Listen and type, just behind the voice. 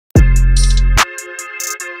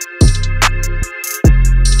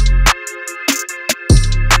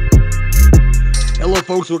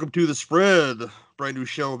folks, welcome to The Spread, brand new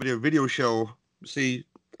show, video show. See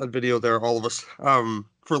that video there, all of us,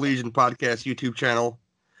 for Legion Podcast YouTube channel.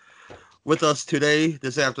 With us today,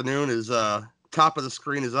 this afternoon, is top of the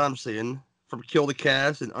screen as I'm seeing, from Kill the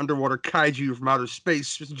Cast and Underwater Kaiju from Outer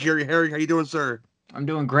Space, Mr. Jerry Herring. How you doing, sir? I'm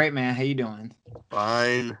doing great, man. How you doing?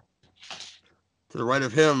 Fine. To the right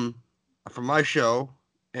of him, from my show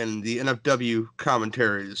and the NFW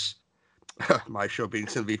commentaries, my show being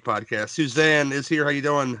Cinebeef Podcast, Suzanne is here. How you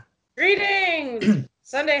doing? Greetings!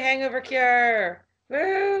 Sunday hangover cure.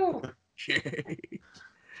 Woo!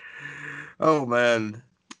 Oh man.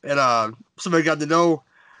 And somebody got to know,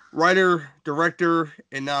 writer, director,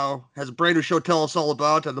 and now has a brand new show to tell us all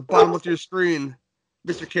about. At the bottom of your screen,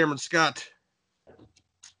 Mr. Cameron Scott.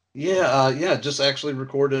 Yeah, just actually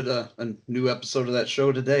recorded a new episode of that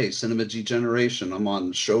show today, Cinema Degeneration. I'm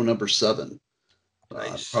on show number 7.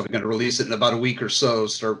 Nice. Probably going to release it in about a week or so,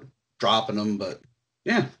 start dropping them, but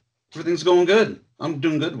yeah, everything's going good. I'm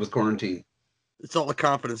doing good with quarantine. It's all a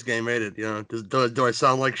confidence game, ain't it? You know, do I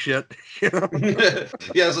sound like shit? You know?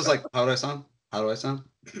 Yeah, it's just like, how do I sound? How do I sound?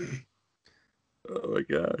 Oh my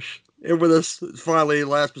gosh. And with us, finally,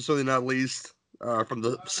 last but certainly not least, from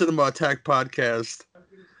the Cinema Attack Podcast,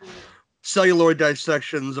 Celluloid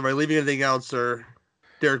Dissections. Am I leaving anything out, sir?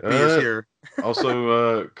 Derek B is here.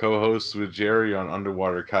 Also, co-host with Jerry on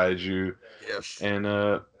Underwater Kaiju. Yes. And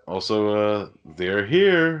also, They're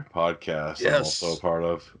Here podcast. Yes. I'm also a part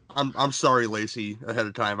of. I'm sorry, Lacey, ahead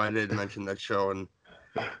of time. I didn't mention that show, and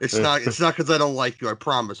it's not because I don't like you. I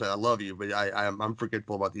promise. I love you, but I'm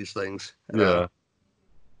forgetful about these things. Yeah.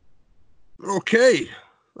 Okay.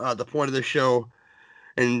 The point of the show,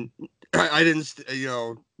 and I didn't.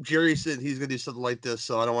 Jerry said he's gonna do something like this,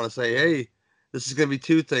 so I don't want to say, hey, this is gonna be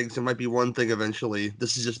 2 things. It might be 1 thing eventually.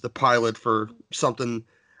 This is just the pilot for something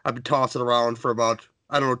I've been tossing around for about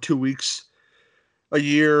 2 weeks. A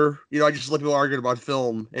year, I just let people arguing about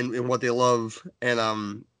film and what they love,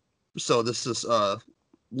 and so this is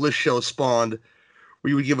list show spawned, where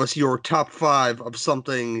you would give us your top 5 of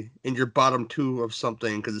something and your bottom 2 of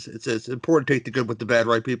something, because it's important to take the good with the bad,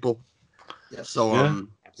 right, people? Yes. So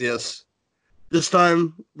yes, this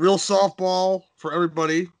time real softball for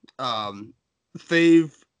everybody.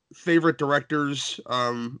 Favorite directors,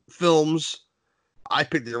 films. I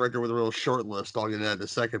picked the director with a real short list. I'll get into that in a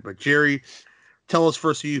second, but Jerry, tell us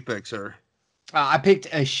first who you picked, sir. I picked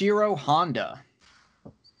Ishiro Honda.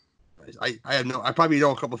 I probably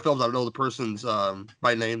know a couple of films. I don't know the person's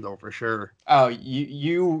by name though for sure. Oh,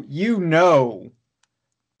 you know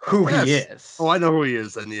who he is. Oh, I know who he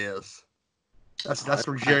is. Then yes, that's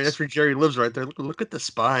where Jerry. That's where Jerry lives right there. Look at the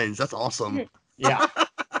spines. That's awesome. Yeah,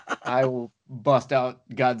 I will bust out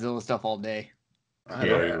Godzilla stuff all day.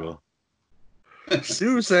 Yeah, you will.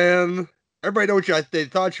 Suzanne, everybody know what they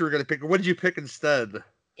thought you were going to pick. What did you pick instead?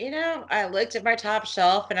 I looked at my top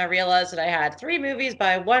shelf and I realized that I had 3 movies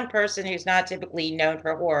by one person who's not typically known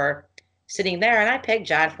for horror sitting there, and I picked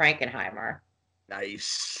John Frankenheimer.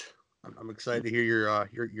 Nice. I'm excited to hear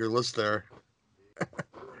your list there.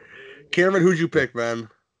 Cameron, who'd you pick, man?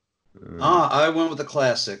 I went with a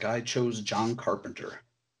classic. I chose John Carpenter.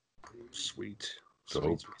 Sweet.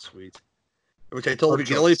 Which I told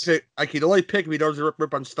you, I can only pick if he doesn't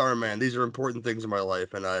rip on Starman. These are important things in my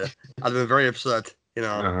life, and I've been very upset. He's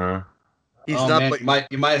not. Man,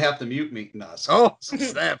 you might have to mute me. No,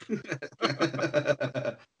 snap.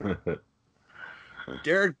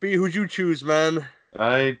 Derek B, who'd you choose, man?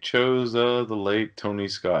 I chose the late Tony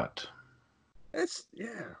Scott.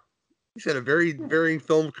 He's had a very varying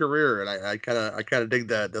film career, and I kind of dig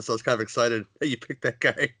that. That's why I was kind of excited that you picked that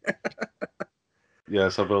guy. Yeah,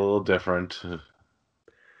 something a little different.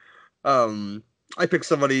 I picked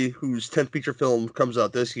somebody whose 10th feature film comes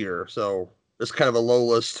out this year, so it's kind of a low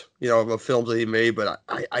list, of films that he made, but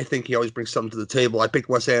I think he always brings something to the table. I picked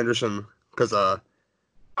Wes Anderson because I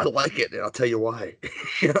like it, and I'll tell you why.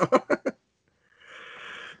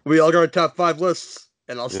 We all got our top 5 lists,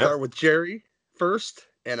 and I'll start with Jerry first,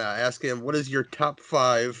 and ask him, what is your top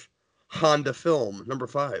 5 Honda film, number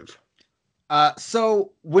 5?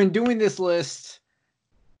 So when doing this list,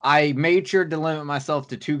 I made sure to limit myself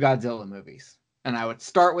to 2 Godzilla movies. And I would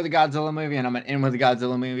start with a Godzilla movie, and I'm going to end with a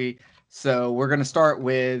Godzilla movie. So we're going to start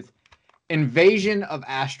with Invasion of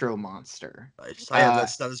Astro Monster. Nice. I have that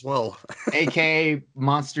stuff as well. AKA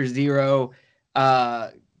Monster Zero.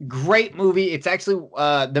 Great movie. It's actually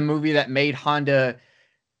the movie that made Honda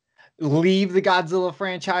leave the Godzilla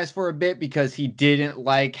franchise for a bit, because he didn't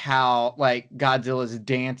like how Godzilla's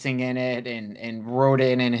dancing in it and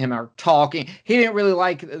Rodan and him are talking. He didn't really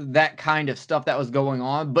like that kind of stuff that was going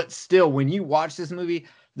on. But still, when you watch this movie,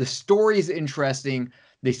 the story is interesting.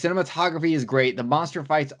 The cinematography is great. The monster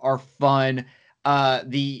fights are fun.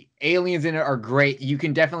 The aliens in it are great. You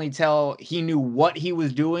can definitely tell he knew what he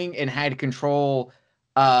was doing and had control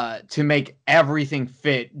to make everything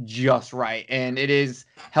fit just right. And it is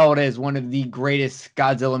held as one of the greatest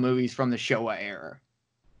Godzilla movies from the Showa era.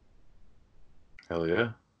 Hell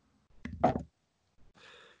yeah.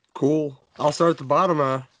 Cool. I'll start at the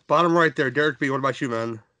bottom. Bottom right there, Derek B. What about you,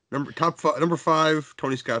 man? Number 5,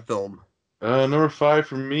 Tony Scott film. Number 5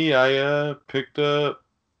 for me, I picked up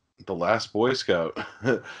The Last Boy Scout.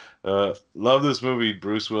 Love this movie.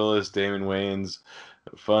 Bruce Willis, Damon Wayans.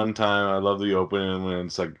 Fun time. I love the opening when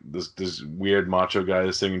it's like this weird macho guy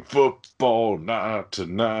is singing "Football Not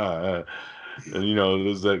Tonight," and you know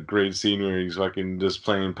there's that great scene where he's fucking just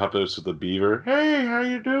playing puppets with the beaver. Hey, how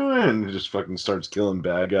you doing? And he just fucking starts killing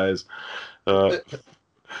bad guys.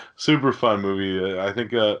 Super fun movie. I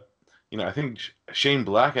think I think Shane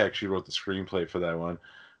Black actually wrote the screenplay for that one,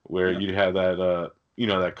 where you'd have that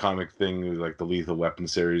that comic thing like the Lethal Weapon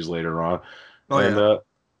series later on.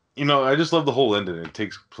 I just love the whole ending. It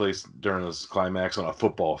takes place during this climax on a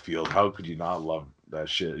football field. How could you not love that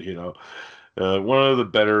shit? One of the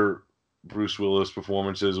better Bruce Willis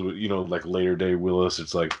performances. Like later day Willis.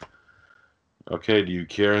 It's like, okay, do you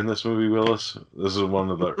care in this movie, Willis? This is one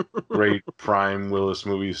of the great prime Willis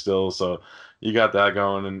movies still. So you got that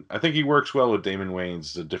going, and I think he works well with Damon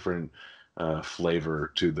Wayans. A different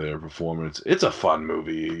flavor to the performance. It's a fun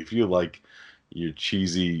movie. If you like your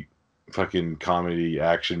cheesy fucking comedy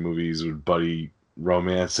action movies with buddy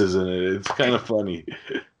romances in it, it's kind of funny.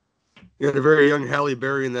 You had a very young Halle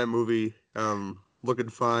Berry in that movie, looking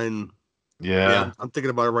fine. Yeah, I'm thinking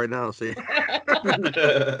about it right now. See,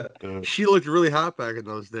 she looked really hot back in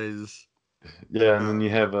those days. Yeah, and then you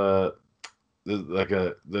have the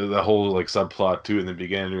whole like subplot too in the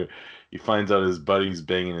beginning. He finds out his buddy's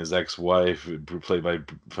banging his ex-wife, played by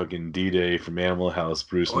fucking D-Day from Animal House,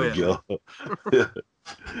 Bruce McGill. Yeah.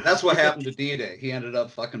 That's what happened to D-Day. He ended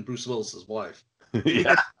up fucking Bruce Willis's wife.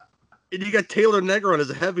 Yeah. And you got Taylor Negron as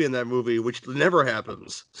a heavy in that movie, which never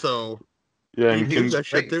happens. So yeah, he did that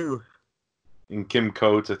shit too. And Kim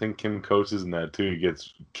Coates, I think Kim Coates is in that too. He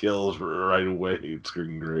gets kills right away. It's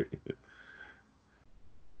freaking great.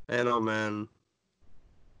 And oh man,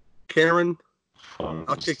 Cameron. Fun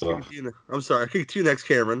I'll kick stuff. you. I'm sorry. I'll kick to you next,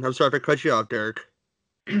 Cameron. I'm sorry if I cut you off, Derek.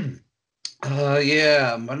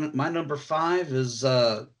 Yeah, my number 5 is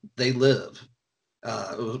They Live,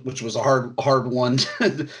 which was a hard one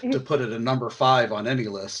to put it at number 5 on any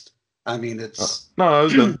list. I mean, it's no, it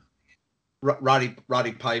was good.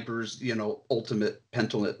 Roddy Piper's ultimate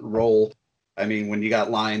penultimate role. I mean, when you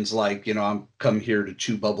got lines like, I'm come here to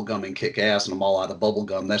chew bubblegum and kick ass and I'm all out of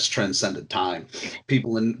bubblegum, that's transcended time.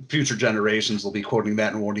 People in future generations will be quoting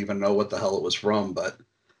that and won't even know what the hell it was from. But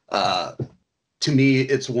to me,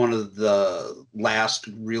 it's one of the last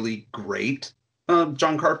really great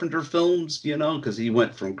John Carpenter films, because he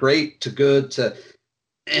went from great to good to,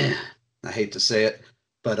 I hate to say it,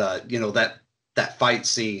 but, that fight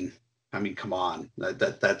scene, I mean, come on,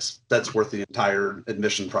 that's worth the entire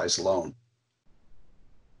admission price alone.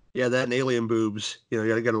 Yeah, that and alien boobs.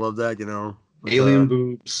 You gotta love that. Alien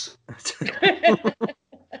boobs.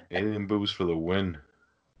 Alien boobs for the win.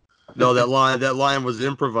 No, that line was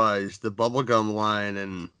improvised. The bubblegum line,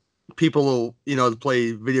 and people will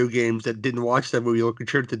play video games that didn't watch that movie will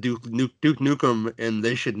contribute to Duke Nukem, and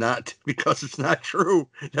they should not, because it's not true.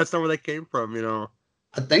 That's not where that came from.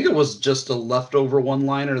 I think it was just a leftover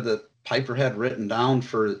one-liner that Piper had written down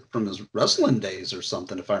from his wrestling days or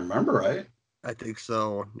something, if I remember right. I think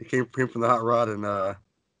so. It came from the hot rod, and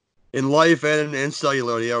in life and in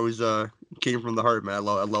cellular, he always came from the heart, man. I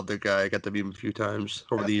love that guy. I got to meet him a few times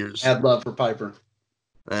over the years. Had love for Piper.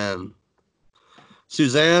 And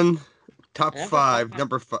Suzanne, top 5,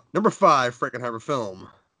 number 5, Frankenheimer film.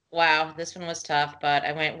 Wow, this one was tough, but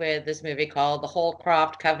I went with this movie called The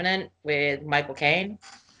Holcroft Covenant with Michael Caine.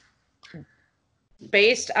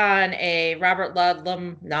 Based on a Robert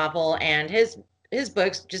Ludlum novel, and his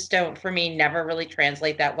books just don't, for me, never really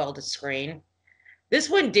translate that well to screen. This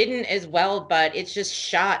one didn't as well, but it's just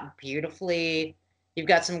shot beautifully. You've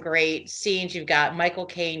got some great scenes. You've got Michael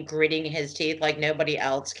Caine gritting his teeth like nobody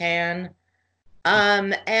else can.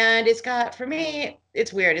 And it's got, for me,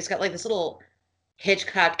 it's weird. It's got like this little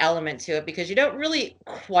Hitchcock element to it because you don't really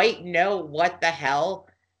quite know what the hell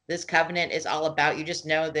this covenant is all about. You just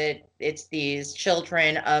know that it's these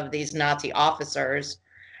children of these Nazi officers,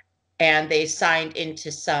 and they signed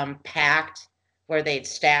into some pact where they'd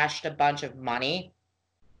stashed a bunch of money.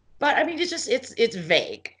 But I mean, it's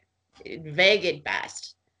vague at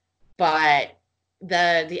best. But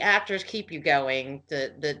the actors keep you going.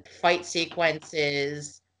 The fight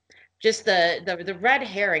sequences just the red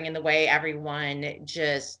herring in the way everyone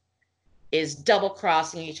just is double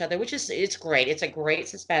crossing each other, which is it's great. It's a great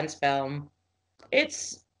suspense film. It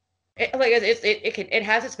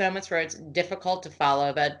has its moments where it's difficult to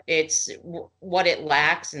follow, but it's what it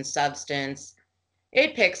lacks in substance.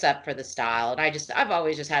 It picks up for the style, and I've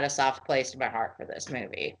always just had a soft place in my heart for this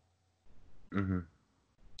movie. Mm-hmm.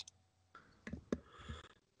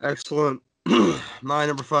 Excellent. My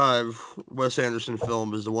number 5 Wes Anderson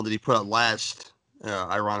film is the one that he put out last.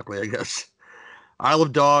 Ironically, I guess. Isle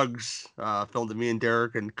of Dogs, film that me and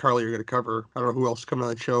Derek and Carly are going to cover. I don't know who else is coming on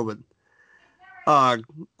that show, but I'm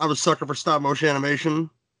a sucker for stop motion animation.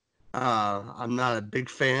 I'm not a big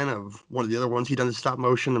fan of one of the other ones he done in stop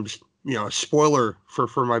motion. I'm just, a spoiler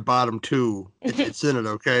for my bottom 2. It's in it,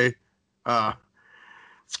 okay? It's a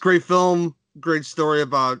great film, great story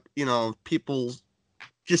about, people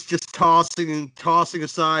just tossing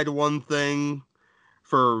aside one thing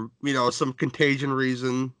for, some contagion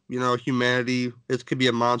reason. Humanity, it could be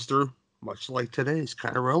a monster, much like today's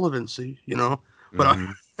kind of relevancy, But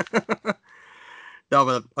Mm-hmm. now,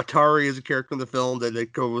 Atari is a character in the film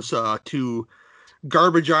that goes to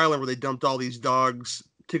Garbage Island where they dumped all these dogs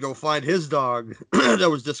to go find his dog that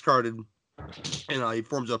was discarded. And he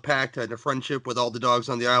forms a pact and a friendship with all the dogs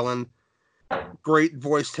on the island. Great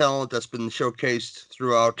voice talent that's been showcased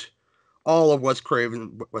throughout all of Wes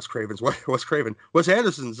Anderson's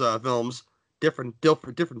films. Different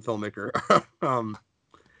filmmaker.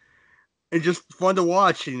 And just fun to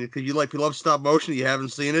watch. And if you love stop motion, you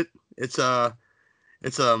haven't seen it. It's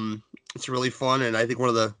really fun, and I think one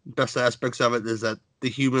of the best aspects of it is that the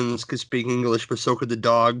humans could speak English, but so could the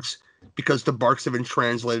dogs, because the barks have been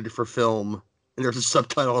translated for film, and there's a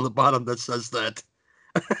subtitle on the bottom that says that.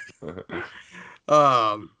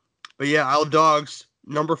 But yeah, Isle of Dogs,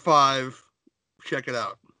 number 5. Check it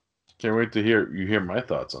out. Can't wait to hear my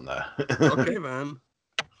thoughts on that. Okay, man.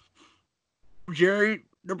 Jerry,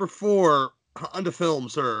 number 4 on the film,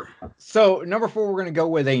 sir. So number 4, we're gonna go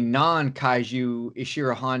with a non-kaiju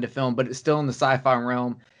Ishiro Honda film, but it's still in the sci-fi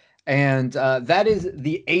realm, and that is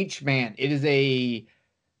The H-Man. It is a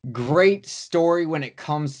great story when it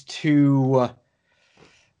comes to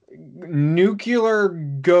nuclear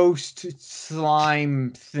ghost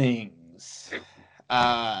slime things.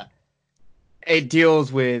 It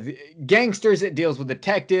deals with gangsters, it deals with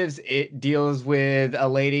detectives, it deals with a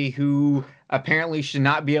lady who apparently should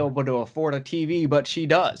not be able to afford a TV, but she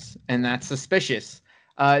does, and that's suspicious.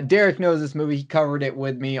 Derek knows this movie. He covered it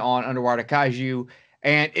with me on Underwater Kaiju,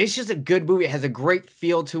 and it's just a good movie. It has a great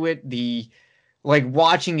feel to it.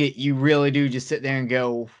 Watching it, you really do just sit there and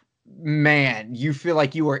go, man, you feel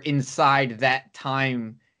like you are inside that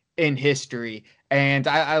time in history. And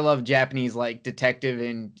I love Japanese detective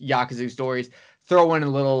and Yakuza stories. Throw in a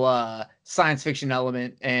little science fiction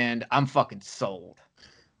element, and I'm fucking sold.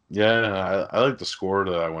 Yeah, I like the score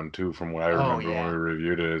to that one too. From what I remember when we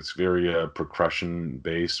reviewed it, it's very percussion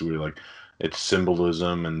based. It's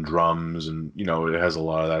symbolism and drums, and it has a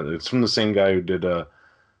lot of that. It's from the same guy who did the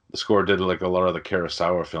score. Did a lot of the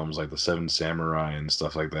Kurosawa films, like the Seven Samurai and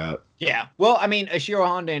stuff like that. Yeah, well, I mean, Ishiro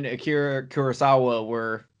Honda and Akira Kurosawa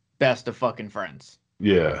were best of fucking friends.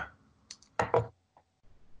 Yeah.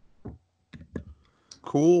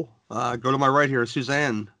 Cool. Go to my right here,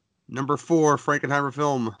 Suzanne. Number 4, Frankenheimer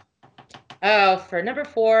film. Oh, for number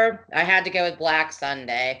 4, I had to go with Black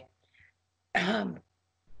Sunday.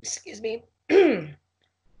 Excuse me.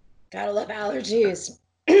 Gotta love allergies.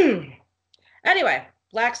 Anyway,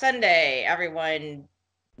 Black Sunday. Everyone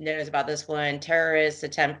knows about this one. Terrorists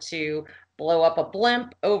attempt to blow up a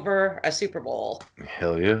blimp over a Super Bowl.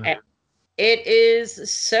 Hell yeah. And it is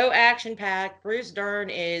so action-packed. Bruce Dern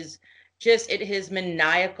is just at his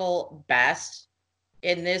maniacal best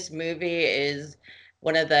in this movie, is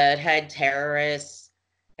one of the head terrorists.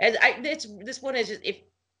 And this one is just,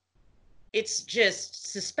 it's just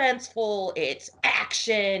suspenseful, it's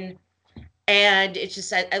action, and it's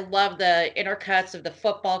just, I love the intercuts of the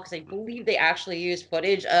football, because I believe they actually used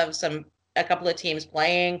footage of a couple of teams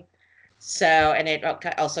playing. So, and it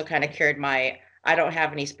also kind of cured my I don't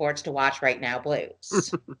have any sports to watch right now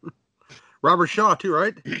blues. Robert Shaw too,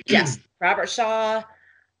 right? Yes, Robert Shaw.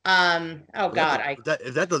 Oh God,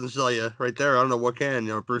 if that doesn't sell you right there, I don't know what can.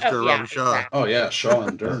 Bruce Dern, Robert Shaw. Exactly. Oh yeah, Shaw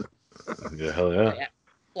and Dern. Yeah, hell yeah.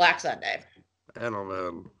 Black Sunday. I don't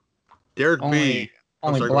know. Derek only, B.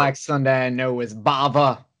 Only Black Sunday I know is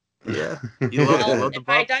Bava. Yeah. If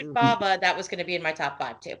I done Bava, that was going to be in my top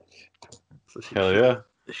 5 too. Hell yeah.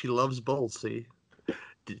 She loves both. See,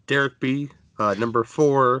 Derek B. Number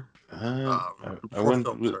 4. I went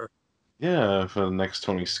for the next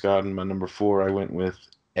Tony Scott, and my number 4, I went with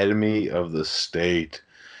Enemy of the State.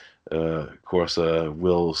 Of course,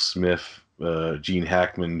 Will Smith, Gene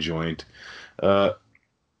Hackman joint.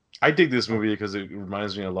 I dig this movie because it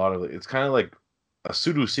reminds me a lot of. It's kind of like a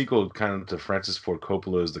pseudo sequel, kind of to Francis Ford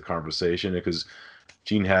Coppola's The Conversation, because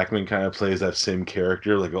Gene Hackman kind of plays that same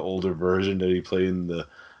character, like an older version that he played in The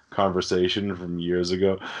Conversation from years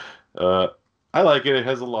ago. Uh, I like it. It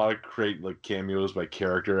has a lot of great like cameos by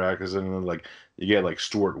character actors, and like you get like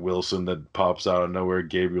Stuart Wilson that pops out of nowhere,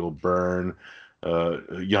 Gabriel Byrne,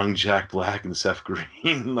 young Jack Black, and Seth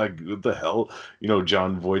Green. Like what the hell,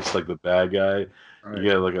 John Voight's like the bad guy. Right. You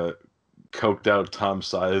get like a coked out Tom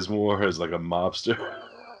Sizemore as like a mobster.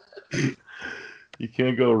 You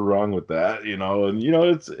can't go wrong with that, and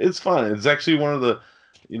it's fun. It's actually one of the,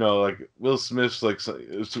 like Will Smith's like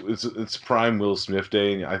it's prime Will Smith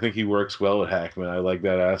day, and I think he works well at Hackman. I like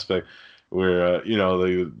that aspect where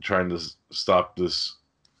they trying to stop this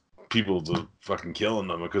people to fucking killing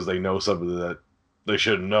them because they know something that they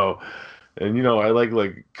shouldn't know. And I like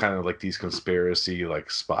kind of like these conspiracy like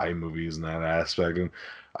spy movies in that aspect, and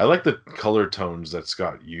I like the color tones that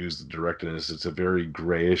Scott used to direct in this. It's a very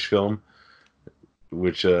grayish film,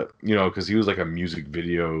 which because he was like a music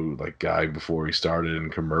video like guy before he started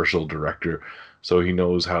and commercial director, so he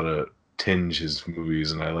knows how to tinge his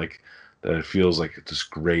movies, and I like that it feels like this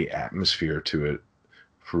gray atmosphere to it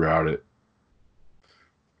throughout it,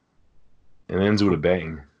 and ends with a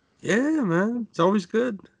bang. Yeah, man, it's always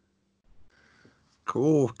good.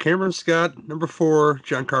 Cool. Cameron Scott, number 4,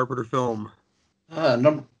 John Carpenter film.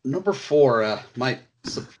 Number 4 might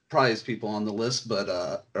surprise people on the list, but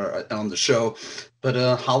or on the show, but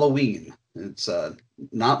Halloween. It's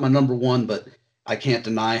not my number 1, but I can't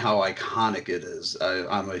deny how iconic it is.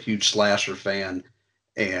 I'm a huge slasher fan,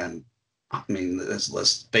 and I mean,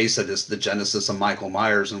 let's face it, it's the genesis of Michael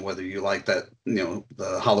Myers, and whether you like that,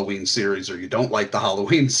 the Halloween series, or you don't like the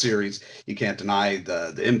Halloween series, you can't deny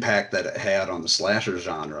the impact that it had on the slasher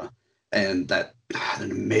genre, and that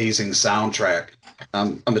an amazing soundtrack.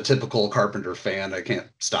 I'm a typical Carpenter fan. I can't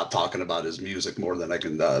stop talking about his music more than I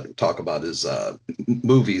can talk about his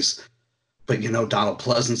movies. But Donald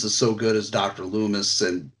Pleasance is so good as Dr. Loomis,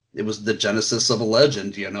 and it was the genesis of a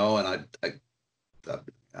legend, and I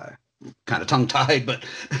kind of tongue-tied, but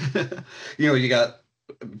you got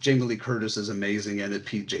Jamie Lee Curtis is amazing in it.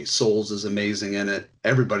 PJ Soles is amazing in it.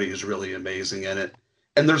 Everybody is really amazing in it.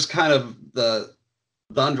 And there's kind of the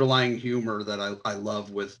underlying humor that I love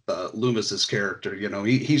with Loomis's character.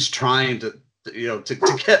 He's trying to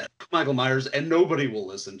get Michael Myers, and nobody will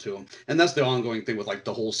listen to him. And that's the ongoing thing with like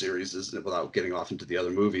the whole series, isn't it, without getting off into the other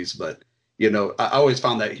movies. But I always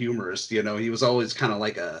found that humorous. He was always kind of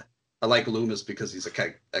like I like Loomis because he's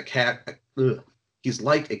he's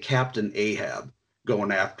like a Captain Ahab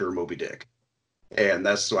going after Moby Dick. And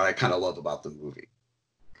that's what I kind of love about the movie.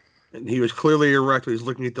 And he was clearly erect when he's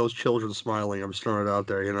looking at those children smiling. I'm just throwing it out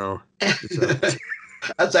there,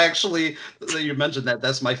 That's actually, you mentioned that.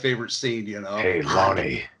 That's my favorite scene, Hey,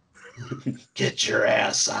 Lonnie. Get your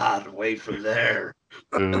ass out away from there.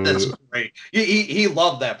 That's great. He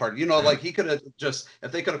loved that part. Like he could have just,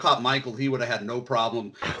 if they could have caught Michael, he would have had no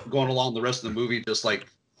problem going along the rest of the movie, just like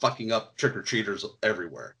fucking up trick-or-treaters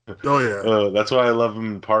everywhere. Oh yeah. That's why I love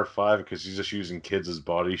him in part 5, because he's just using kids as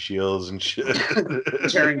body shields and shit.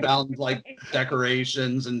 Tearing down like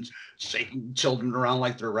decorations and shaking children around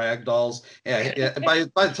like they're rag dolls. Yeah. By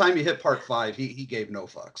the time he hit part 5, he gave no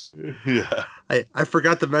fucks. Yeah. I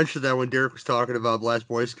forgot to mention that when Derek was talking about Last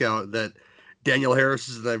Boy Scout, that Danielle Harris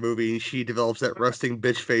is in that movie, and she develops that resting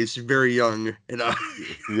bitch face very young.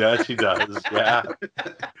 Yeah, she does. Yeah.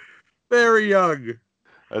 Very young.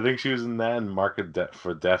 I think she was in that and Mark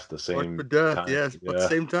for Death the same Mark for Death, time. yes, but the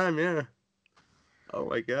same time, yeah. Oh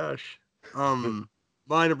my gosh.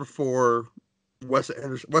 My number 4, Wes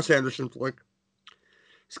Anderson flick.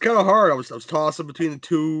 It's kind of hard. I was tossing between the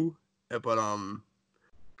two, but I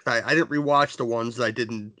didn't rewatch the ones that I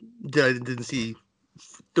didn't see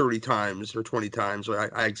 30 times or 20 times. So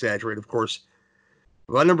I exaggerate, of course.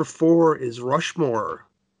 My number 4 is Rushmore.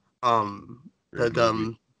 Bill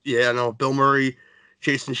Murray,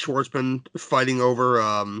 Jason Schwartzman fighting over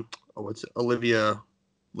Olivia,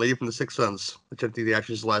 lady from The Sixth Sense. I can't think the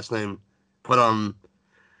actress's last name, but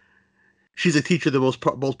she's a teacher they're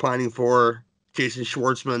both pining for. Jason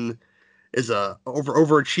Schwartzman is a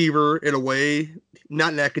overachiever in a way,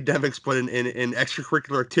 not in academics, but in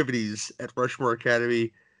extracurricular activities at Rushmore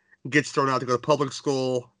Academy. Gets thrown out to go to public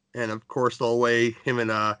school, and of course the whole way him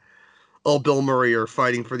and old Bill Murray are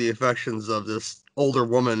fighting for the affections of this older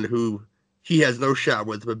woman who he has no shot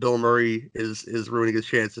with, but Bill Murray is ruining his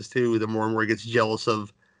chances too. The more and more he gets jealous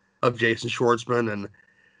of Jason Schwartzman, and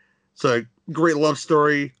it's a great love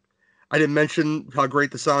story. I didn't mention how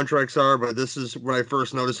great the soundtracks are, but this is when I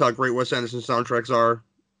first noticed how great Wes Anderson soundtracks are.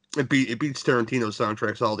 It beats Tarantino's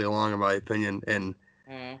soundtracks all day long, in my opinion, and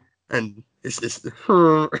it's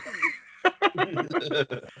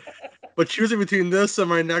But choosing between this and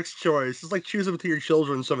my next choice, it's like choosing between your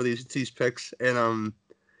children. Some of these picks, and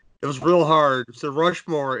it was real hard. So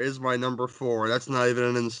Rushmore is my number 4. That's not even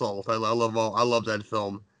an insult. I love that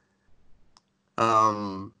film.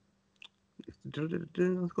 Let's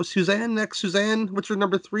go Suzanne next. Suzanne, what's your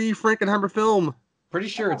number 3 Frankenheimer film? Pretty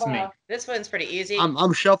sure it's me. This one's pretty easy.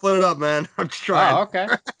 I'm shuffling it up, man. I'm just trying. Oh, okay.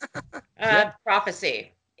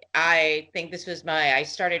 Prophecy. I think this was I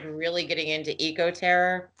started really getting into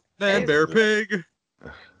eco-terror. Man, Bear Pig.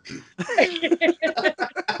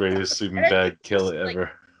 Greatest sleeping bag kill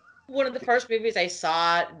ever. One of the first movies I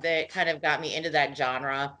saw that kind of got me into that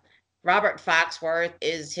genre. Robert Foxworth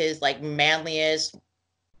is his manliest,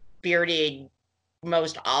 bearded,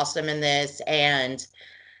 most awesome in this. And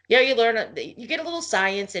you learn, you get a little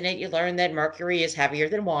science in it. You learn that mercury is heavier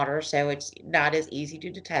than water, so it's not as easy to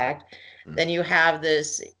detect. Then you have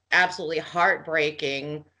this absolutely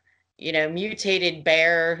heartbreaking, mutated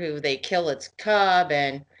bear who they kill its cub,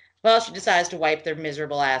 and she decides to wipe their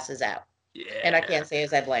miserable asses out. Yeah. And I can't say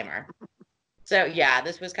as I blame her. So yeah,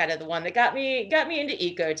 this was kind of the one that got me into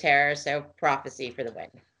eco-terror. So Prophecy for the win.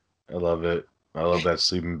 I love it. I love that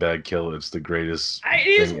sleeping bag kill. It's the greatest. It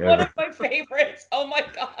is one of my favorites. Oh my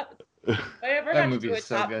god! If I ever have to do a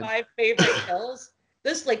top 5 favorite kills,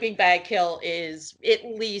 the sleeping bag kill is at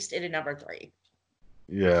least in a number 3.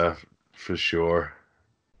 Yeah, for sure.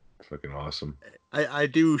 Fucking awesome. I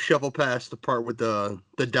do shuffle past the part with the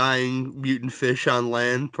dying mutant fish on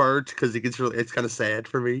land part because it's kind of sad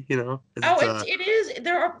for me, it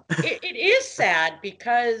is sad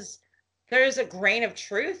because there's a grain of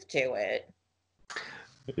truth to it.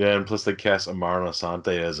 Yeah, and plus they cast Amaro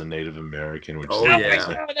Asante as a Native American, which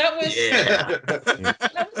that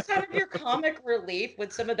was kind of your comic relief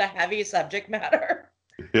with some of the heavy subject matter.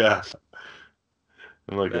 Yeah.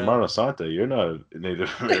 I'm like, Amaro Asante, you're not a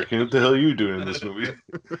Native American. What the hell are you doing in this movie?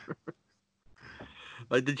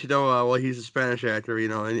 Did you know, he's a Spanish actor,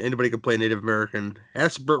 anybody can play Native American.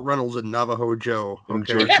 Ask Burt Reynolds and Navajo Joe.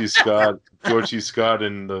 Okay? And George C. Scott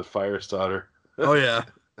in The Firestarter. Oh, yeah.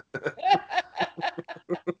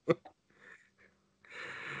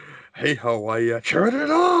 Hey, Hawaii, turn it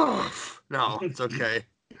off! No, it's okay.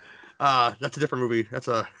 That's a different movie. That's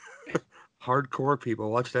a hardcore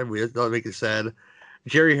people. Watch that movie. That'll make you sad.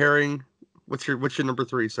 Jerry Herring, what's your number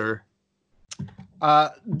 3, sir?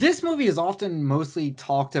 This movie is often mostly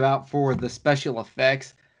talked about for the special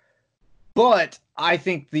effects, but I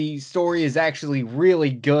think the story is actually really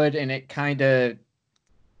good, and it kind of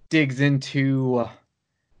digs into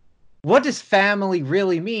what does family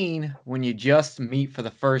really mean when you just meet for the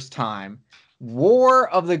first time. War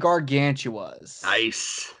of the Gargantuas.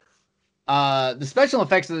 Nice. The special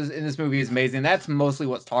effects in this movie is amazing. That's mostly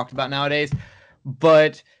what's talked about nowadays.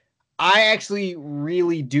 But I actually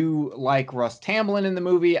really do like Russ Tamblyn in the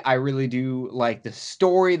movie. I really do like the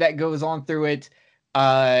story that goes on through it.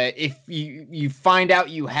 If you find out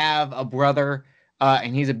you have a brother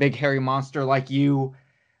and he's a big hairy monster like you,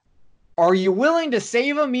 are you willing to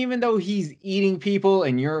save him even though he's eating people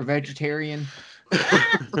and you're a vegetarian?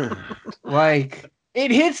 It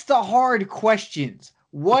hits the hard questions.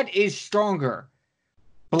 What is stronger,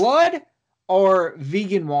 blood or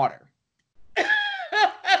vegan water?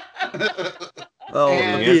 The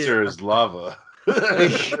answer is lava.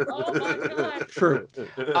 Oh my god. True.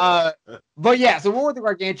 But yeah, so War of the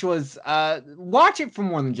Gargantuas, watch it for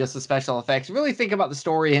more than just the special effects. Really think about the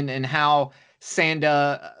story and how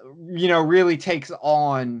Sanda, really takes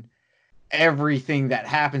on everything that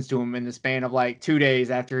happens to him in the span of 2 days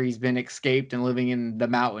after he's been escaped and living in the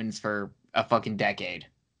mountains for a fucking decade.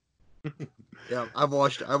 Yeah, I've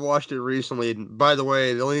watched it recently. And by the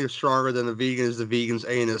way, the only thing stronger than the vegan is the vegan's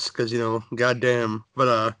anus, because goddamn.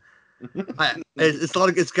 But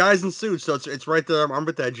it's guys in suits, so it's right there. I'm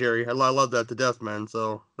with that, Jerry. I love that to death, man.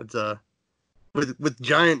 So it's with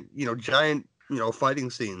giant fighting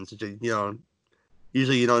scenes.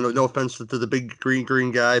 Usually no offense to the big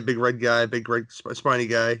green guy, big red spiny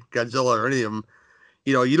guy, Godzilla or any of them.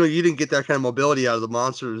 You didn't get that kind of mobility out of the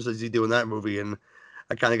monsters as you do in that movie, and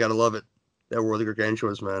I kind of gotta love it. That War of the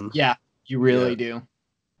Gargantuas, man. Yeah, you really do.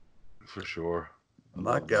 For sure.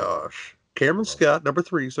 My gosh. Cameron Scott, number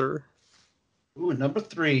 3, sir. Ooh, number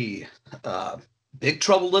 3. Big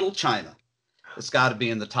Trouble Little China. It's got to be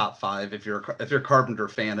in the top 5. If you're a Carpenter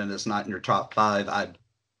fan and it's not in your top 5, I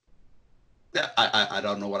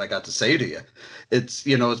don't know what I got to say to you. It's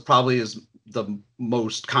it's probably the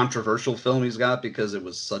most controversial film he's got because it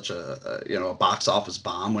was such a box office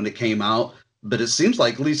bomb when it came out. But it seems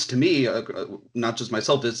like, at least to me, not just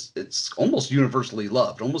myself, it's almost universally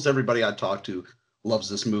loved. Almost everybody I talk to loves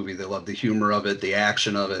this movie. They love the humor of it, the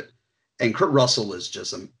action of it, and Kurt Russell is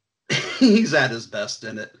just he's at his best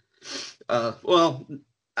in it.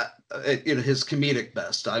 His comedic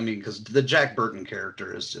best. I mean, because the Jack Burton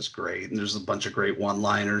character is just great, and there's a bunch of great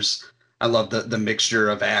one-liners. I love the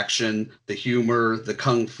mixture of action, the humor, the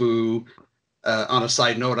kung fu. On a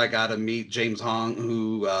side note, I got to meet James Hong,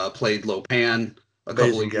 who played Lo Pan a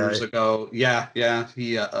couple of years ago. Yeah.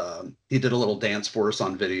 He did a little dance for us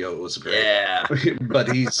on video. It was great. Yeah.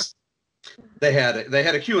 But they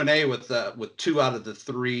had a Q&A with 2 out of the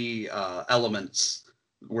 3 elements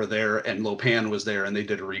were there, and Lo Pan was there, and they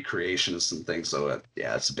did a recreation of some things. So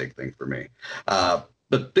it's a big thing for me.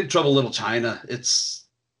 But Big Trouble in Little China, it's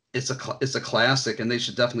a classic, and they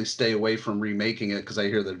should definitely stay away from remaking it because I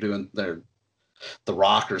hear The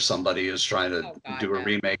Rock or somebody is trying to do a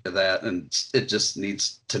remake of that, and it just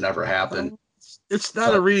needs to never happen. It's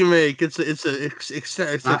not a remake. It's an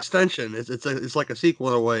extension. It's like a sequel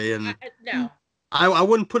in a way. And no, I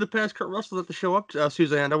wouldn't put it past Kurt Russell to show up,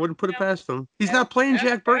 Suzanne. I wouldn't put it past him. He's not playing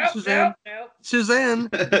Jack Burton, Suzanne. No. Suzanne.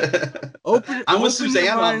 I'm with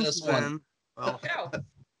Suzanne on this one. Well,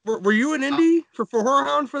 were you in Indy for Horror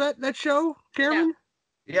Hound for that show, Cameron?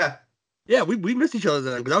 Yeah. Yeah, we missed each other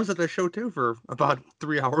then because I was at that show too for about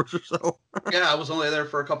 3 hours or so. Yeah, I was only there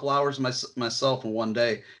for a couple hours myself in one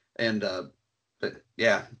day, and but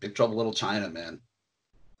yeah, Big Trouble in Little China, man.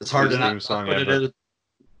 It's hard to not put it in.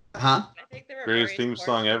 Huh? I think there were Greatest theme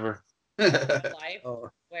song ever. Life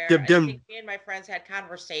where I think me and my friends had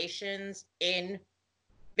conversations in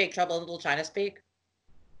Big Trouble in Little China speak.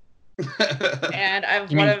 And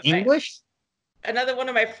English? Another one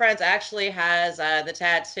of my friends actually has a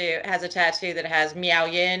tattoo that has Miao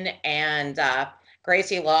Yin and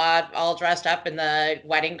Gracie Law all dressed up in the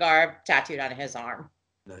wedding garb tattooed on his arm.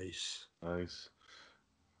 Nice.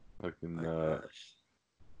 Fucking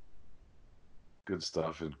good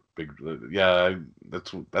stuff. And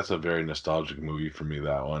that's a very nostalgic movie for me.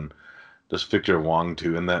 That one. Just Victor Wong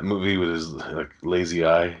too in that movie with his lazy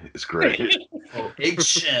eye. It's great. Big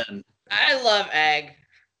Shin. I love Egg.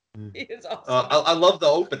 He is awesome. I love the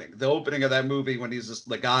opening. The opening of that movie when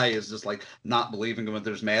the guy is just like not believing when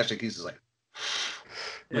there's magic. He's just like,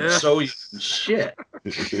 so shit.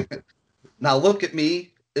 Now look at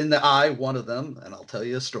me in the eye, one of them, and I'll tell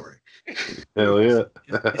you a story. Hell yeah.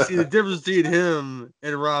 You see, the difference between him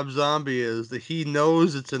and Rob Zombie is that he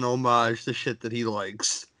knows it's an homage to shit that he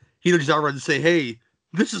likes. He just outright say, "Hey,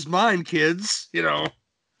 this is mine, kids."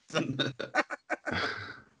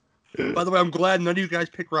 By the way, I'm glad none of you guys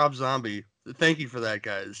picked Rob Zombie. Thank you for that,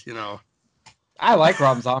 guys. I like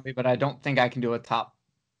Rob Zombie, but I don't think I can do a top.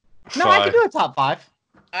 No, I can do a top 5.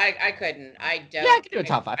 I couldn't. I don't. Yeah, I can do a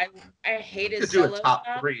top 5. I hate his solo stuff.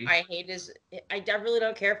 I really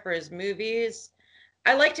don't care for his movies.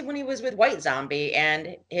 I liked it when he was with White Zombie,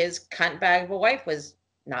 and his cunt bag of a wife was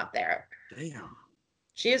not there. Damn.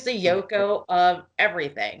 She is the Yoko of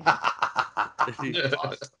everything.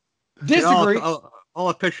 Disagree. All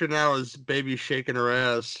I picture now is baby shaking her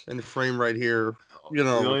ass in the frame right here.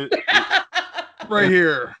 Right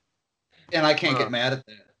here. And I can't get mad at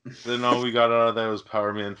that. Then all we got out of that was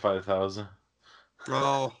Power Man 5000.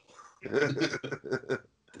 Oh.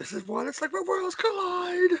 This is what it's like when worlds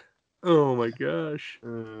collide. Oh my gosh.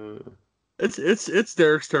 It's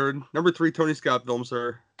Derek's turn. Number 3 Tony Scott film,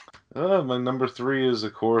 sir. My number 3 is,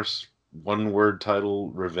 of course, one-word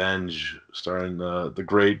title, Revenge, starring the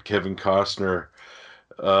great Kevin Costner.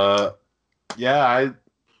 I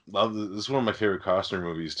love this. This is one of my favorite Costner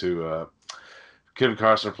movies, too. Kevin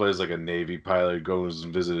Costner plays like a Navy pilot, goes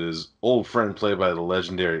and visits his old friend played by the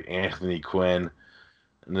legendary Anthony Quinn,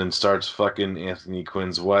 and then starts fucking Anthony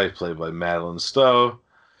Quinn's wife, played by Madeline Stowe.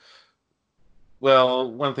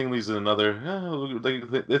 Well, one thing leads to another.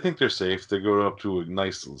 They think they're safe. They go up to a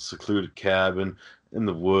nice secluded cabin in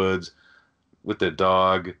the woods with their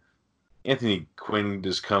dog. Anthony Quinn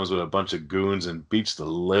just comes with a bunch of goons and beats the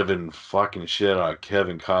living fucking shit out of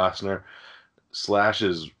Kevin Costner,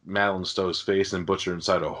 slashes Madeline Stowe's face and puts her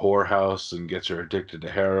inside a whorehouse and gets her addicted to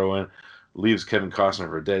heroin, leaves Kevin Costner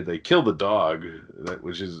for dead. They kill the dog,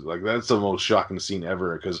 which is that's the most shocking scene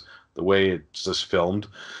ever because the way it's just filmed.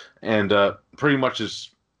 And pretty much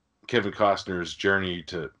is Kevin Costner's journey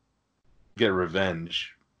to get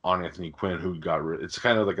revenge on Anthony Quinn, who got it's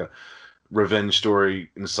kind of like a revenge story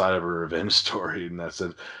inside of a revenge story in that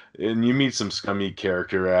sense. And you meet some scummy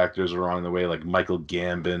character actors along the way, like Michael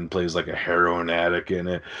Gambon plays like a heroin addict in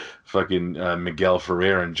it. Fucking Miguel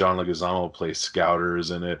Ferrer and John Leguizamo play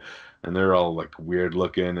scouters in it, and they're all like weird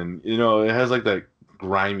looking, and you know it has like that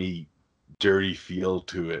grimy, dirty feel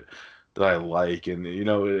to it that I like, and you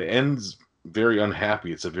know it ends very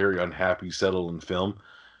unhappy. It's a very unhappy, settling film,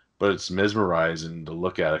 but it's mesmerizing to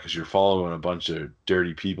look at it because you're following a bunch of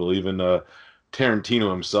dirty people. Even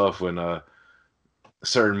Tarantino himself, when a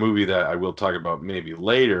certain movie that I will talk about maybe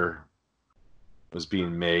later was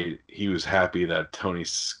being made, he was happy that Tony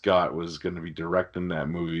Scott was going to be directing that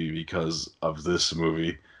movie because of this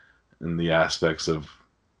movie and the aspects of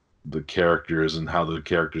the characters and how the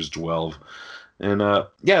characters dwell. And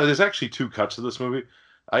yeah, there's actually 2 cuts of this movie.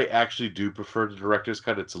 I actually do prefer the director's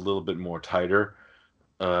cut. It's a little bit more tighter.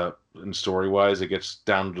 And story wise, it gets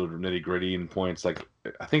down to the nitty gritty and points. Like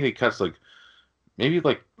I think it cuts like maybe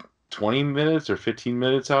like 20 minutes or 15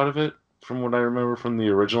 minutes out of it, from what I remember from the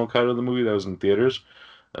original cut of the movie that was in theaters.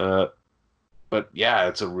 But yeah,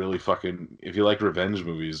 it's a really fucking, if you like revenge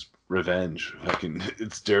movies, fucking,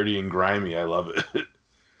 it's dirty and grimy. I love it.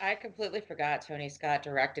 I completely forgot Tony Scott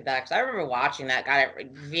directed that because I remember watching that, got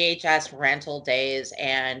it VHS rental days,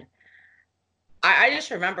 and I just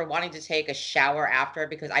remember wanting to take a shower after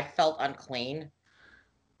because I felt unclean.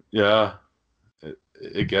 Yeah,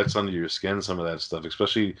 it gets under your skin, some of that stuff,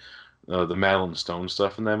 especially the Madeline Stone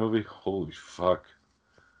stuff in that movie. Holy fuck.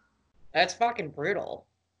 That's fucking brutal.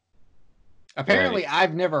 Apparently,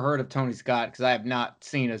 I've never heard of Tony Scott because I have not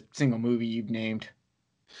seen a single movie you've named.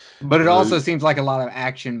 But it also seems like a lot of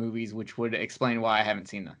action movies, which would explain why I haven't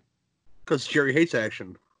seen them. Because Jerry hates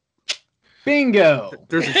action. Bingo!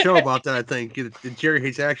 There's a show about that, I think. Jerry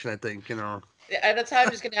hates action, I think, you know. That's how I'm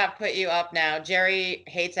just going to have to put you up now. Jerry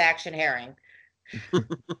hates action herring.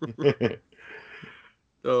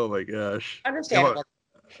 Oh, my gosh. Understandable.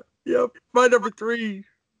 Yep. My number 3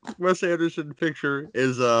 Wes Anderson picture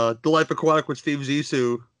is The Life Aquatic with Steve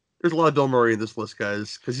Zissou. There's a lot of Bill Murray in this list,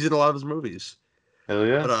 guys, because he's in a lot of his movies. Hell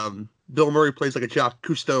yeah. But Bill Murray plays like a Jacques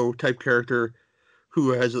Cousteau type character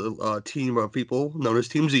who has a team of people known as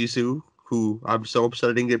Team Zissou, who I'm so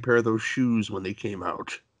upset I didn't get a pair of those shoes when they came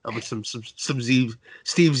out. With some Steve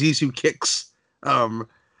Zissou kicks.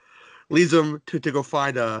 Leads them to go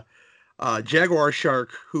find a jaguar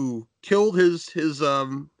shark who killed his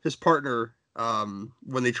partner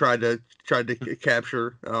when they tried to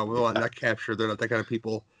capture. Well, not capture. They're not that kind of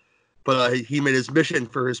people. But he made his mission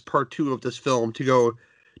for his part 2 of this film to go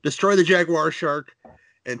destroy the jaguar shark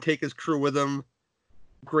and take his crew with him.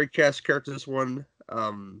 Great cast character, this one.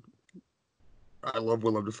 I love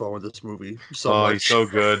Willem Dafoe in this movie so much. He's so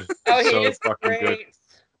good. Oh, he so is fucking great. good.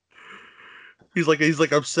 He's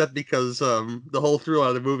like upset because the whole throughout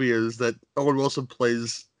of the movie is that Owen Wilson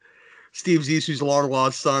plays Steve Zissou's long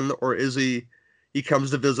lost son, or Izzy. He comes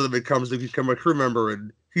to visit him and comes to become a crew member,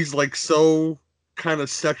 and he's like so kind of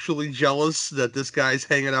sexually jealous that this guy's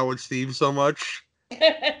hanging out with Steve so much.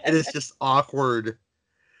 And it's just awkward.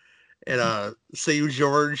 And Seu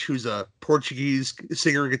Jorge, who's a Portuguese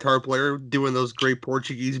singer and guitar player, doing those great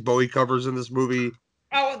Portuguese Bowie covers in this movie.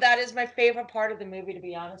 Oh, that is my favorite part of the movie, to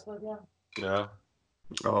be honest with you. Yeah.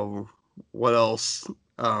 Oh, what else?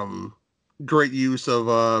 Great use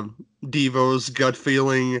of Devo's Gut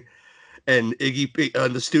Feeling and Iggy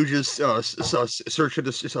and the Stooges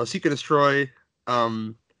Seek and Destroy.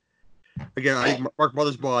 Again, Mark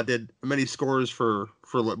Mothersbaugh did many scores for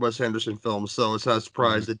Wes Anderson films, so it's not a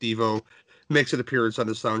surprise that Devo makes an appearance on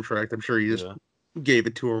the soundtrack. I'm sure he just gave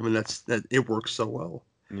it to him, and that it works so well.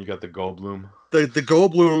 And you got the Goldblum. The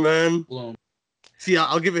Goldblum, man. Bloom. See,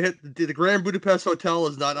 I'll give a hit. The Grand Budapest Hotel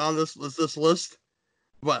is not on this list,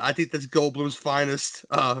 but I think that's Goldblum's finest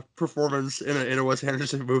performance in a Wes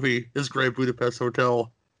Anderson movie is Grand Budapest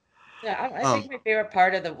Hotel. Yeah, I think my favorite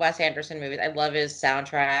part of the Wes Anderson movies, I love his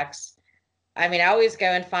soundtracks. I mean, I always go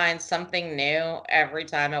and find something new every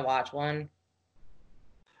time I watch one.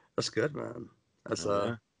 That's good, man. That's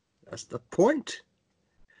the point.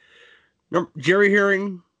 Jerry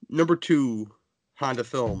Herring, number 2, Honda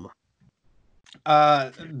film.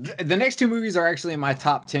 The next 2 movies are actually in my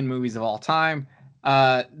top 10 movies of all time.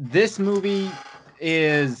 This movie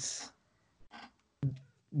is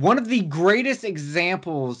one of the greatest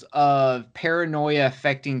examples of paranoia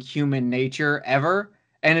affecting human nature ever.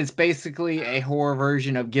 And it's basically a horror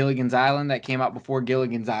version of Gilligan's Island that came out before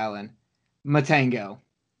Gilligan's Island. Matango.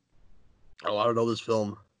 Oh, I don't know this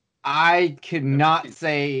film. I could not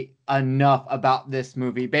say enough about this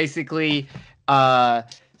movie. Basically,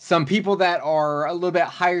 some people that are a little bit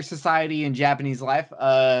higher society in Japanese life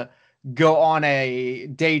go on a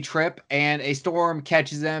day trip, and a storm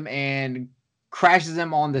catches them and crashes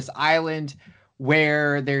them on this island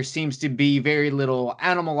where there seems to be very little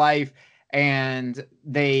animal life, and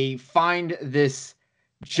they find this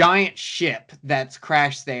giant ship that's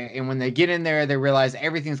crashed there. And when they get in there, they realize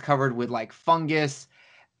everything's covered with like fungus,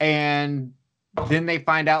 and then they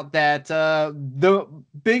find out that the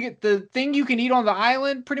thing you can eat on the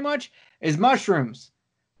island pretty much is mushrooms,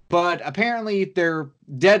 but apparently they're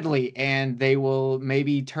deadly and they will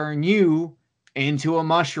maybe turn you into a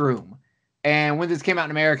mushroom. And when this came out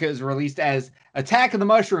in America, it was released as Attack of the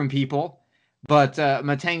Mushroom People, but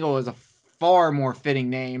Matango is a far more fitting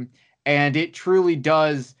name, and it truly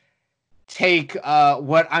does take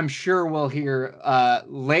what I'm sure we'll hear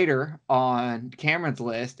later on Cameron's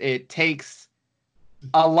list. It takes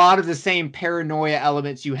a lot of the same paranoia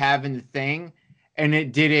elements you have in The Thing, and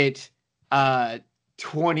it did it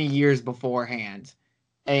 20 years beforehand,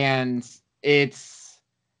 and it's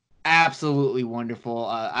absolutely wonderful.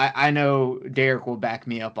 I know Derek will back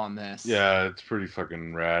me up on this. Yeah, it's pretty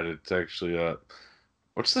fucking rad. It's actually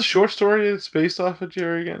what's the short story it's based off of,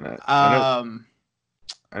 Jerry? Again,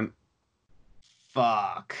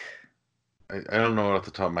 fuck. I don't know off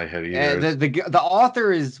the top of my head either. The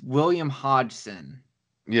author is William Hodgson.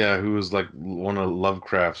 Yeah, who was like one of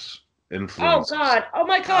Lovecraft's influences. Oh God! Oh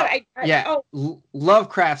my God!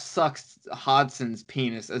 Lovecraft sucks Hodgson's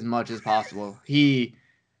penis as much as possible.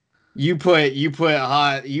 You put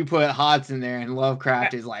Hodgson there, and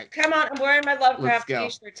Lovecraft is like, come on! I'm wearing my Lovecraft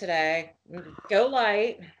T-shirt today. Go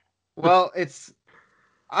light. Well, hey,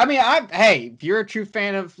 if you're a true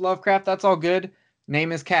fan of Lovecraft, that's all good.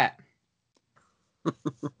 Name his cat.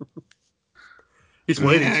 He's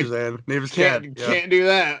waiting, Suzanne. Name his cat. Can't do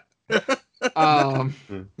that. Well,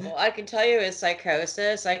 I can tell you his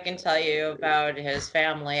psychosis. I can tell you about his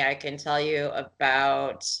family. I can tell you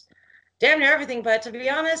about damn near everything. But to be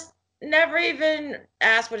honest, never even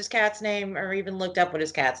asked what his cat's name or even looked up what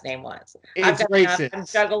his cat's name was. It's racist. I'm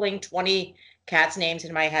juggling 20 cats' names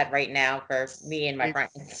in my head right now for me and my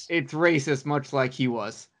friends. It's racist, much like he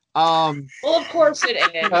was. Well, of course it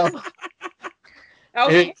is.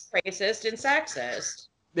 He's racist and sexist.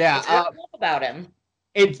 Yeah. That's what I love about him.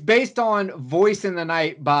 It's based on Voice in the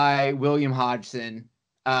Night by William Hodgson.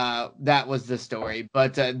 That was the story.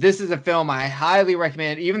 But this is a film I highly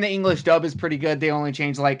recommend. Even the English dub is pretty good. They only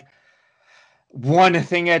changed like one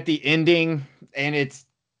thing at the ending, and it's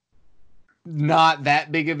not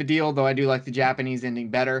that big of a deal, though I do like the Japanese ending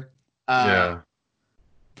better. Yeah.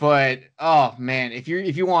 But oh man, if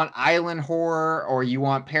you want island horror, or you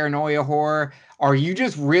want paranoia horror, or you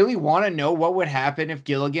just really want to know what would happen if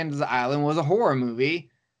Gilligan's Island was a horror movie,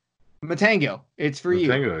 Matango, it's for you.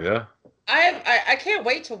 Matango, yeah. I can't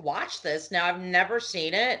wait to watch this. Now, I've never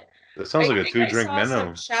seen it. That sounds like a 2-drink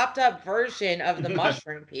minimum. Some chopped up version of the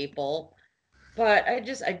Mushroom People, but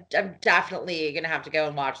I'm definitely gonna have to go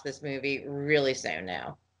and watch this movie really soon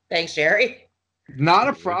now. Thanks, Jerry. Not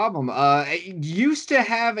a problem. It used to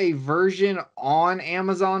have a version on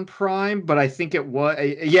Amazon Prime, but I think it was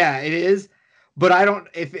it is. But I don't.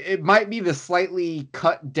 If it might be the slightly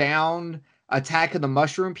cut down Attack of the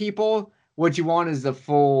Mushroom People. What you want is the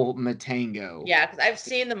full Matango. Yeah, because I've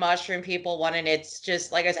seen the Mushroom People one, and it's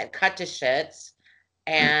just like I said, cut to shits.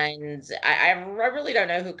 And I really don't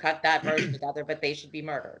know who cut that version together, but they should be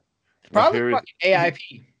murdered. Probably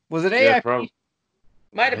AIP. Was it AIP? Yeah,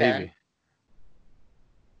 might have been.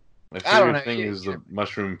 My favorite thing is the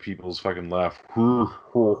Mushroom People's fucking laugh.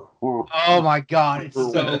 Oh my God, it's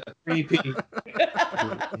so creepy.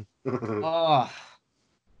 Oh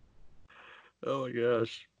my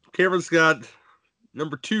gosh. Cameron Scott,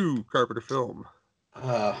 number 2 Carpenter film.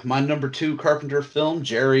 My number 2 Carpenter film,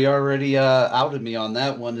 Jerry already outed me on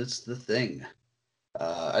that one. It's The Thing.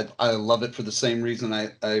 I love it for the same reason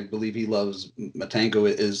I believe he loves Matango.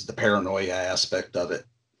 It is the paranoia aspect of it.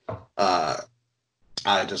 I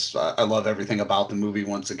love everything about the movie.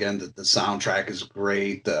 Once again, the soundtrack is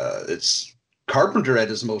great. It's Carpenter at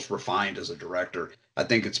his most refined as a director. I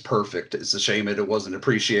think it's perfect. It's a shame that it wasn't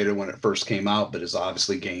appreciated when it first came out, but it's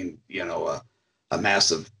obviously gained, a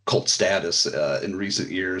massive cult status in recent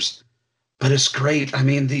years. But it's great. I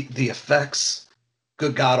mean, the effects,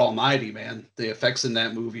 good God Almighty, man, the effects in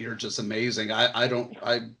that movie are just amazing. I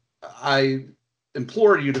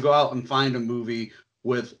implore you to go out and find a movie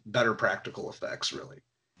with better practical effects, really.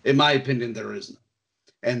 In my opinion, there isn't.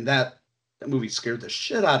 And that movie scared the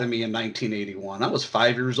shit out of me in 1981. I was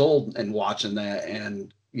 5 years old and watching that,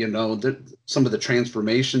 and some of the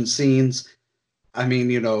transformation scenes. I mean,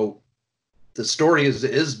 the story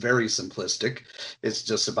is very simplistic. It's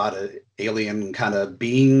just about an alien kind of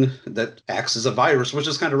being that acts as a virus, which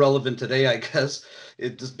is kind of relevant today, I guess.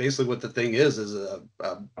 It just basically what the thing is a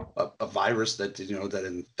virus that that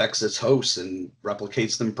infects its hosts and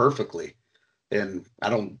replicates them perfectly. And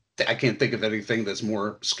I can't think of anything that's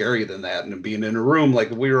more scary than that. And being in a room, like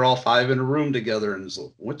we were all 5 in a room together, and it's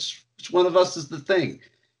like, which one of us is the thing?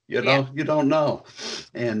 You don't know.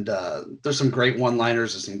 And there's some great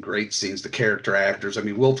one-liners and some great scenes. The character actors. I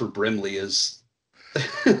mean, Wilford Brimley is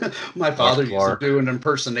my father used to do an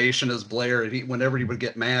impersonation as Blair. And whenever he would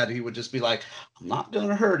get mad, he would just be like, "I'm not going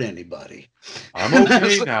to hurt anybody. I'm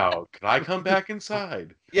okay now. Can I come back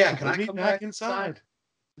inside? Yeah, can I come back inside?"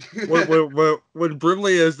 when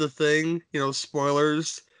Brimley is the thing,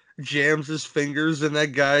 spoilers, jams his fingers in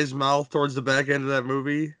that guy's mouth towards the back end of that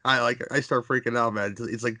movie, I start freaking out, man.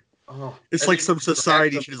 It's like some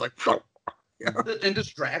society shit is like, and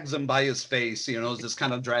just drags him by his face, just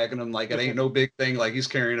kind of dragging him like it ain't no big thing, like he's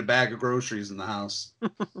carrying a bag of groceries in the house.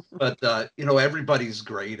 But everybody's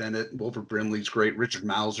great in it. Wilford Brimley's great. Richard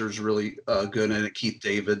Mauser's really good in it. Keith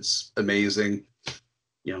David's amazing.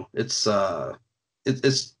 It's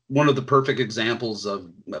one of the perfect examples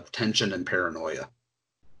of tension and paranoia.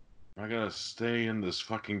 Am I gonna stay in this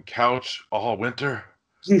fucking couch all winter?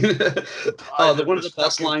 One of the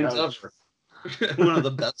best lines ever. One of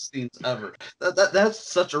the best scenes ever. That's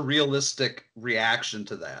such a realistic reaction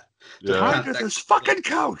to that. Yeah. This fucking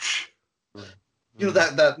couch.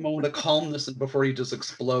 That moment of calmness and before he just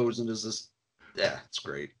explodes and is just, yeah, it's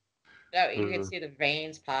great. Oh, you can see the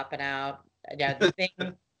veins popping out. Yeah, the thing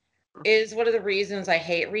is one of the reasons I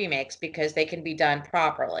hate remakes, because they can be done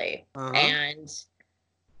properly. And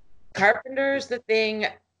Carpenter's The Thing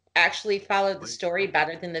actually followed the story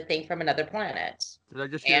better than The Thing from Another Planet. Did I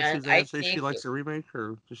just hear Suzanne say she likes a remake,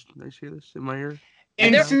 or just did I hear this in my ear?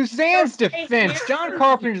 In Suzanne's defense, John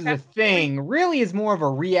Carpenter's The Thing really is more of a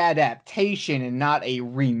readaptation and not a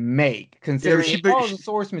remake, considering it follows the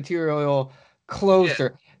source material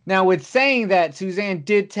closer. Yeah. Now, with saying that, Suzanne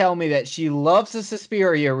did tell me that she loves the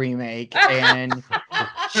Suspiria remake, and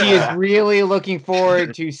she is really looking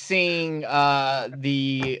forward to seeing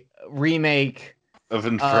the remake of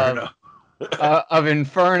Inferno. Of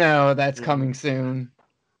Inferno that's coming soon.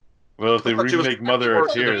 Well, if they remake Mother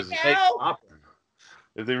of Tears,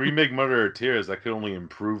 if they remake Mother of Tears, that could only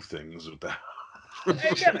improve things with that.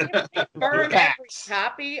 If they burn every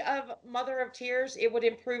copy of Mother of Tears, it would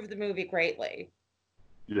improve the movie greatly.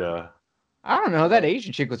 Yeah. I don't know. That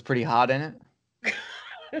Asian chick was pretty hot in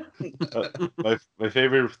it. My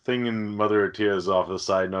favorite thing in Mother of Tears, off the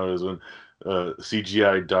side note, is when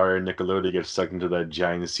CGI Daria Nickelodeon gets sucked into that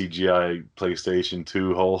giant CGI PlayStation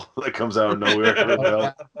 2 hole that comes out of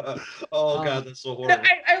nowhere. Oh God, that's so horrible.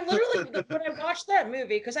 I literally, when I watched that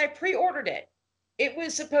movie, because I pre-ordered it, it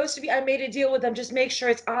was supposed to be, I made a deal with them, just make sure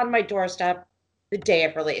it's on my doorstep the day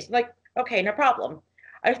of release. I'm like, okay, no problem.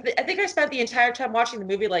 I think I spent the entire time watching the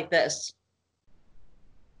movie like this.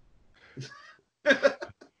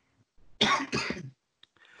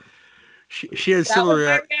 She had similar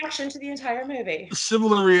reaction to the entire movie.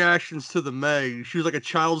 Similar reactions to the Meg. She was like a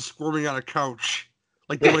child squirming on a couch,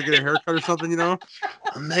 like they want to get a haircut or something, A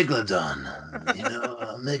megalodon,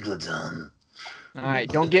 a megalodon. All right,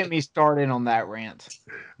 don't get me started on that rant.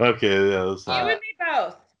 Okay, yeah. You and me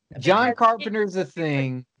both. John Carpenter's The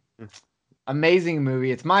Thing. Amazing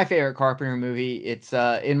movie. It's my favorite Carpenter movie. It's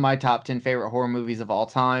in my top 10 favorite horror movies of all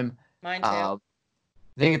time. Mine too. I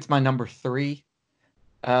think it's my number 3,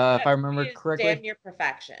 if I remember correctly. Damn near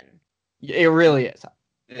perfection. It really is.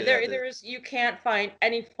 You can't find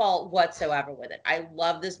any fault whatsoever with it. I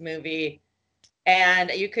love this movie, and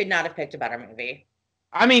you could not have picked a better movie.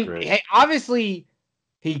 I mean, hey, obviously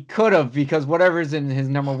he could have, because whatever's in his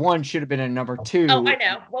number 1 should have been in number 2. Oh, I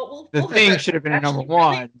know. Well, the Thing should have been in number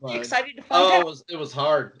 1. Really excited to find out. It was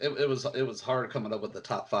hard. It was hard coming up with the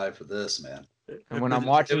top 5 for this, man. And when I'm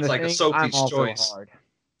watching it was The like Thing, a Sophie's I'm also choice. hard.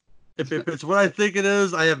 If it's what I think it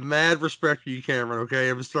is, I have mad respect for you, Cameron. Okay,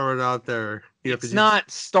 I'm just throwing it out there. It's not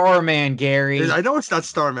Starman, Gary. I know it's not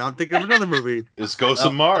Starman. I'm thinking of another movie. It's Ghost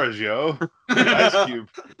of Mars, yo. Ice Cube.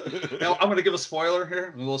 Now, I'm going to give a spoiler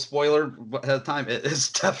here. A little spoiler ahead of time. It is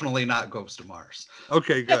definitely not Ghost of Mars.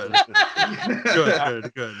 Okay, good.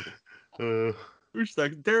 good. Who's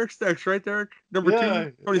next? Derek's next, right, Derek? Number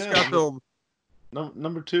 2, Tony Scott film.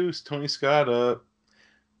 Number 2 is Tony Scott.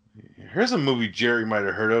 Here's a movie Jerry might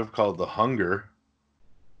have heard of called The Hunger.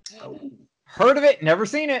 Heard of it, never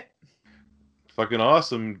seen it. Fucking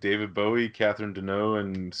awesome. David Bowie, Catherine Deneuve,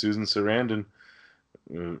 and Susan Sarandon.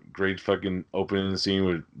 Great fucking opening scene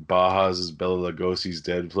with Baja's Bela Lugosi's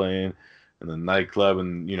dead playing. in the nightclub,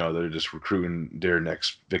 and they're just recruiting their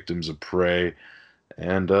next victims of prey.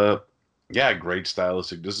 And yeah, great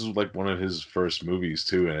stylistic. This is like one of his first movies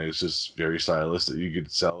too, and it's just very stylistic. You could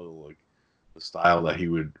tell like the style that he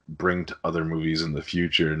would bring to other movies in the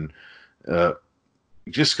future. And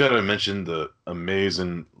just gotta mention the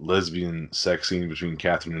amazing lesbian sex scene between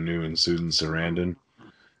Catherine Deneuve and Susan Sarandon.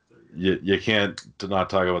 You can't not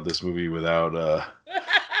talk about this movie without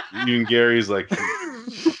even Gary's like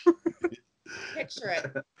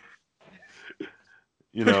Picture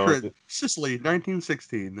it. Sicily,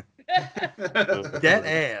 1916. That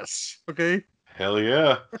ass. Okay. Hell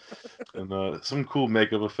yeah. And some cool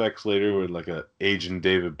makeup effects later with like a aging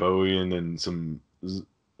David Bowie and some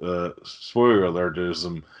spoiler alert, there's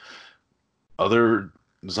some other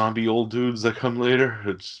zombie old dudes that come later.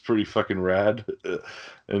 It's pretty fucking rad.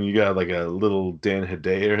 And you got like a little Dan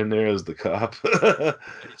Hedaya in there as the cop.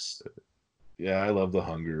 Yeah, I love The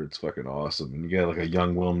Hunger. It's fucking awesome. And you got like a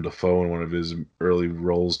young Willem Dafoe in one of his early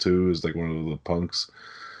roles too, as like one of the punks.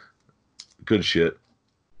 Good shit.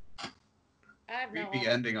 I have no Creepy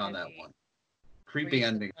ending on that one. Creepy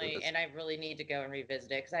ending. And I really need to go and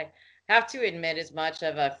revisit it because I have to admit, as much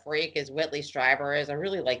of a freak as Whitley Strieber is, I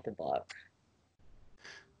really like the book.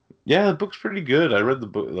 Yeah, the book's pretty good. I read the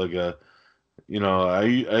book like I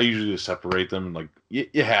usually separate them. Like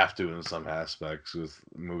you have to in some aspects with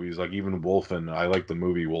movies. Like even Wolfen, I like the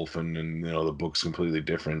movie Wolfen, and the book's completely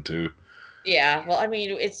different too. Yeah, well, I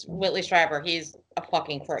mean, it's Whitley Strieber. He's a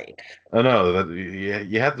fucking freak. I know that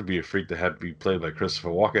you have to be a freak to be played by Christopher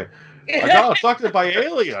Walken. I got abducted by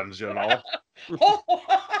aliens, And I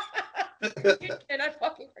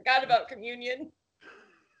fucking forgot about Communion.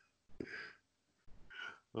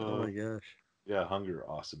 Oh my gosh. Yeah, Hunger,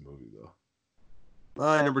 awesome movie though.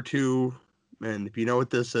 My number 2, and if you know what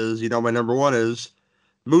this is, my number 1 is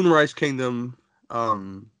Moonrise Kingdom.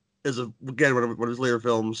 Is again one of his later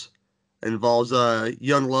films. It involves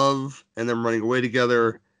young love and them running away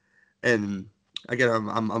together. And again,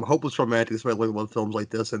 I'm hopeless romantic, so I love films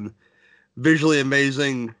like this, and visually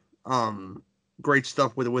amazing. Great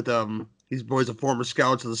stuff with these boys are former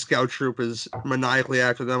scouts, and the scout troop is maniacally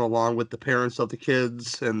after them, along with the parents of the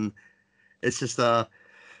kids, and it's just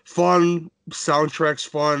fun. Soundtrack's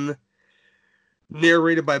fun.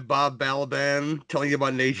 Narrated by Bob Balaban, telling you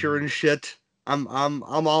about nature and shit. I'm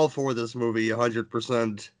all for this movie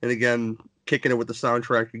 100%. And again, kicking it with the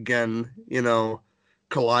soundtrack again.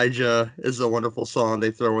 Kalijah is a wonderful song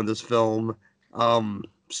they throw in this film.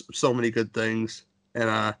 So many good things.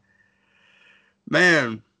 And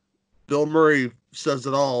man, Bill Murray says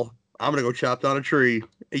it all. I'm gonna go chop down a tree.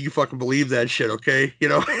 And you fucking believe that shit, okay?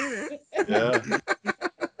 Yeah.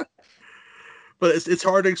 But it's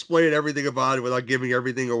hard to explain everything about it without giving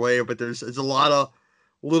everything away. But there's a lot of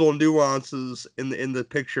little nuances in the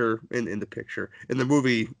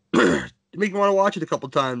movie to make you want to watch it a couple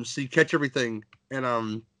times so you catch everything.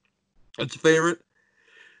 And it's a favorite.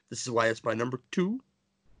 This is why it's my number 2.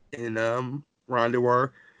 And we're on to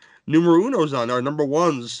our numero unos on our number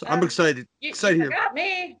 1s. I'm excited. You here. forgot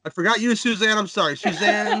me. I forgot you, Suzanne. I'm sorry,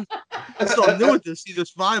 Suzanne. I'm still new at this. See,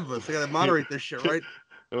 there's 5 of us. I gotta moderate this shit, right?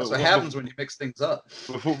 That's what happens when you mix things up.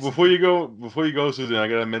 Before you go, Susan, I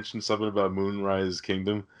gotta mention something about Moonrise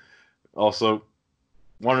Kingdom. Also,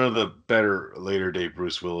 one of the better later day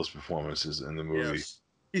Bruce Willis performances in the movie. Yes.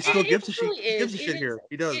 He still gives a shit. He gives a shit here.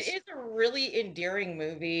 He does. It is a really endearing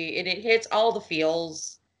movie, and it hits all the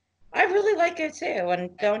feels. I really like it too.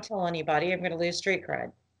 And don't tell anybody. I'm going to lose street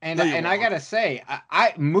cred. And I gotta say,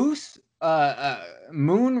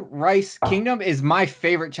 Moonrise Kingdom is my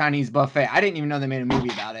favorite Chinese buffet. I didn't even know they made a movie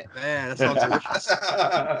about it. Man, that sounds delicious.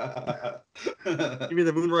 Give me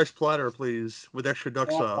the Moonrise platter, please, with extra duck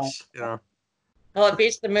sauce. Well, it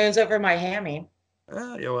beats the moons over my hammy.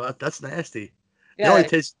 Well, that's nasty. Yeah.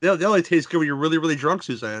 They only taste good when you're really, really drunk,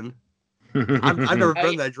 Suzanne. I've never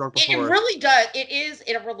been that drunk before. It really does. It is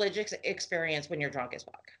a religious experience when you're drunk as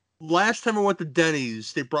fuck. Last time I went to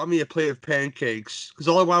Denny's, they brought me a plate of pancakes because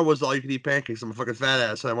all I wanted was all you could eat pancakes. I'm a fucking fat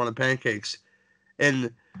ass, and I wanted pancakes.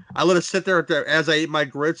 And I let it sit there as I ate my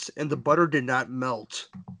grits, and the butter did not melt.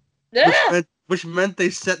 Which meant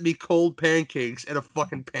they sent me cold pancakes at a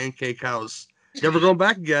fucking pancake house. Never going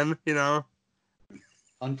back again,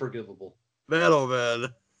 Unforgivable.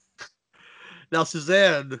 Man. Now,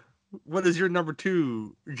 Suzanne, what is your number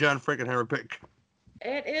 2 John Frankenheimer pick?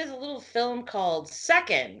 It is a little film called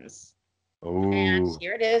Seconds. Oh. And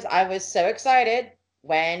here it is. I was so excited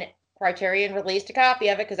when Criterion released a copy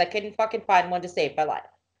of it because I couldn't fucking find one to save my life.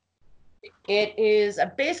 It is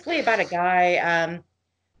basically about a guy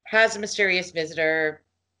has a mysterious visitor.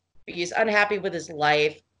 He's unhappy with his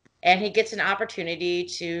life. and he gets an opportunity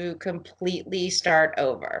to completely start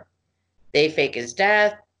over. They fake his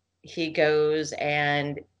death. He goes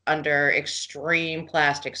and under extreme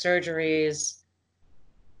plastic surgeries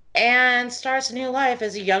and starts a new life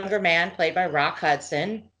as a younger man played by Rock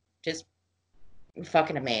Hudson. Just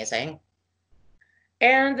fucking amazing.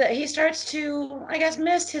 And he starts to, I guess,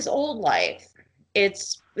 miss his old life.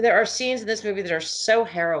 There are scenes in this movie that are so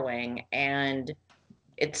harrowing, and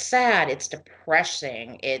it's sad, it's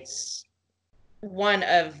depressing. It's one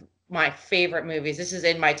of my favorite movies. This is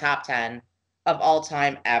in my top 10 of all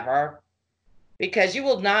time ever, because you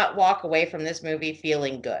will not walk away from this movie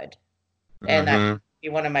feeling good. And that would be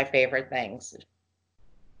one of my favorite things.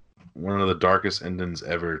 One of the darkest endings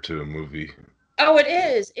ever to a movie. Oh, it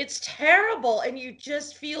is. It's terrible, and you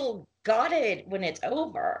just feel gutted when it's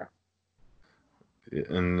over.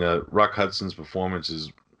 And Rock Hudson's performance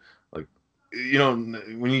is like,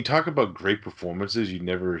 when you talk about great performances, you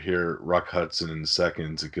never hear Rock Hudson in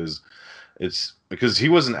seconds because he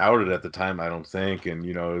wasn't outed at the time, I don't think, and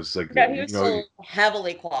it's like no, he was still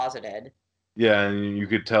heavily closeted. Yeah, and you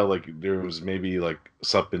could tell like there was maybe like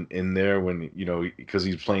something in there when because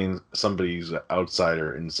he's playing somebody's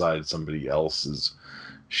outsider inside somebody else's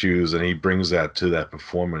shoes, and he brings that to that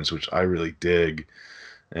performance, which I really dig.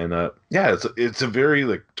 And it's a very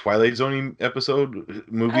like Twilight Zone episode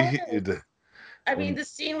movie. I mean, the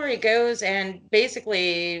scene where he goes and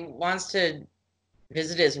basically wants to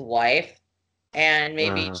visit his wife and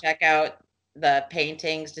maybe check out the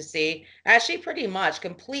paintings to see. Actually, pretty much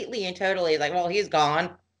completely and totally like, well, he's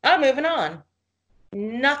gone. I'm moving on.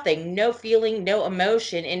 Nothing, no feeling, no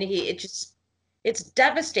emotion, and it's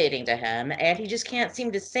devastating to him, and he just can't seem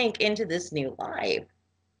to sink into this new life.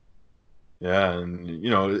 Yeah, and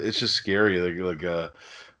it's just scary, like the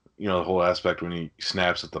whole aspect when he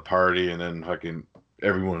snaps at the party and then fucking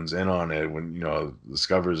everyone's in on it when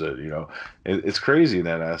discovers it. It's crazy in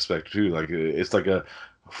that aspect too. Like it's like a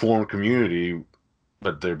formed community,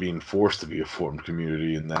 but they're being forced to be a formed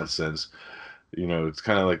community in that sense. It's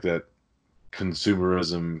kind of like that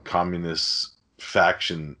consumerism communist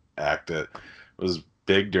faction act that was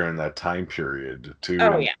big during that time period too.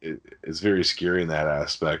 Oh yeah, it's very scary in that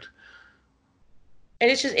aspect. And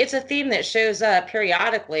it's a theme that shows up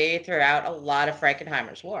periodically throughout a lot of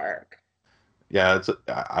Frankenheimer's work. Yeah,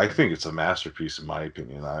 I think it's a masterpiece in my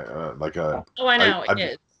opinion. I know it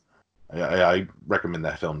is. I recommend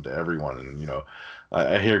that film to everyone, and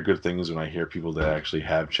I hear good things when I hear people that actually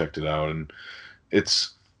have checked it out, and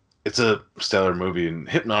it's a stellar movie, and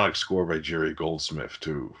hypnotic score by Jerry Goldsmith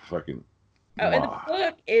too. Fucking. And the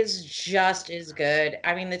book is just as good.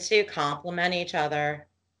 I mean, the two complement each other.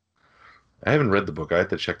 I haven't read the book. I have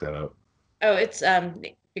to check that out. Oh, it's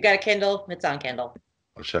you got a Kindle? It's on Kindle.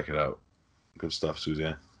 I'll check it out. Good stuff,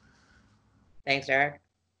 Suzanne. Thanks, Eric.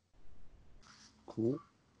 Cool.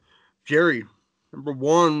 Jerry, number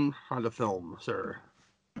one on the film, sir.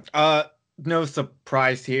 No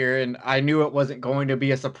surprise here, and I knew it wasn't going to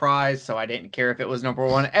be a surprise, so I didn't care if it was number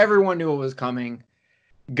one. Everyone knew it was coming.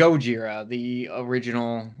 Gojira, the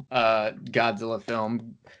original Godzilla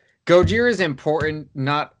film. Gojira is important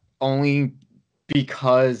not only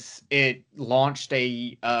because it launched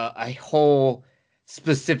a whole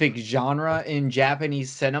specific genre in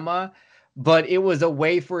Japanese cinema, but it was a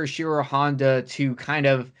way for Ishiro Honda to kind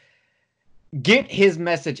of get his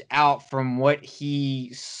message out from what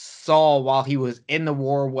he saw while he was in the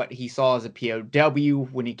war, what he saw as a POW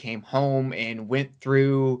when he came home and went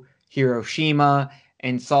through Hiroshima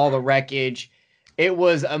and saw the wreckage. It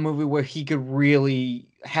was a movie where he could really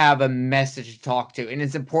have a message to talk to. And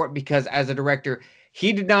it's important because as a director,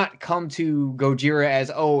 he did not come to Gojira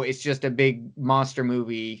as, oh, it's just a big monster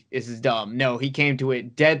movie. This is dumb. No, he came to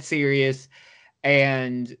it dead serious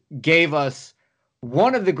and gave us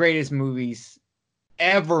one of the greatest movies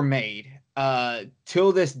ever made.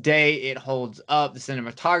 Till this day, it holds up. The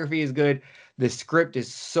cinematography is good. The script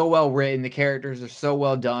is so well written. The characters are so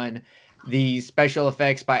well done. The special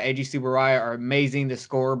effects by Eiji Tsuburaya are amazing. The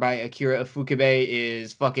score by Akira Ifukube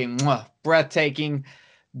is fucking breathtaking.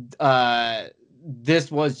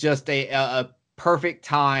 This was just a perfect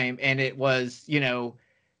time, and it was,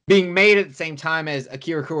 being made at the same time as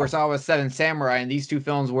Akira Kurosawa's Seven Samurai, and these two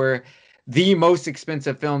films were the most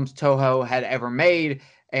expensive films Toho had ever made,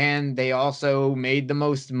 and they also made the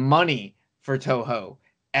most money for Toho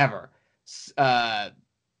ever.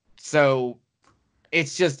 So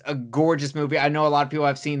it's just a gorgeous movie. I know a lot of people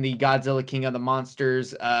have seen the Godzilla King of the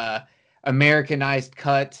Monsters Americanized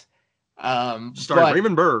cut. Starring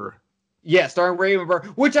Raymond Burr. Yeah, starring Raymond Burr,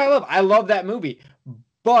 which I love. I love that movie.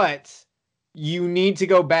 But you need to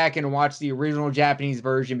go back and watch the original Japanese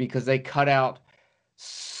version because they cut out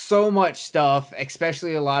so much stuff,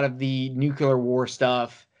 especially a lot of the nuclear war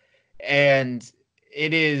stuff. And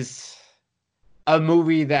it is a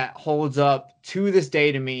movie that holds up to this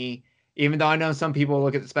day to me, even though I know some people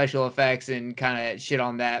look at the special effects and kind of shit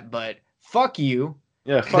on that, but fuck you.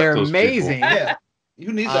 Yeah, fuck They're those amazing. Yeah.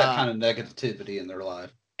 You need that kind of negativity in their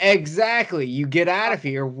life. Exactly. You get out of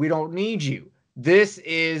here. We don't need you. This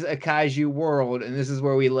is a kaiju world, and this is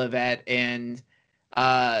where we live at. And,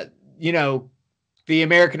 you know, the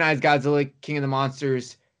Americanized Godzilla King of the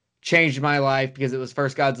Monsters changed my life because it was the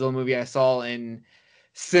first Godzilla movie I saw. And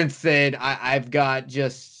since then, I've got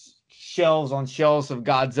just shelves on shelves of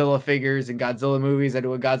Godzilla figures and Godzilla movies. I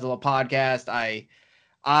do a Godzilla podcast.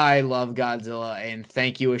 I love Godzilla, and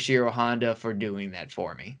thank you, Ishiro Honda, for doing that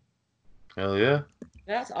for me. Hell yeah.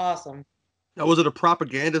 That's awesome. Now, was it a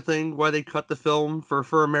propaganda thing why they cut the film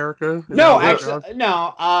for America? Is No, that actually, what-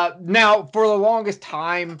 no. Now, for the longest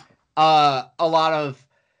time, a lot of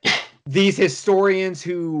these historians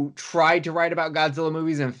who tried to write about Godzilla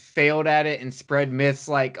movies and failed at it and spread myths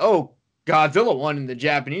like, oh, Godzilla won in the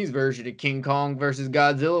Japanese version of King Kong versus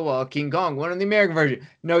Godzilla, while King Kong won in the American version.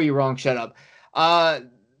 No, you're wrong. Shut up.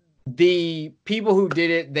 The people who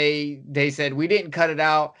did it, they said we didn't cut it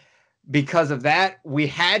out because of that. We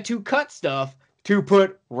had to cut stuff to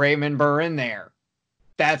put Raymond Burr in there.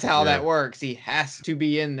 That's how that works. He has to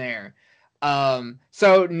be in there.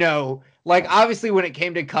 So no, like obviously when it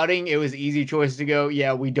came to cutting, it was easy choice to go,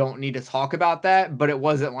 yeah, we don't need to talk about that, but it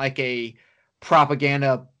wasn't like a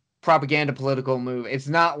propaganda political move. It's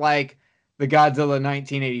not like the Godzilla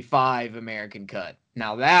 1985 American cut.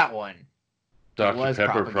 Now that one Dr. was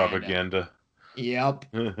Pepper propaganda. Yep.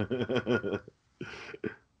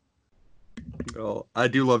 Oh, I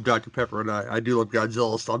do love Dr. Pepper, and I do love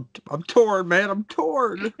Godzilla. So I'm torn, man. I'm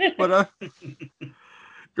torn. But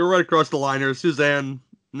go right across the line here, Suzanne.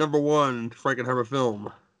 Number one Frankenheimer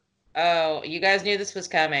film. Oh, you guys knew this was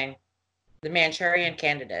coming. The Manchurian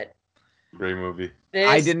Candidate. Great movie.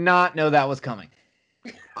 I did not know that was coming.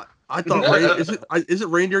 I thought is it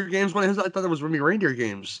Reindeer Games? One of his? I thought it was Reindeer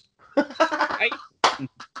Games.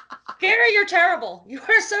 Gary, you're terrible. You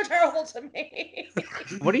are so terrible to me.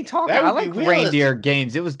 What are you talking That about? I would be like realistic. Reindeer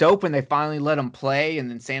Games. It was dope when they finally let him play and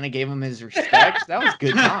then Santa gave him his respects. That was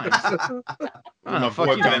good times. I don't know, My fuck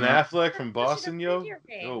boy you Ben talking about. Affleck from Boston, yo. Reindeer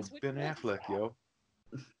Games. Yo, Which Ben one is Affleck, that? yo.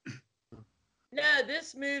 No,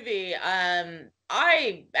 this movie,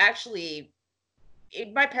 I actually,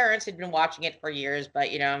 my parents had been watching it for years, but,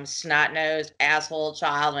 you know, I'm snot-nosed, asshole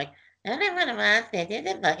child. I'm like, I don't want to watch it. It's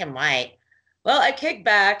in black and white. Well, I kicked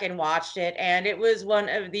back and watched it, and it was one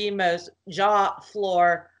of the most jaw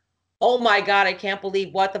floor, oh my God, I can't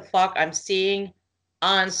believe what the fuck I'm seeing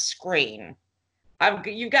on screen.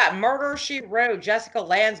 You've got Murder, She Wrote. Jessica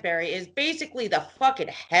Lansbury is basically the fucking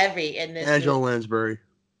heavy in this Angela movie. Lansbury.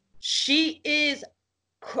 She is,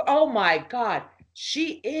 oh my God,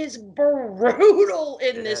 she is brutal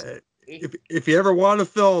in this movie. If you ever want a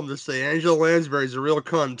film to say Angela Lansbury's a real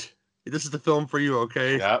cunt, this is the film for you,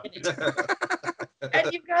 okay? Yep.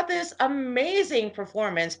 And you've got this amazing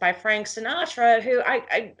performance by Frank Sinatra, who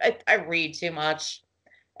I read too much.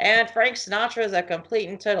 And Frank Sinatra is a complete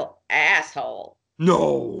and total asshole.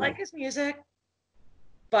 No. I like his music,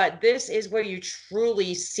 but this is where you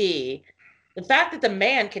truly see the fact that the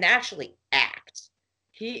man can actually act.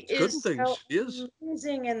 He He's good is in things. so He is.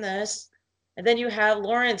 amazing in this. And then you have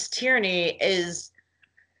Lawrence Tierney is,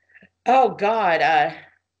 oh God,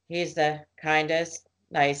 he's the kindest,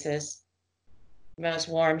 nicest, most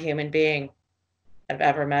warm human being I've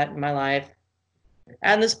ever met in my life.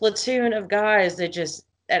 And this platoon of guys that just,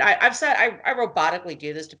 and I've said I robotically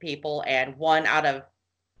do this to people, and 1 out of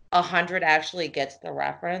 100 actually gets the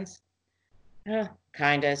reference.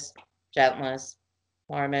 Kindest, gentlest,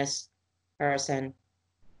 warmest person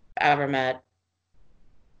I've ever met.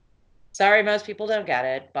 Sorry, most people don't get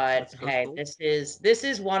it, but That's hey, cool. this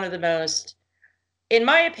is one of the most, in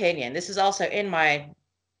my opinion, this is also in my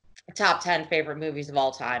top 10 favorite movies of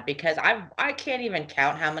all time, because I can't even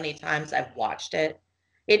count how many times I've watched it.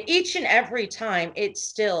 And each and every time, it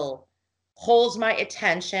still holds my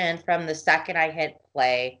attention from the second I hit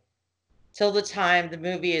play till the time the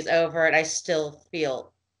movie is over, and I still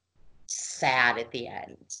feel sad at the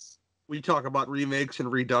end. We talk about remakes and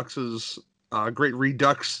reduxes. Great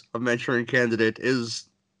redux of Manchurian Candidate is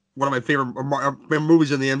one of my favorite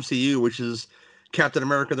movies in the MCU, which is Captain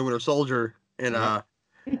America: The Winter Soldier, and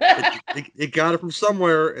it got it from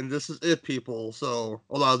somewhere, and this is it, people. So,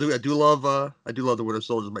 although I do love The Winter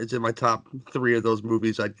Soldier. It's in my top 3 of those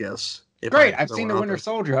movies, I guess. Great, I've seen The Winter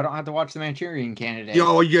Soldier. I don't have to watch The Manchurian Candidate.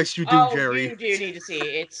 Oh, yes, you do, Jerry. You do need to see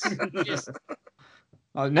it. It's just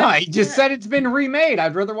Oh no, he just said it's been remade.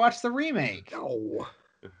 I'd rather watch the remake. No.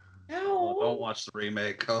 No, Don't watch the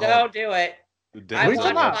remake. Oh. don't do it. I Wait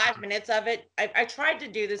till watched that- 5 minutes of it. I tried to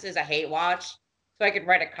do this as a hate watch so I could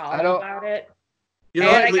write a column don't- about it. You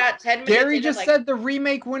And know, I got 10 minutes. Gary in, just like, said the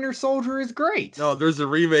remake Winter Soldier is great. no, there's a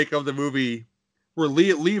remake of the movie where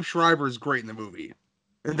Liev Schreiber is great in the movie.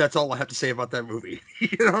 And that's all I have to say about that movie.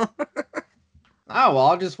 You know? Oh, well,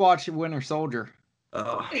 I'll just watch Winter Soldier.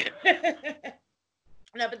 Oh.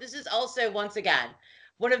 No, but this is also, once again,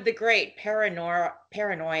 one of the great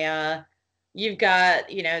paranoia. You've got,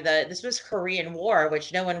 this was Korean War,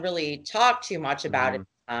 which no one really talked too much about at the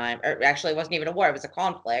time. Or actually, it wasn't even a war, it was a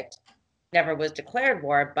conflict. Never was declared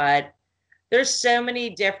war, but there's so many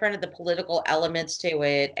different of the political elements to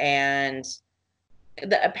it, and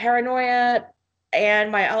the paranoia, and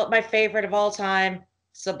my favorite of all time,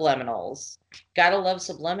 subliminals. Gotta love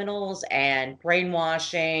subliminals and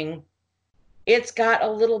brainwashing. It's got a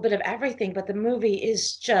little bit of everything, but the movie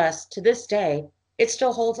is just, to this day, it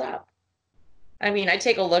still holds up. I mean, I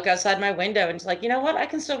take a look outside my window and it's like, you know what? I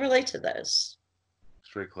can still relate to this.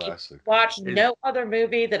 Straight classic. Watch no other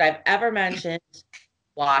movie that I've ever mentioned.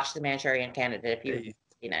 Watch The Manchurian Candidate if you've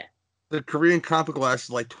seen it. The Korean comic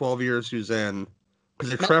lasted like 12 years, Suzanne.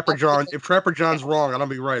 Because if Trapper John's wrong, I don't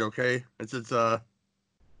be right, okay?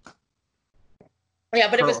 Yeah,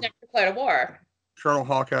 but it was never declared a war. Colonel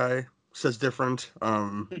Hawkeye says different.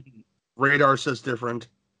 Radar says different.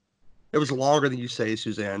 It was longer than you say,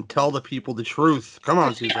 Suzanne. Tell the people the truth. Come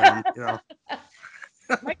on, Suzanne.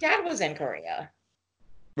 My dad was in Korea.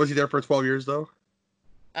 Was he there for 12 years though?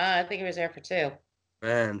 I think he was there for 2.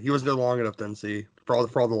 Man, he wasn't there long enough then. See, for all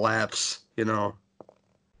the laps,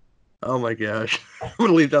 Oh my gosh, I'm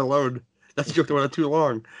gonna leave that alone. That's a joke that went on too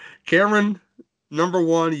long. Cameron, number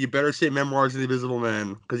 1, you better say Memoirs of the Invisible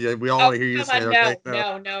Man because we all want to hear you say it. Okay?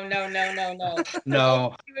 No.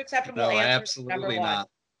 No, Two acceptable answers. absolutely not.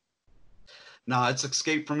 No, it's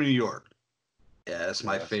Escape from New York. Yeah, it's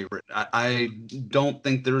my favorite. I don't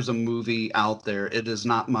think there's a movie out there. It is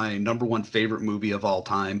not my number 1 favorite movie of all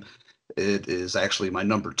time. It is actually my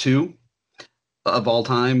number 2 of all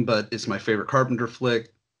time, but it's my favorite Carpenter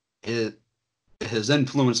flick. It has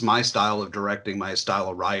influenced my style of directing, my style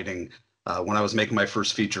of writing. When I was making my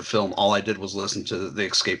first feature film, all I did was listen to the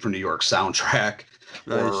Escape from New York soundtrack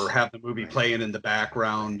or have the movie playing in the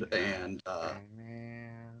background. And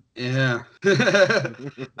yeah,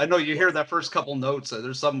 I know you hear that first couple notes.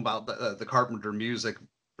 There's something about the Carpenter music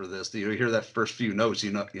for this. You hear that first few notes,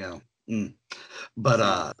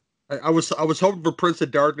 But I was hoping for Prince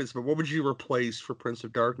of Darkness, but what would you replace for Prince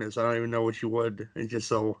of Darkness? I don't even know what you would. And just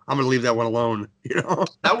so I'm gonna leave that one alone.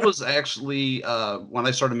 That was actually when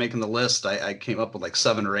I started making the list, I came up with like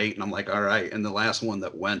 7 or 8, and I'm like, all right. And the last one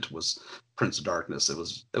that went was Prince of Darkness. It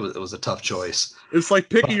was a tough choice. It's like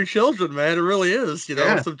picking your children, man. It really is.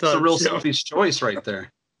 Sometimes it's a real selfish choice right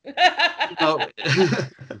there.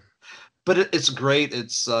 But it's great.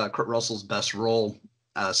 It's Kurt Russell's best role.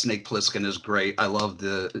 Snake Plissken is great. I love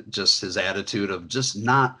just his attitude of just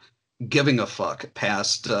not giving a fuck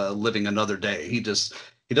past living another day. He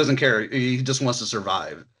doesn't care. He just wants to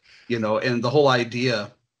survive, and the whole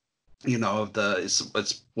idea, of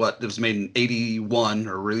it was made in 81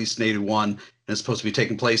 or released in 81 and it's supposed to be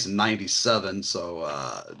taking place in 97.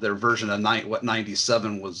 So their version of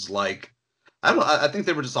 97 was like, I think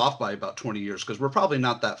they were just off by about 20 years because we're probably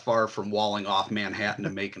not that far from walling off Manhattan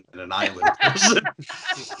and making it an island.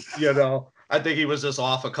 I think he was just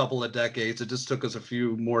off a couple of decades. It just took us a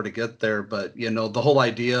few more to get there. But, the whole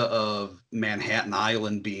idea of Manhattan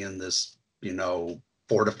Island being this,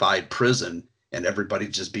 fortified prison and everybody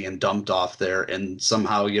just being dumped off there. And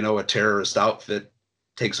somehow, a terrorist outfit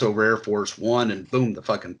takes over Air Force One and boom, the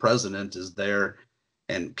fucking president is there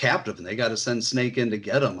and captive, and they got to send Snake in to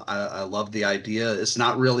get him. I love the idea. It's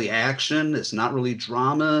not really action. It's not really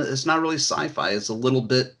drama. It's not really sci-fi. It's a little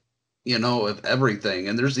bit, of everything.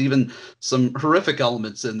 And there's even some horrific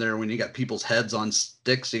elements in there when you got people's heads on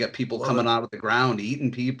sticks. You got people coming out of the ground,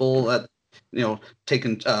 eating people,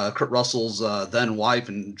 taking Kurt Russell's then wife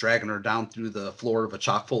and dragging her down through the floor of a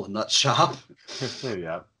chock full of nuts shop.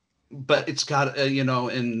 Yeah. But it's got,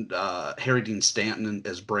 and Harry Dean Stanton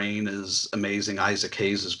as Brain is amazing. Isaac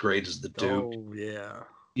Hayes is great as the Duke. Oh, yeah.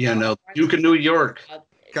 Duke of New York.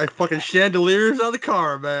 Got fucking chandeliers on the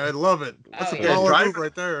car, man. I love it. That's a baller move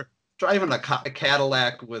right there. Driving a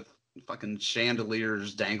Cadillac with fucking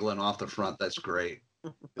chandeliers dangling off the front. That's great.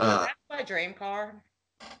 That's my dream car.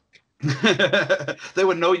 They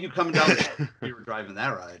would know you coming down if you were driving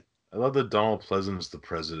that ride. I love that Donald Pleasant is the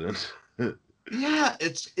president. Yeah,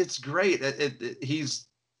 it's great. He's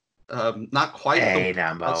Not quite. Hey,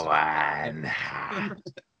 number one.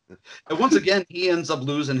 And once again, he ends up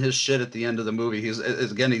losing his shit at the end of the movie. He's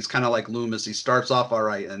kind of like Loomis. He starts off all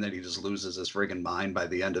right, and then he just loses his friggin' mind by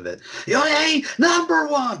the end of it. Hey, number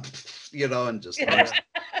one, and just.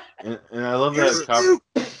 And I love that.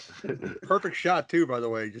 Perfect shot too, by the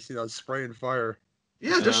way. Just spraying fire.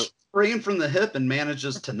 Yeah, just spraying from the hip and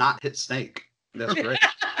manages to not hit Snake. That's great.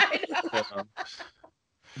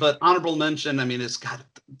 But honorable mention. I mean, it's got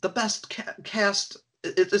the best cast.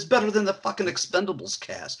 It's better than the fucking Expendables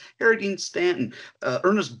cast. Harry Dean Stanton,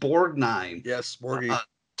 Ernest Borgnine. Yes, Borgie.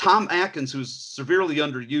 Tom Atkins, who's severely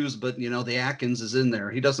underused, but the Atkins is in there.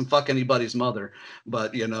 He doesn't fuck anybody's mother,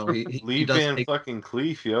 but he Lee does Van fucking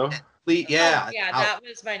Cleef, yo. Yeah. Oh, yeah, that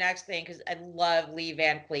was my next thing because I love Lee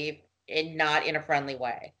Van Cleef, and not in a friendly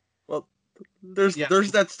way. Well, there's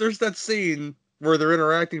that scene where they're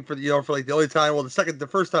interacting for like the only time. Well, the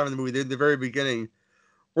first time in the movie, the very beginning.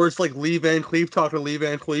 Where it's like Lee Van Cleef talking to Lee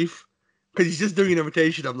Van Cleef because he's just doing an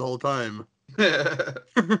imitation of him the whole time.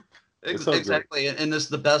 Exactly, and it's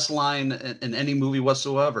the best line in any movie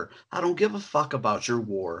whatsoever. I don't give a fuck about your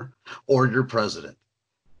war or your president,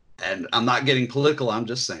 and I'm not getting political. I'm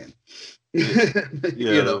just saying,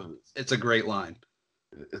 it's a great line.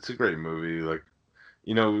 It's a great movie. Like,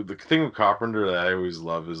 the thing with Carpenter that I always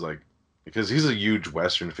love is like, because he's a huge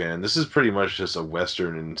Western fan. This is pretty much just a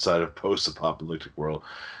Western inside of post-apocalyptic world.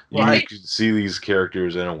 You can see these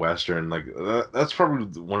characters in a Western. Like that's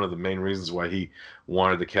probably one of the main reasons why he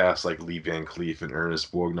wanted to cast like Lee Van Cleef and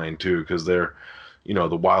Ernest Borgnine too, because they're,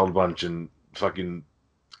 the Wild Bunch and fucking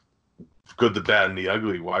Good, the Bad, and the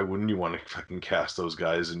Ugly. Why wouldn't you want to fucking cast those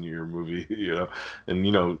guys in your movie?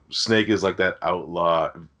 And Snake is like that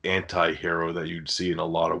outlaw anti-hero that you'd see in a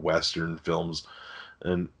lot of Western films,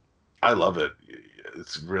 and I love it.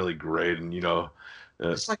 It's really great, and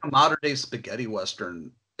it's like a modern day spaghetti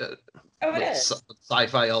western. It is.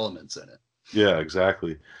 Sci-fi elements in it. Yeah,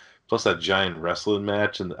 exactly. Plus that giant wrestling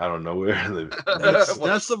match, and out of nowhere. That's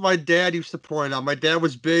what my dad used to point out. My dad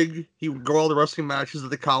was big. He would go all the wrestling matches at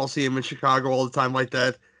the Coliseum in Chicago all the time like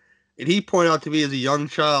that. And he pointed out to me as a young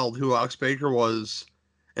child who Ox Baker was.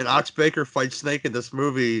 And Ox Baker fights Snake in this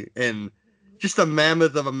movie, and just a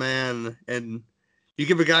mammoth of a man. And you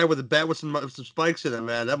give a guy with a bat with some spikes in it,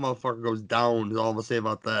 man, that motherfucker goes down. Is all I'm gonna say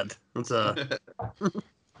about that.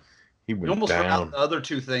 He went you almost down. forgot the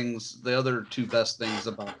other two best things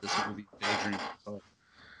about this movie. Daydream.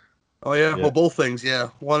 Oh yeah, well both things, yeah,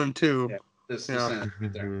 1 and 2. Yeah, this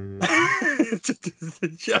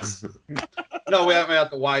Just no, we have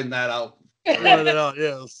to widen that out. Widen it out,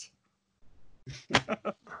 yes.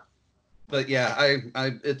 But yeah,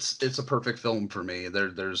 it's a perfect film for me.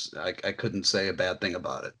 I couldn't say a bad thing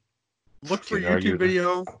about it. Look for YouTube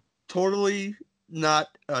video. Totally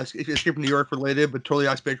not Escape from New York related, but totally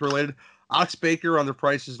Ox Baker related. Ox Baker on The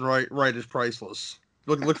Price is Right is priceless.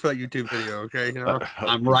 Look for that YouTube video, okay?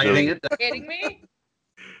 I'm writing it. Are you kidding me?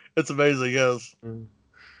 It's amazing, yes.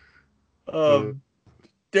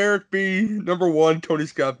 Derek B, number 1 Tony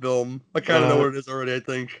Scott film. I kind of know what it is already, I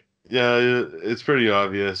think. Yeah, it's pretty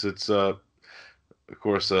obvious. It's of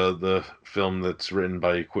course the film that's written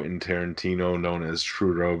by Quentin Tarantino, known as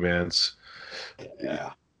True Romance.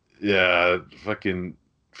 Yeah, fucking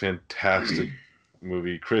fantastic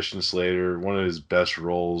movie. Christian Slater, one of his best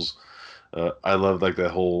roles. I love like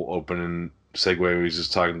that whole opening segue where he's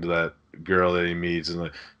just talking to that girl that he meets and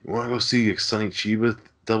like, you want to go see Sonny Chiba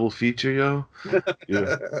double feature, yo?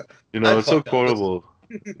 Yeah, it's so quotable.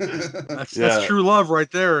 That's true love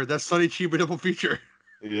right there. That's Sonny Chiba double feature.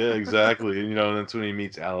 Yeah, exactly. And that's when he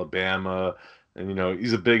meets Alabama, and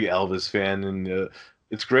he's a big Elvis fan, and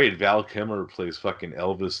it's great. Val Kilmer plays fucking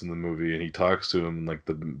Elvis in the movie, and he talks to him in like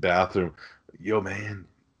the bathroom. Yo, man,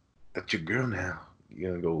 that's your girl now. You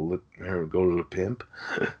gonna go to the pimp?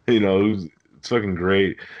 It's fucking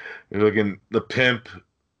great. And fucking the pimp,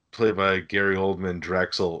 played by Gary Oldman,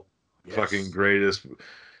 Drexel, fucking greatest.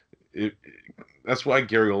 That's why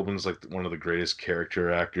Gary Oldman's like one of the greatest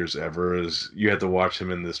character actors ever. Is you had to watch him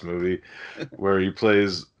in this movie, where he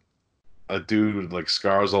plays a dude with like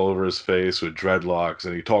scars all over his face with dreadlocks,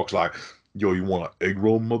 and he talks like, "Yo, you want an egg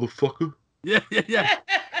roll, motherfucker?" Yeah.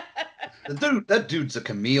 That dude's a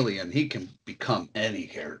chameleon. He can become any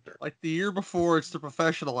character. Like the year before, it's The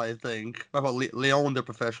Professional, I think. How about Leon the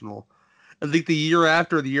Professional? I think the year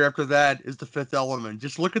after that is The Fifth Element.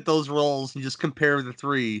 Just look at those roles and just compare the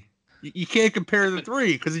three. You can't compare the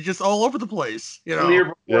three because he's just all over the place. The year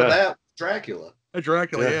before that, Dracula.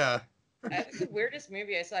 Dracula, yeah. I think the weirdest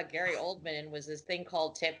movie I saw Gary Oldman in was this thing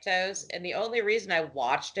called Tiptoes, and the only reason I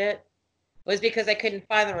watched it was because I couldn't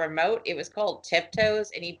find the remote. It was called Tiptoes,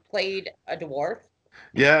 and he played a dwarf.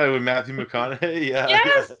 Yeah, with Matthew McConaughey. Yeah.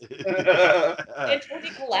 Yes! Yeah. And Toni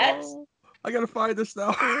Collette. Oh, I gotta find this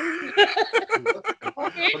now.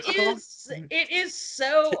 It is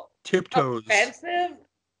so Tiptoes. offensive,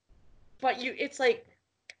 but it's like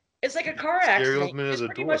a car Scary old accident. man You as just a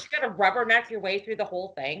pretty dwarf. much got to rubberneck your way through the whole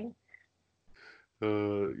thing.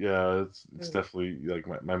 Yeah, it's definitely like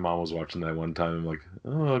my mom was watching that one time. I'm like,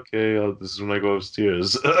 oh, okay, this is when I go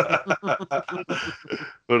upstairs.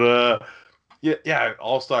 But yeah,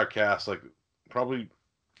 all-star cast. Like probably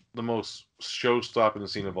the most show-stopping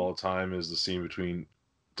scene of all time is the scene between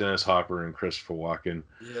Dennis Hopper and Christopher Walken.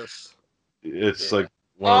 Yes. It's Yeah. like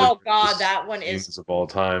one of the God, greatest that one is scenes of all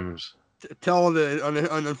times. Telling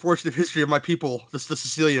the unfortunate history of my people, the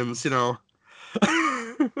Sicilians, you know.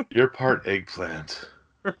 You're part eggplant.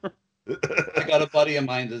 I got a buddy of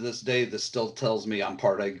mine to this day that still tells me I'm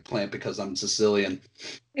part eggplant because I'm Sicilian.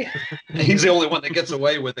 He's the only one that gets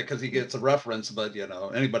away with it because he gets a reference, but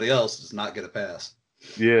anybody else does not get a pass.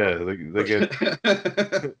 Yeah, they get.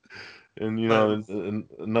 And and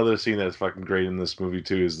another scene that's fucking great in this movie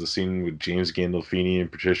too is the scene with James Gandolfini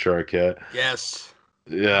and Patricia Arquette. Yes.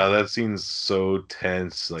 Yeah, that scene's so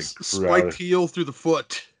tense. Like spiked heel through the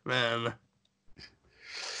foot, man.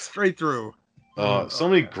 Straight through. So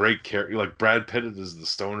many great characters. Like Brad Pitt is the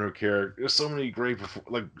stoner character. There's so many great.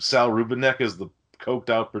 Like Sal Rubinek is the coked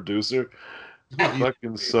out producer.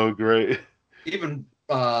 Fucking so great. Even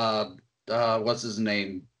what's his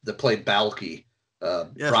name that played Balky?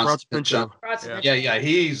 Yes, Bronson Pinchot. Yeah,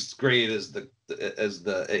 he's great as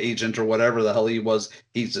the agent or whatever the hell he was.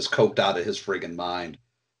 He's just coked out of his friggin' mind.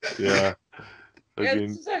 Yeah.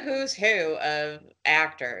 This is a who's who of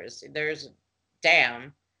actors. There's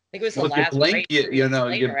I think it was the last. You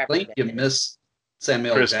blink, you miss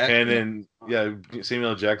Samuel Chris Jackson. Penn and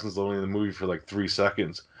Samuel Jackson's only in the movie for like 3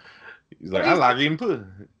 seconds. He's like, I like him.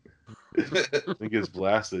 He gets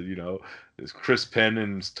blasted, It's Chris Penn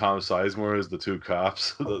and Tom Sizemore as the two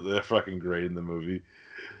cops. They're fucking great in the movie.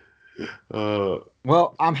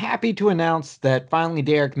 Well, I'm happy to announce that finally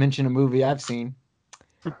Derek mentioned a movie I've seen.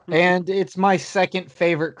 And it's my second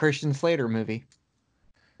favorite Christian Slater movie.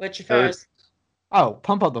 What's your first? Oh,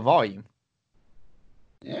 Pump Up the Volume.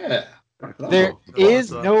 Yeah. There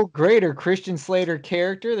is no greater Christian Slater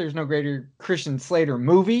character. There's no greater Christian Slater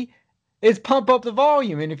movie. It's Pump Up the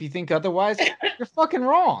Volume. And if you think otherwise, you're fucking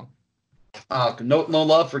wrong. No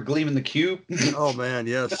love for Gleaming the Cube. Oh, man,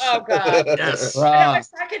 yes. Oh, God. Yes. My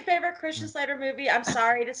second favorite Christian Slater movie, I'm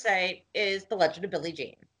sorry to say, is The Legend of Billie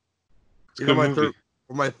Jean.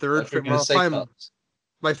 My third favorite,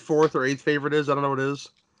 my fourth or eighth favorite is, I don't know what it is.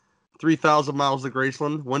 3,000 Miles to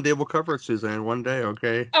Graceland. One day we'll cover it, Suzanne. One day,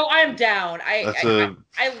 okay? Oh, I'm down. That's a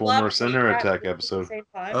former Center Attack episode.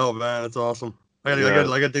 Oh, man, that's awesome. I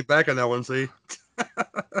gotta dig back on that one, see?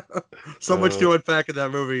 So much to unpack in that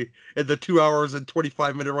movie. In the 2 hours and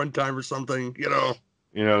 25-minute runtime or something,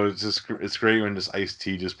 it's great when this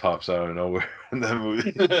Ice-T just pops out of nowhere in that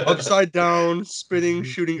movie. Upside down, spinning,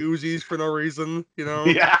 shooting Uzis for no reason,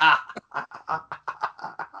 Yeah.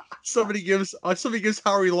 Somebody gives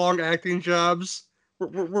Howie Long acting jobs.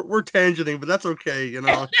 We're tangenting, but that's okay,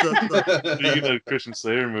 Speaking of Christian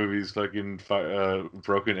Slater movies, fucking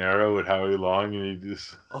Broken Arrow with Howie Long, and he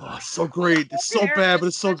just so great. It's so bad, but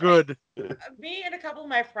it's so good. Me and a couple of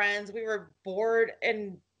my friends, we were bored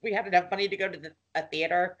and we had enough money to go to a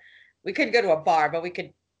theater. We couldn't go to a bar, but we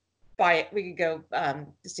could go to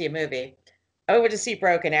see a movie. I went to see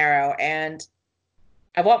Broken Arrow, and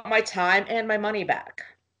I want my time and my money back.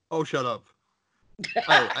 Oh, shut up.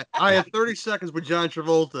 I had 30 seconds with John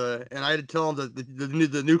Travolta, and I had to tell him that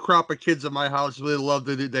the new crop of kids at my house really loved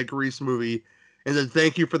that Grease movie, and then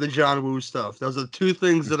thank you for the John Woo stuff. Those are the two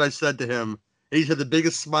things that I said to him. And he's had the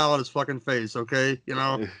biggest smile on his fucking face, okay?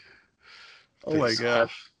 Oh, my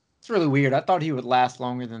gosh. It's really weird. I thought he would last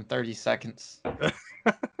longer than 30 seconds.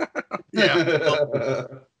 Yeah.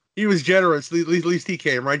 Well, he was generous. At least he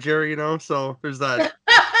came, right, Jerry? So there's that.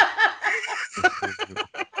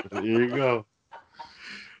 There you go.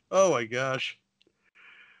 Oh my gosh.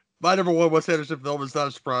 My number one Wes Anderson film is not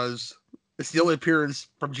a surprise. It's the only appearance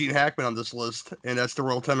from Gene Hackman on this list, and that's The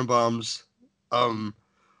Royal Tenenbaums. Well,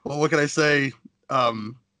 what can I say?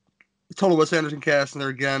 Total Wes Anderson cast in there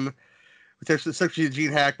again. It's actually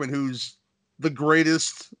Gene Hackman, who's the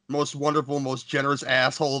greatest, most wonderful, most generous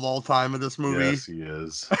asshole of all time in this movie. Yes, he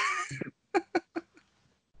is.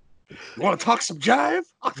 You want to talk some jive?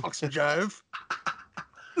 I'll talk some jive.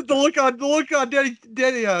 The look on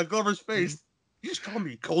Danny Glover's face. You just call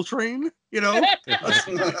me Coltrane, You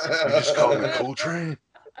just call me Coltrane.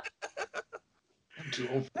 I'm too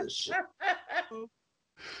old for this shit.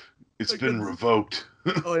 It's been revoked.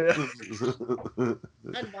 Oh yeah.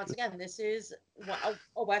 And once again, this is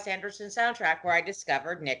a Wes Anderson soundtrack where I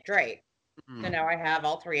discovered Nick Drake. So now I have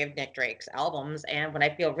all 3 of Nick Drake's albums, and when I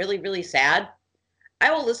feel really, really sad, I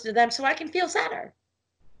will listen to them so I can feel sadder.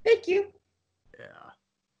 Thank you.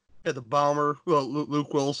 Yeah, the bomber. Well,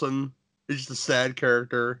 Luke Wilson is just a sad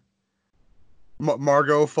character.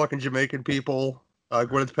 Margot, fucking Jamaican people.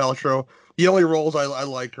 Gwyneth Paltrow. The only roles I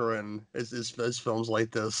like her in is films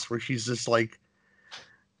like this, where she's just like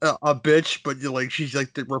a bitch, but like she's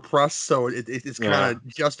like repressed, so it's kind of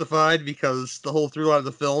justified because the whole through line of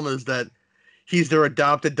the film is that he's their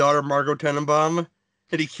adopted daughter, Margot Tenenbaum,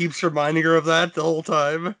 and he keeps reminding her of that the whole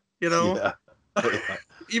time. You know,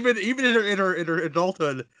 even in her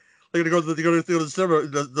adulthood, they're gonna go to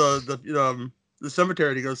the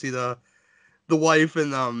cemetery to go see the wife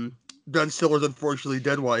and Ben Stiller's unfortunately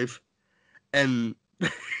dead wife, and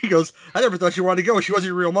he goes, "I never thought she wanted to go. She wasn't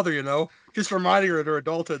your real mother, you know." Just reminding her in her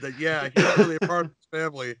adulthood that you're not really a part of this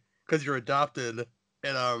family because you're adopted.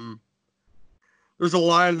 And there's a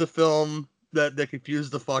line in the film that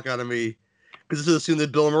confused the fuck out of me because this is the scene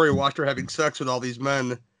that Bill Murray watched her having sex with all these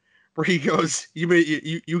men, where he goes, "You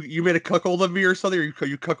made a cuckold of me or something, or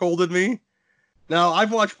you cuckolded me." Now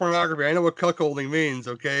I've watched pornography. I know what cuckolding means,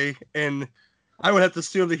 okay? And I would have to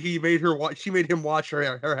assume that she made him watch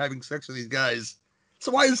her having sex with these guys.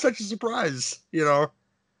 So why is it such a surprise? You know,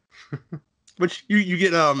 which you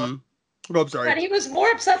get I'm sorry. But he was more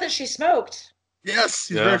upset that she smoked. Yes,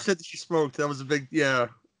 he's very upset that she smoked. That was a big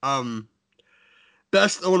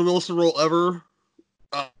best Owen Wilson role ever.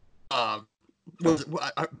 Was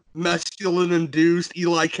masculine induced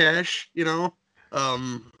Eli Cash. You know,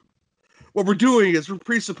 what we're doing is we're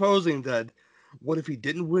presupposing that. What if he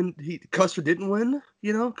didn't win? Custer didn't win?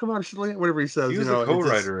 You know, come on, whatever he says. He was the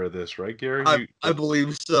co-writer of this, right, Gary? I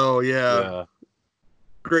believe so. Yeah.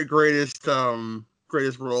 Greatest role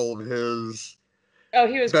of his. Oh,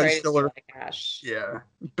 he was Ben great. Stiller. Gosh. Yeah,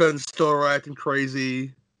 Ben Stiller acting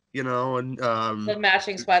crazy. You know, and the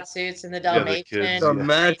matching sweatsuits and the Dalmatian. The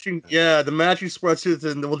matching sweatsuits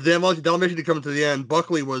and the Dalmatian to come to the end.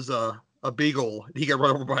 Buckley was a beagle. He got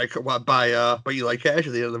run over by Eli Cash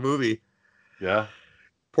at the end of the movie. Yeah.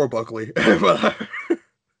 Poor Buckley. But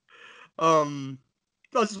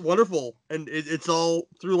this is wonderful. And it's all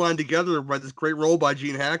through line together by this great role by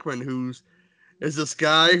Gene Hackman, is this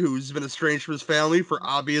guy who's been estranged from his family for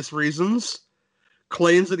obvious reasons,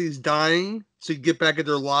 claims that he's dying so he can get back in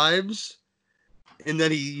their lives. And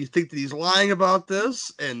then you think that he's lying about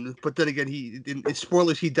this, but then again,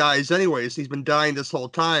 spoilers, he dies anyways. He's been dying this whole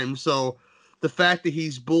time. So the fact that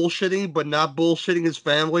he's bullshitting but not bullshitting his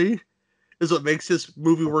family is what makes this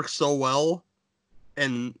movie work so well.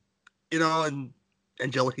 And, you know, and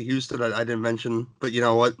Anjelica Huston, I didn't mention, but you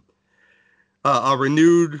know what? A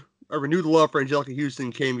renewed love for Anjelica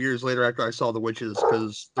Huston came years later after I saw The Witches,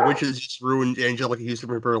 because The Witches just ruined Anjelica Huston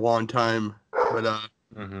for a very long time. But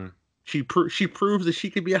she proves that she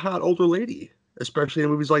could be a hot older lady, especially in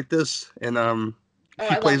movies like this. And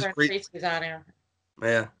she plays great.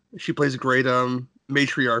 Yeah, she plays a great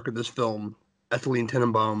matriarch in this film, Ethelene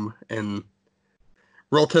Tenenbaum, and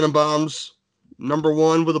Royal Tenenbaum's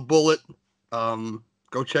 #1 with a bullet.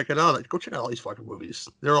 Go check it out. Go check out all these fucking movies.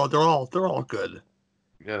 They're all good.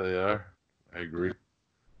 Yeah, they are. I agree.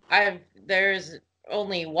 There's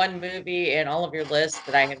only one movie in all of your lists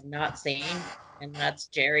that I have not seen, and that's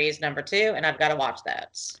Jerry's #2, and I've got to watch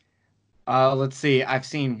that. Let's see. I've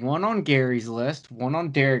seen one on Gary's list, one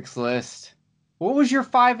on Derek's list. What was your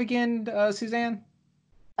 5 again, Suzanne?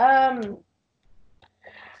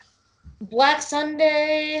 Black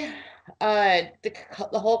Sunday, the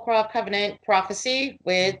Holcroft Covenant Prophecy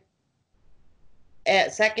with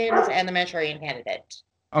Seconds, and The Manchurian Candidate.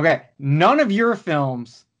 Okay, none of your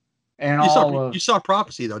films. And you saw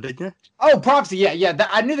Prophecy though, didn't you? Oh, Prophecy, yeah.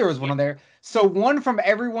 I knew there was one on there. So one from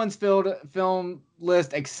everyone's film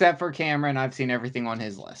list except for Cameron. I've seen everything on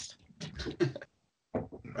his list.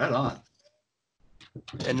 Right on.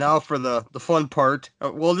 And now for the fun part.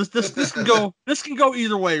 Well, this can go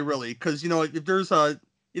either way, really, because you know if there's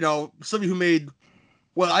somebody who made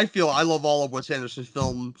I feel I love all of Wes Anderson's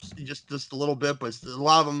films just a little bit, but a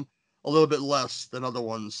lot of them a little bit less than other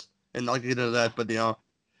ones, and I'll get into that. But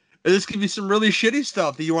this could be some really shitty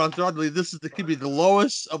stuff that you want to throw out. This could be the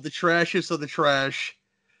lowest of the trashiest of the trash.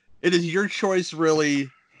 It is your choice, really.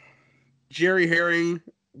 Jerry Herring,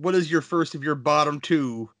 what is your first of your bottom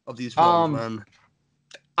 2 of these films, man?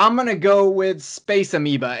 I'm going to go with Space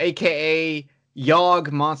Amoeba, a.k.a.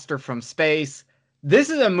 Yog, Monster from Space. This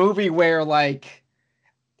is a movie where,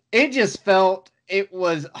 it just felt it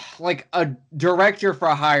was like a director for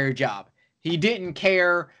a hire job. He didn't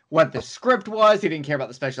care what the script was. He didn't care about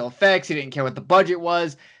the special effects. He didn't care what the budget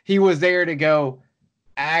was. He was there to go,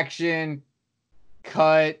 action,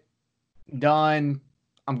 cut, done.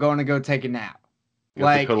 I'm going to go take a nap.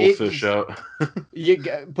 Got the cuttlefish out.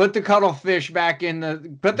 Put the cuttlefish back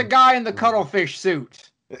in put the guy in the cuttlefish suit.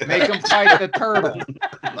 Make him fight the turtle.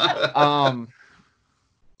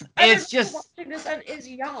 It's just watching this on is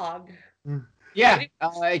Yog. Yeah,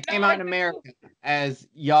 it came out in America as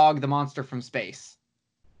Yog the Monster from Space.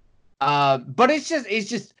 But it's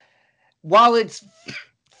just while it's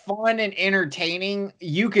fun and entertaining,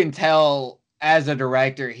 you can tell as a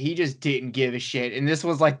director he just didn't give a shit. And this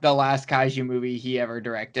was like the last kaiju movie he ever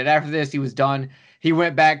directed. After this, he was done. He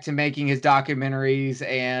went back to making his documentaries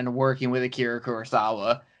and working with Akira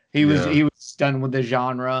Kurosawa. He was done with the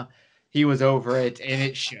genre. He was over it, and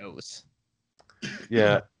it shows.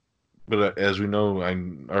 Yeah. But as we know, I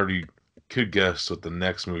already could guess what the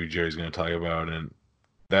next movie Jerry's going to talk about, and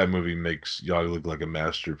that movie makes Yog look like a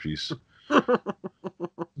masterpiece.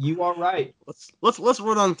 You are right. Let's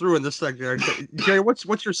run on through in this segment. Jerry,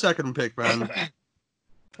 what's your second pick, man?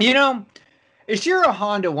 You know, Ishiro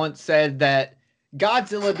Honda once said that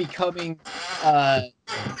Godzilla becoming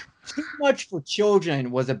too much for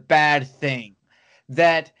children was a bad thing.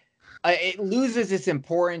 That it loses its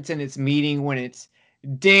importance and its meaning when it's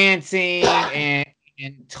dancing and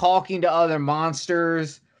talking to other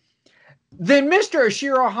monsters. Then Mr.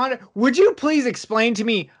 Ishiro Honda, would you please explain to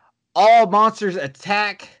me all monsters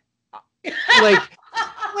attack? Like,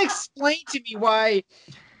 explain to me why,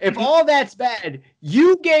 if all that's bad,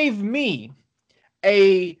 you gave me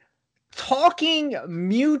a talking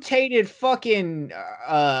mutated fucking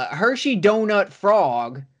Hershey donut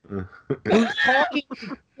frog who's talking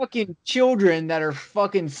to fucking children that are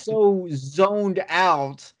fucking so zoned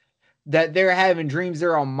out that they're having dreams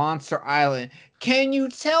they're on Monster Island. Can you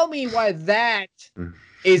tell me why that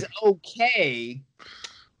is okay,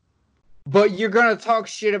 but you're gonna talk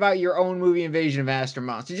shit about your own movie Invasion of Astro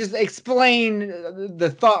Monsters? Just explain the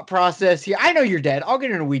thought process here. I know you're dead. I'll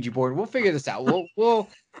get in a Ouija board. We'll figure this out. We'll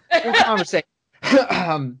conversate.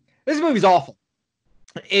 This movie's awful.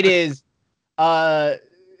 It is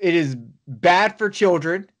bad for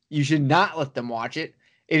children. You should not let them watch it.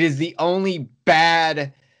 It is the only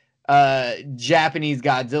bad Japanese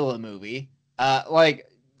Godzilla movie. Like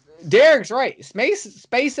Derek's right.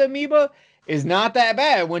 Space Amoeba is not that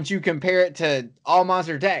bad once you compare it to All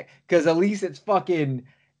Monster Attack, because at least it's fucking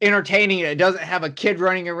entertaining. It doesn't have a kid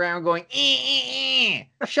running around going,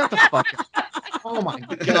 Shut the fuck up. Oh my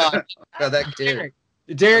god. That kid.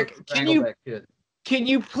 Derek, can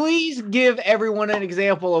you please give everyone an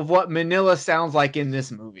example of what Manila sounds like in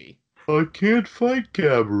this movie? I can't fight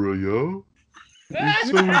Cabra, yo.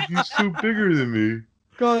 He's so bigger than me.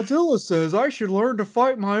 Godzilla says I should learn to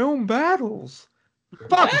fight my own battles.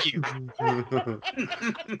 Fuck you.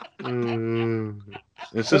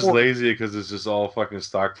 It's just lazy because it's just all fucking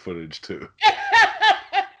stock footage too.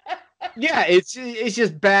 Yeah, it's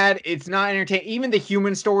just bad. It's not entertaining. Even the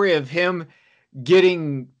human story of him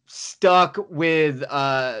getting stuck with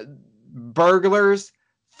burglars.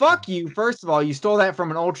 Fuck you. First of all, you stole that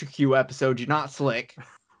from an Ultra Q episode. You're not slick.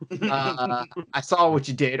 I saw what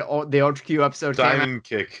you did. The Ultra Q episode. Diamond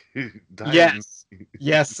kick.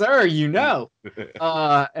 Yes, sir. You know.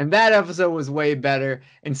 And that episode was way better.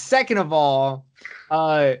 And second of all,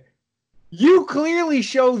 you clearly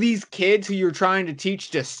show these kids who you're trying to teach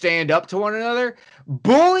to stand up to one another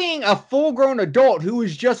bullying a full-grown adult who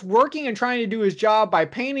is just working and trying to do his job by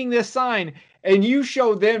painting this sign, and you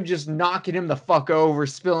show them just knocking him the fuck over,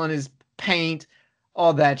 spilling his paint,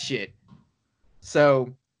 all that shit.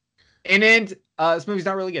 So, and this movie's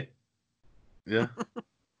not really good. Yeah.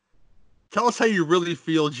 Tell us how you really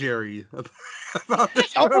feel, Jerry, about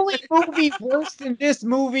this. The only movie worse than this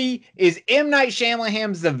movie is M. Night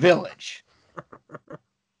Shyamalan's The Village.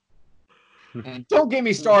 And don't get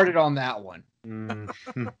me started on that one. No,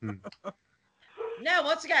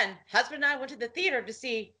 once again, husband and I went to the theater to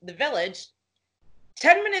see The Village.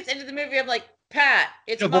 10 minutes into the movie, I'm like, Pat,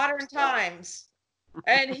 it's modern times.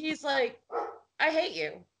 And he's like, I hate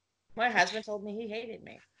you. My husband told me he hated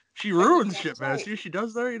me. She ruins shit, man. See what she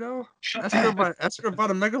does there, you know? Ask her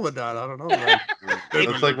about a megalodon. I don't know, man.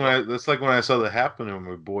 That's like when I saw that happening with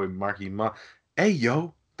my boy Marky Mark. Hey,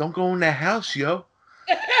 yo, don't go in that house, yo.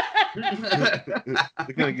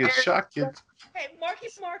 They're gonna get shot, kids. Hey, Marky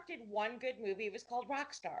Mark did one good movie. It was called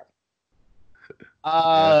Rockstar.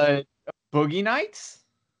 Boogie Nights?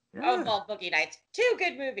 Yeah. Oh, well, Boogie Nights. 2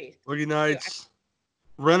 good movies. Boogie Nights.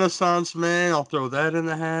 Renaissance Man. I'll throw that in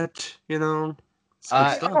the hat, you know.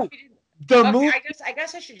 The Okay, movie. I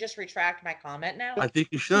guess I should just retract my comment now. I think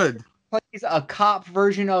you should. plays a cop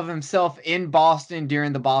version of himself in Boston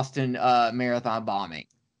during the Boston Marathon bombing.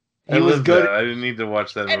 He was good. I didn't need to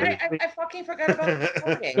watch that And movie. I fucking forgot about the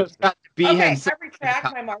recording. Just got to be Okay, himself. I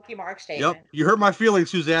retract my Marky Mark statement. Yep. You hurt my feelings,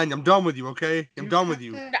 Suzanne. I'm done with you, okay? I'm done with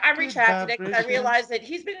you. I retracted it because I realized that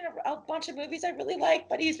he's been in a bunch of movies I really like,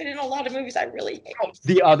 but he's been in a lot of movies I really hate.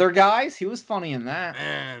 The Other Guys, he was funny in that.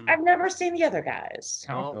 Man. I've never seen the other guys.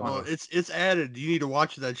 Oh, Well, it's added. You need to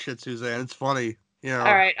watch that shit, Suzanne. It's funny. You know.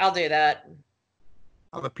 All right, I'll do that.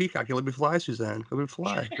 I'm a peacock. You let me fly, Suzanne. Let me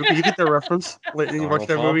fly. You get that reference? You watch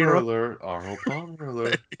that movie? Arnold Palmer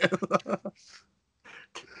alert.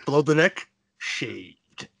 Below the neck,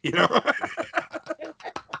 shaved. You know.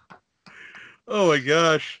 Oh my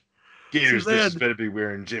gosh. Gators Suzanne. bitches better be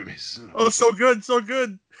wearing jimmies. Oh, so good, so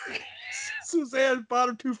good. Suzanne,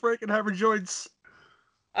 bottom two Frankenheimer joints.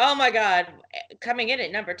 Oh my God. Coming in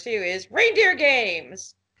at number 2 is Reindeer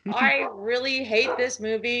Games. I really hate this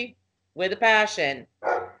movie with a passion.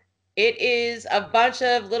 It is a bunch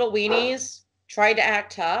of little weenies trying to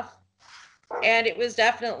act tough. And it was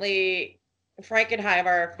definitely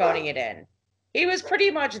Frankenheimer phoning it in. He was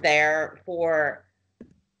pretty much there for...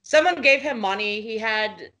 Someone gave him money. He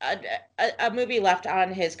had a movie left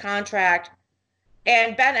on his contract.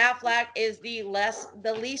 And Ben Affleck is the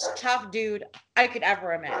least tough dude I could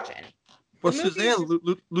ever imagine. Well, The movie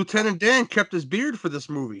Suzanne, Lieutenant Dan kept his beard for this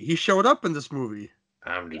movie. He showed up in this movie.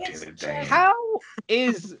 I'm Lieutenant Dan. How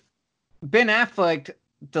is Ben Affleck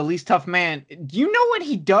the least tough man? Do you know what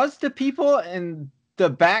he does to people in the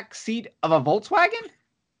back seat of a Volkswagen?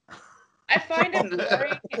 I find him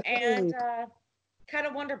boring and kind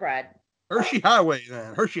of Wonder Bread. Hershey Highway,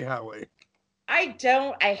 man. Hershey Highway. I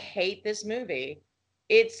hate this movie.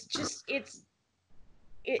 It's just,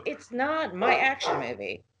 it's not my action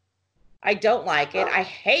movie. I don't like it. I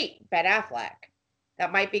hate Ben Affleck.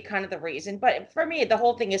 That might be kind of the reason. But for me, the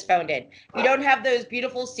whole thing is phoned in. You don't have those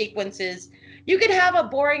beautiful sequences. You could have a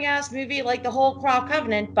boring ass movie like The Whole Craw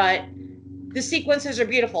Covenant, but the sequences are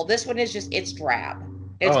beautiful. This one is just, it's drab.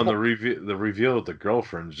 It's And the reveal with the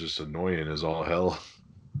girlfriend's just annoying as all hell.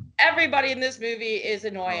 Everybody in this movie is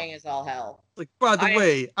annoying as all hell. Like, by the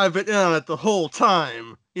way, I've been in on it the whole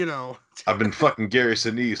time. You know. I've been fucking Gary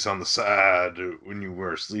Sinise on the side when you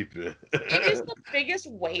were sleeping. It is the biggest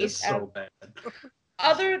waste It's so bad.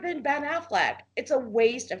 other than Ben Affleck. It's a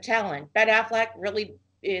waste of talent. Ben Affleck really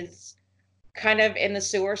is kind of in the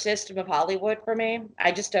sewer system of Hollywood for me.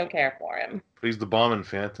 I just don't care for him. He's the bomb in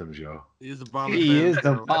Phantoms, yo. He is the bomb. He is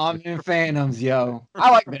the bomb in Phantoms, yo.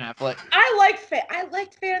 I like Ben Affleck. I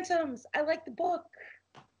liked Phantoms. I like the book.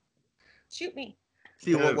 Shoot me.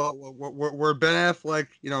 See, where Ben Affleck,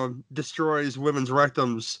 destroys women's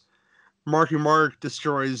rectums, Marky Mark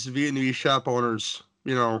destroys Vietnamese shop owners.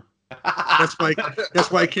 That's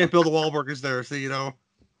why I can't build a Wahlburgers there. So Yeah,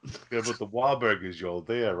 but the Wahlburgers, yo,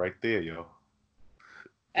 right there, yo.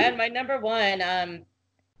 And my number 1,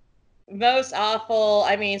 most awful.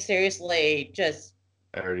 I mean, seriously, just.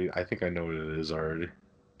 I think I know what it is already.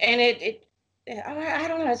 And I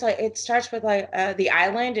don't know. It's like it starts with the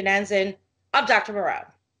island and ends in I'm Dr. Moreau.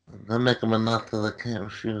 I make him a knot that I can't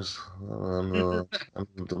refuse. Well,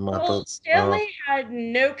 Stanley had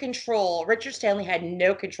no control. Richard Stanley had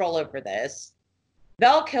no control over this.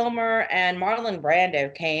 Val Kilmer and Marlon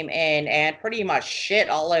Brando came in and pretty much shit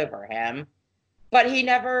all over him. But he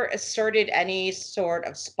never asserted any sort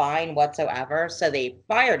of spine whatsoever, so they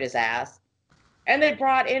fired his ass. And they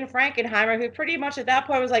brought in Frankenheimer, who pretty much at that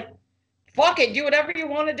point was like, fuck it, do whatever you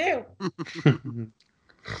want to do.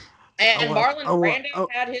 And Marlon Brando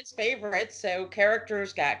had his favorites, so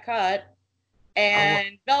characters got cut.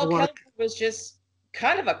 And Val Kilmer was just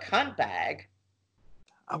kind of a cunt bag.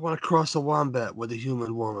 I want to cross a wombat with a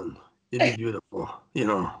human woman. It'd be beautiful,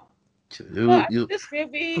 This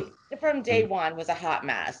movie from day one was a hot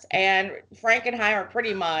mess. And Frankenheimer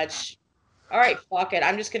pretty much, all right, fuck it.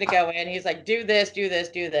 I'm just going to go in. He's like, do this, do this,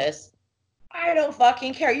 do this. I don't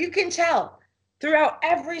fucking care. You can tell throughout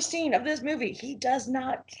every scene of this movie, he does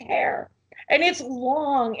not care. And it's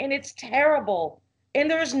long and it's terrible. And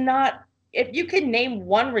there's not, if you can name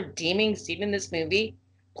one redeeming scene in this movie,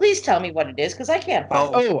 please tell me what it is, because I can't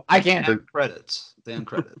find it. Oh, I can't. The credits. The end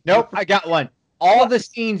credits. Nope, I got one. All the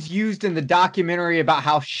scenes used in the documentary about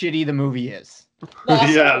how shitty the movie is.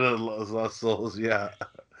 Yeah, the Lost Souls, yeah.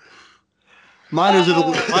 Mine is a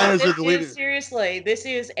deleted. Seriously, this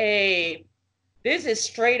is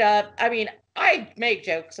straight up. I mean, I make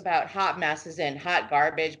jokes about hot messes and hot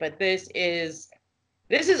garbage, but this is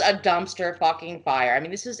a dumpster fucking fire. I mean,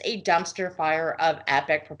 this is a dumpster fire of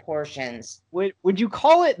epic proportions. Would you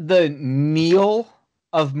call it the Neil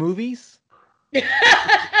of movies?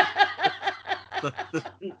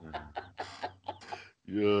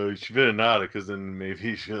 Yeah, she better not, because then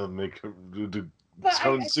maybe she'll make her do But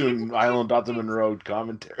coming soon Island Dr. Monroe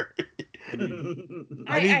commentary.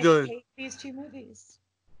 I need to. hate these two movies.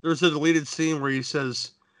 There's a deleted scene where he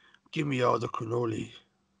says, "Give me all the cannoli."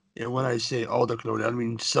 And when I say all the cannoli, I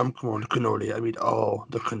mean some cannoli. I mean all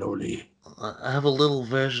the cannoli. I have a little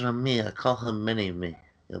version of me. I call him Mini Me.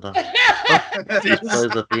 You know, See, plays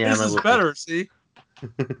the piano. this is with better. See,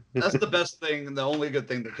 That's the best thing. The only good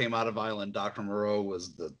thing that came out of Island Dr. Moreau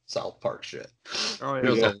was the South Park shit. oh It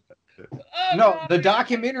was yeah. No, the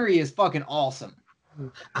documentary is fucking awesome.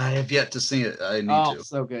 I have yet to see it. I need Oh, to.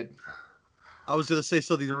 so good. I was gonna say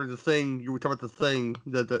something during the thing. You were talking about the thing.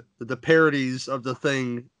 The parodies of the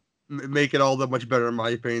thing make it all that much better in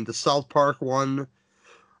my opinion. The South Park one,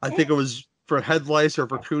 I think it was for Head Lice or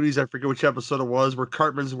for Cooties. I forget which episode it was, where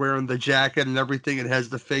Cartman's wearing the jacket and everything and has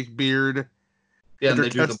the fake beard. Yeah, and They're they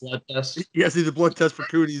do the test- blood test. Yes, he's a blood test for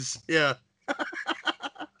Cooties. Yeah,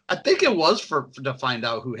 I think it was for to find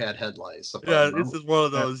out who had head lice. if I yeah, remember. this is one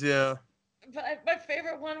of those. Yeah. But my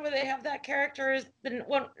favorite one where they have that character is the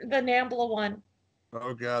Nambla one.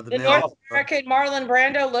 Oh god, The nail- North American Marlon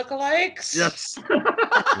Brando lookalikes. Yes.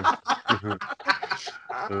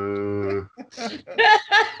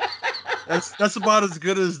 That's about as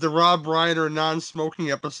good as the Rob Reiner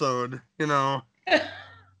non-smoking episode. You know.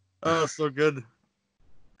 Oh, so good.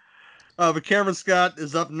 But Cameron Scott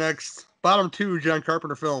is up next. Bottom 2 John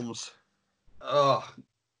Carpenter films. Oh,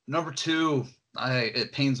 number 2.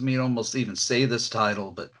 It pains me to almost even say this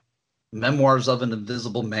title, but Memoirs of an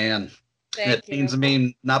Invisible Man. And it pains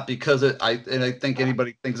me not because I think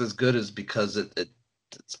anybody thinks it's good is because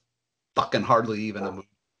it's fucking hardly even a movie.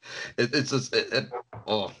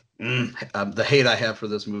 The hate I have for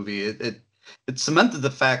this movie. It cemented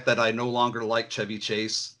the fact that I no longer like Chevy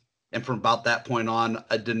Chase. And from about that point on,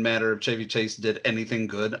 it didn't matter if Chevy Chase did anything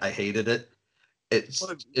good. I hated it.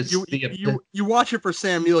 You watch it for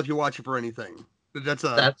Sam Neill if you watch it for anything. That's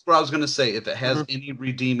what I was gonna say. If it has any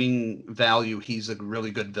redeeming value, he's a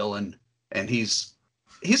really good villain, and he's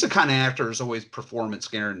the kind of actor who's always performance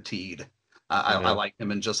guaranteed. I like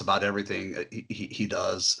him in just about everything he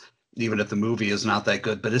does, even if the movie is not that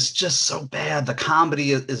good. But it's just so bad. The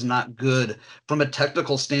comedy is not good. From a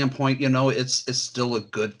technical standpoint, it's still a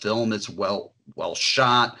good film. It's well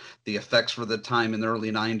shot. The effects for the time in the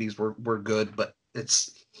early 90s were good, but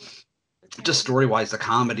it's just story-wise, the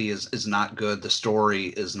comedy is not good. The story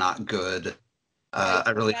is not good. I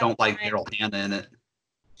really don't like Daryl Hannah in it.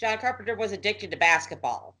 John Carpenter was addicted to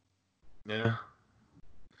basketball. Yeah.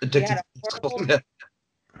 Addicted to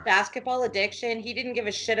basketball addiction. He didn't give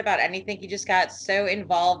a shit about anything. He just got so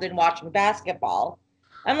involved in watching basketball.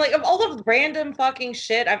 I'm like, of all the random fucking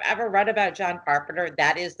shit I've ever read about John Carpenter,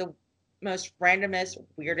 that is the most randomest,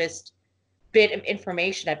 weirdest bit of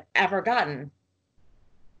information I've ever gotten.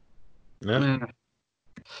 Yeah.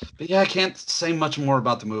 But yeah, I can't say much more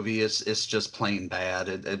about the movie. It's just plain bad.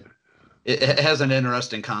 It has an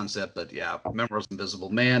interesting concept, but yeah, Memoirs of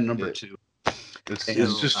Invisible Man, number 2.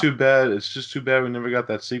 It's just too bad. It's just too bad we never got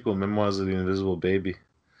that sequel, Memoirs of the Invisible Baby.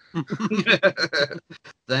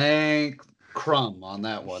 Thank Crumb on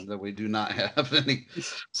that one that we do not have any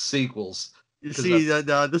sequels. You see,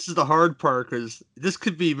 this is the hard part because this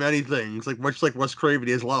could be many things. Like much like Wes Craven,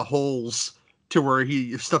 he has a lot of holes to where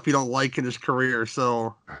stuff he don't like in his career.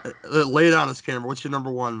 So lay it on us, Cameron. What's your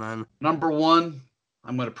number 1, man? Number 1,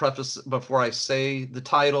 I'm going to preface before I say the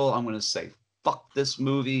title. I'm going to say, fuck this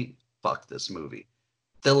movie. Fuck this movie.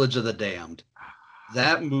 Village of the Damned.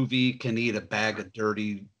 That movie can eat a bag of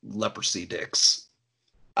dirty leprosy dicks.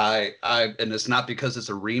 And it's not because it's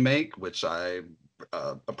a remake, which I'm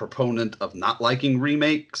a proponent of not liking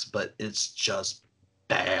remakes, but it's just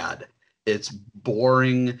bad. It's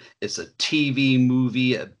boring. It's a TV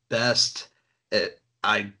movie at best.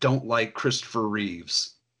 I don't like Christopher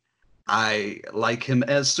Reeves. I like him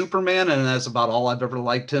as Superman, and that's about all I've ever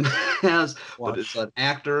liked him as. But as an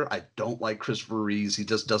actor, I don't like Christopher Reeves. He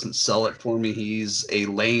just doesn't sell it for me. He's a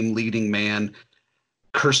lame leading man.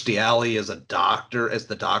 Kirstie Alley as the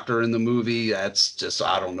doctor in the movie. That's just,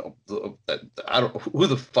 I don't know. Who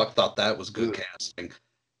the fuck thought that was good casting.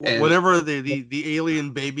 And whenever the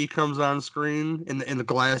alien baby comes on screen in the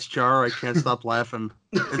glass jar, I can't stop laughing.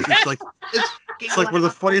 It's like one of the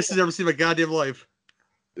funniest things I've ever seen in my goddamn life.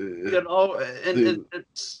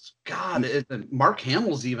 It's God. Mark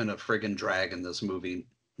Hamill's even a friggin' drag in this movie.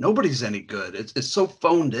 Nobody's any good. It's so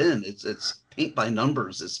phoned in. It's paint by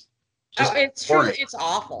numbers. It's just it's true. It's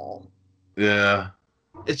awful. Yeah.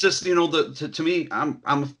 It's just to me, I'm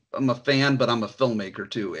a fan, but I'm a filmmaker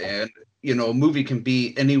too, and a movie can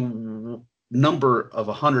be any number of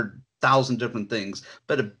 100 1,000 different things,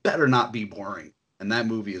 but it better not be boring. And that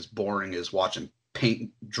movie is boring as watching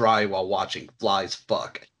paint dry while watching flies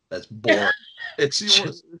fuck. That's boring. It's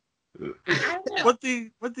just I don't know. What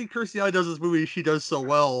the Kirstie Alley does in this movie she does so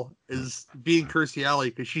well is being Kirstie Alley,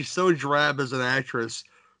 because she's so drab as an actress.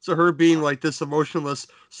 So her being like this emotionless,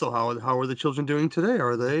 so how are the children doing today?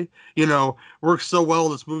 Are they? Works so well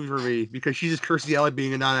in this movie for me, because she's just Kirstie Alley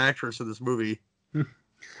being a non-actress in this movie.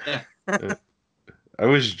 I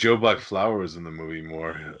wish Joe Black Flower was in the movie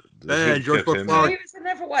more. Yeah, George Kept Black in Flower. there. He was in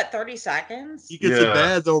there for what, 30 seconds? He gets it Yeah.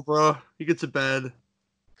 bad though, bro. He gets it bad.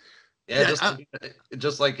 yeah, Yeah,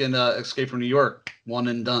 just like in Escape from New York, one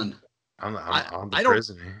and done. I'm I the don't-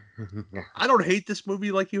 prisoner. I don't hate this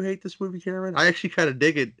movie like you hate this movie, Cameron. I actually kind of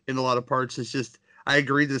dig it in a lot of parts. It's just I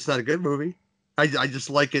agree that it's not a good movie. I just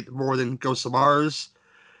like it more than Ghosts of Mars,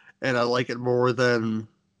 and I like it more than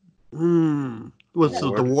what's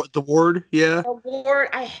the Ward? Yeah, The Ward,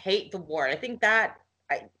 I hate The Ward. I think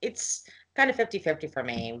it's kind of 50-50 for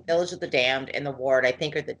me. Village of the Damned and The Ward, I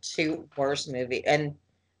think, are the two worst movies. And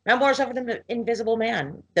Memoirs of an Invisible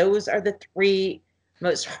Man. Those are the three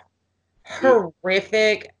most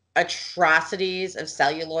horrific atrocities of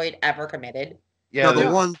celluloid ever committed. Now,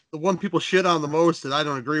 the one people shit on the most that I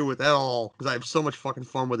don't agree with at all, because I have so much fucking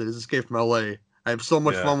fun with it, is Escape from LA. I have so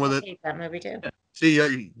much fun with I it. hate that movie too. See,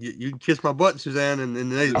 you can kiss my butt, Suzanne, in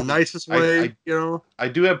the nicest I- way, I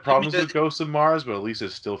do have problems mean, with Ghosts of Mars, but at least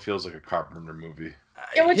it still feels like a Carpenter movie.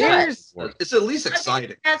 It was Here's It's at least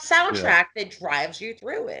exciting. that soundtrack that drives you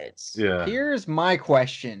through it. Yeah. here's my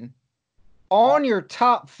question. On your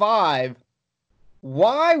top 5,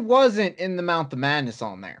 why wasn't In the Mouth of Madness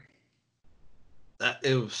on there?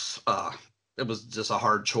 It was just a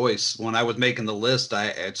hard choice. When I was making the list,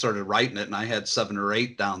 I started writing it, and I had 7 or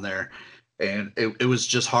 8 down there, and it was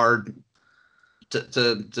just hard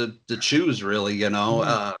to choose, really.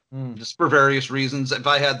 Just for various reasons. If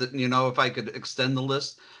I had if I could extend the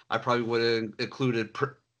list, I probably would have included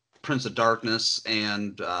Prince of Darkness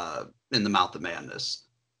and In the Mouth of Madness.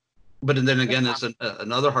 But then again, it's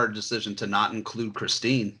another hard decision to not include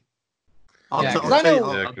Christine. Yeah, 'cause I'll I tell you-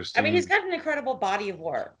 know- Yeah, I Christine. mean, he's got an incredible body of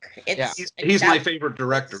work. He's my favorite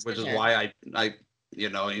director, which is decision. why I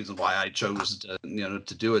he's why I chose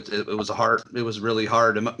to do it. It was really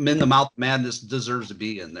hard. And In the Mouth of Madness deserves to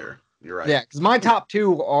be in there. You're right. Yeah, because my top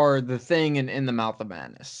 2 are The Thing and In the Mouth of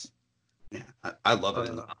Madness. Yeah, I love it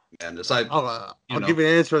in the Mouth of Madness. I'll give you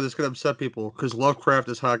an answer that's going to upset people, because Lovecraft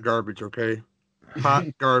is hot garbage, okay? Hot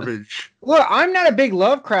garbage. Look, I'm not a big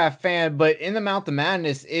Lovecraft fan, but In the Mouth of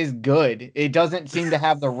Madness is good. It doesn't seem to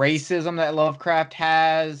have the racism that Lovecraft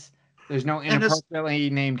has. There's no And it's- inappropriately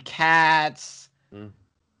named cats. Mm.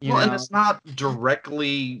 And it's not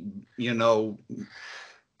directly,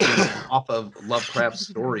 off of Lovecraft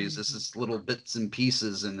stories. This is little bits and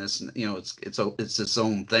pieces, and it's its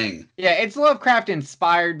own thing. Yeah, it's Lovecraft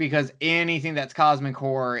inspired because anything that's cosmic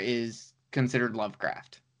horror is considered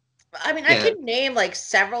Lovecraft. I mean, Yeah. I could name like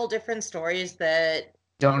several different stories that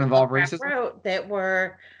Don't involve Lovecraft racism. wrote that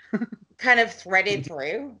were kind of threaded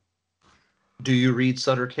through. Do you read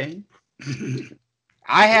Sutter Kane?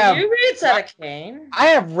 I have You read Sutter Kane. I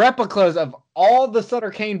have replicas of all the Sutter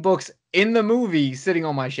Kane books in the movie sitting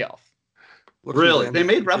on my shelf. Really? They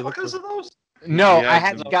made replicas of those? No, Yeah, I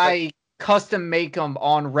had it's the guy custom make them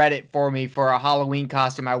on Reddit for me for a Halloween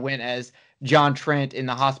costume. I went as John Trent in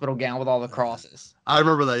the hospital gown with all the crosses. I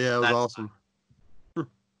remember that. Yeah, it was That's- awesome.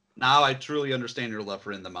 Now I truly understand your love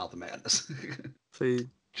for In the Mouth of Madness. See,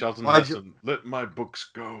 Charlton Why'd Heston, let my books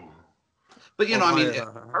go. But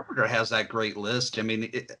Well, Carpenter has that great list. I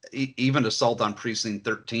mean, even Assault on Precinct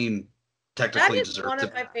 13 That technically is deserves one of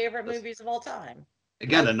it. my favorite movies of all time.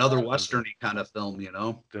 Again, another westerny kind of film, Dun,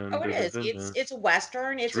 Oh, dun, it is. dun, dun. It's a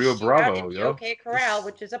western. It's Rio a shootout Bravo, in yo. OK Corral,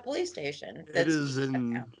 which is a police station. it That's- is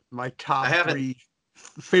in my top I haven't- 3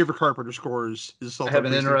 favorite Carpenter scores. Is Assault I have on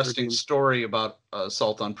an Precinct interesting 13. story about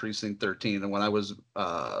Assault on Precinct 13. And when I was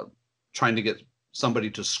trying to get somebody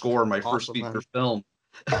to score my first Awesome, feature man. film.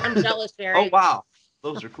 I'm jealous, Jerry. Oh, wow.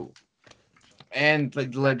 Those are cool. And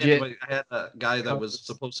But legit. anyway, I had a guy that was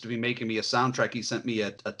supposed to be making me a soundtrack. He sent me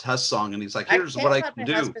a test song, and he's like, "Here's can't what I let can my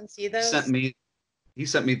do." husband see He those. sent me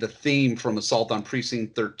the theme from Assault on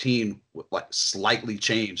Precinct 13, like slightly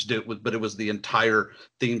changed. But it was the entire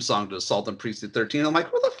theme song to Assault on Precinct 13. I'm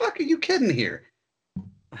like, "What the fuck are you kidding here?"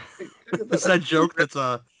 It's that joke that's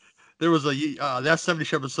there was that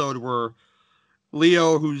 70th episode where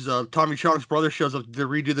Leo, who's Tommy Chong's brother, shows up to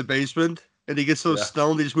redo the basement, and he gets so Yeah.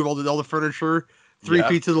 stoned they just move all the furniture 3 Yeah.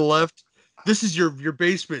 feet to the left. This is your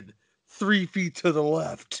basement, 3 feet to the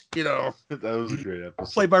left. That was a great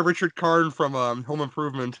episode. Played by Richard Karn from Home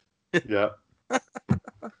Improvement. Yeah.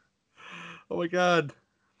 Oh my God.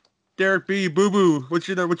 Derek B. Boo Boo. What's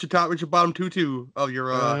your bottom two of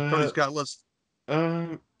your Tony Scott list?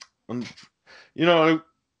 You know,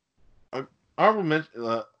 I will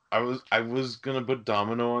mention. I was gonna put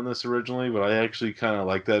Domino on this originally, but I actually kind of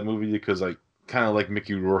like that movie because I kind of like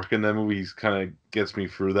Mickey Rourke in that movie. He's kind of gets me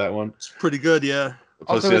through that one. It's pretty good, yeah.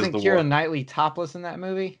 Plus, Also, isn't Keira Knightley topless in that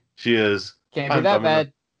movie? She is. Can't be that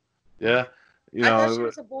bad. Yeah, you I know. thought she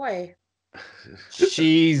was a boy.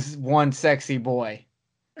 She's one sexy boy.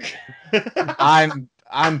 I'm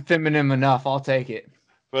feminine enough. I'll take it.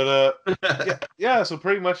 But yeah. So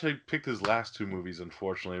pretty much, I picked his last two movies,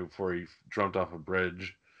 unfortunately, before he jumped off a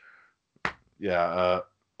bridge. Yeah,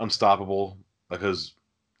 Unstoppable, because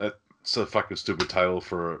that's a fucking stupid title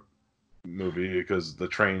for a movie because the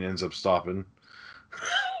train ends up stopping.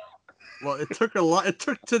 Well, it took a lot. It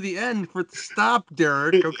took to the end for it to stop,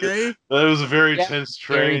 Derek. Okay. That was a very tense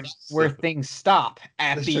train. Where things stop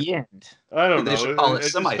at the end. I don't know. They should call it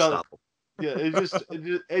semi-stop. Yeah,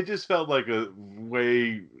 it just felt like a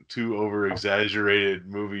way too over exaggerated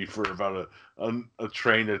movie for about a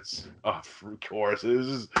train that's off course. It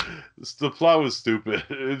was just, the plot was stupid.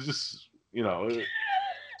 It just you know why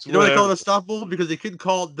they call it Unstoppable? Because they couldn't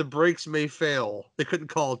call it The Brakes May Fail. They couldn't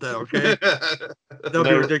call it that. Okay, that would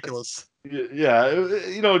be ridiculous. Yeah,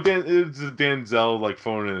 you know, it's a Denzel like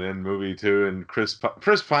phoning it in movie too, and Chris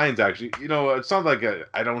Pine's actually, you know, it's not like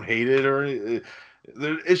I don't hate it or anything.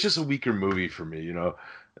 It's just a weaker movie for me, you know.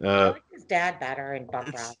 I like his dad better in Buck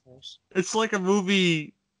Rogers. It's like a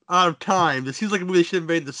movie out of time. It seems like a movie they should have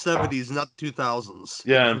made in the 70s, not the 2000s.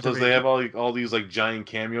 Yeah, and plus they have all these like giant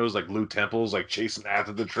cameos, like Lou Temple's like chasing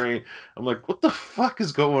after the train. I'm like, what the fuck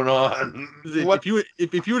is going on? If you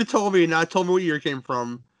would have told me, and not told me what year it came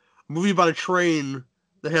from, a movie about a train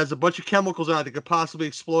that has a bunch of chemicals on it that could possibly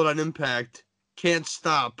explode on impact, can't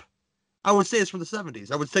stop, I would say it's from the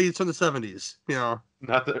 70s. I would say it's from the 70s. You know,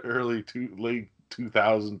 not the late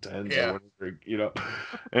 2010s. Yeah. You know,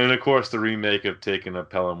 and of course the remake of Taking a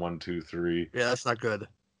Pelham 1, 2, 3. Yeah, that's not good.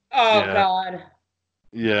 Oh Yeah. God.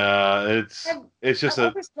 Yeah, it's just I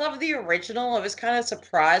always loved the original. I was kind of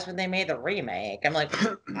surprised when they made the remake. I'm like,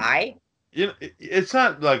 why? You know, it's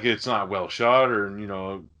not like it's not well shot or you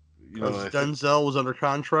know. Denzel was under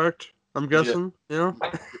contract. I'm guessing. You know,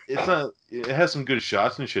 it's not. It has some good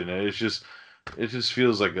shots and shit in it. It just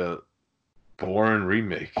feels like a boring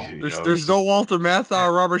remake. There's no Walter Matthau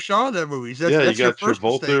or Robert Shaw in that movie. That's you got your first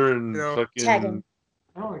Travolta mistake, and you know? fucking.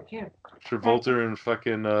 Oh, I can't. Travolta and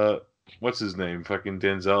fucking what's his name? Fucking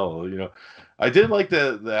Denzel. You know, I did like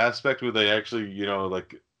the aspect where they actually, you know,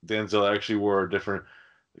 like Denzel actually wore a different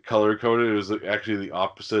color coded. It was actually the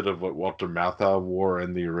opposite of what Walter Matthau wore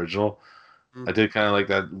in the original. I did kind of like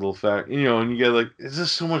that little fact, you know, and you get like, it's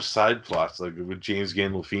just so much side plots, like with James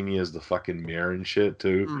Gandolfini as the fucking mayor and shit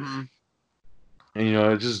too, and you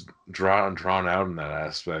know, it just drawn out in that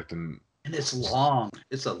aspect, and it's long.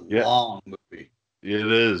 It's a long movie.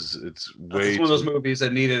 It is. It's way. It's one of those movies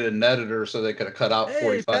that needed an editor so they could have cut out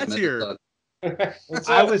 45 minutes.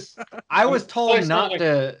 I was told not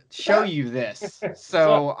to show you this,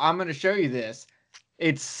 so I'm going to show you this.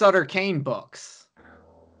 It's Sutter Kane books.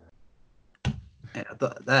 Yeah,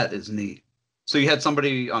 that is neat. So you had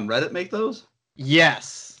somebody on Reddit make those?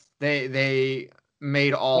 Yes, they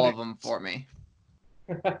made all of them for me.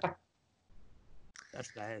 That's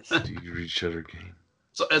nice. Do you read Sutter Kane?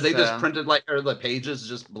 So are they just printed like, are the pages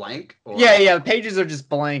just blank? Or? Yeah, the pages are just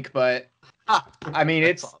blank, but I mean,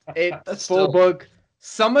 it's full book.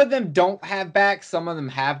 Some of them don't have backs. Some of them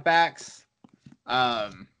have backs.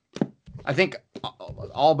 I think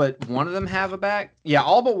all but one of them have a back. Yeah,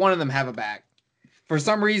 all but one of them have a back. For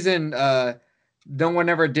some reason, no one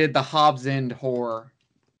ever did the Hobbs End horror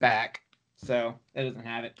back, so it doesn't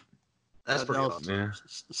have it. That's pretty awesome. Yeah.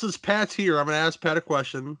 Since Pat's here, I'm gonna ask Pat a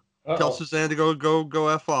question. Tell Suzanne to go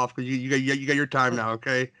f off because you got your time now.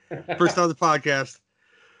 Okay, first on the podcast.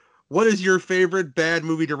 What is your favorite bad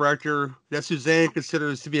movie director that Suzanne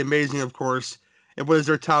considers to be amazing, of course, and what is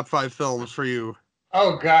their top 5 films for you?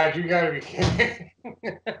 Oh God, you gotta be kidding!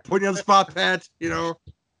 Putting you on the spot, Pat. You know.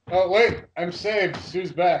 Oh wait, I'm saved.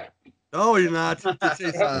 Sue's back. Oh, you're not. Hey,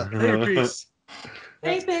 peace.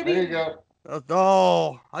 Thanks, baby. There you go.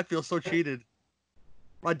 Oh, I feel so cheated.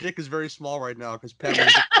 My dick is very small right now because Pat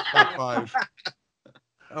was top 5.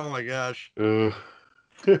 Oh my gosh. So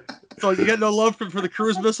you got no love for the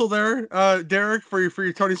cruise missile there, Derek, for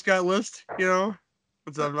your Tony Scott list, you know?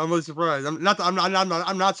 I'm really surprised. I'm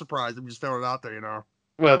not surprised. I'm just throwing it out there, you know.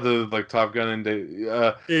 Well, the like Top Gun and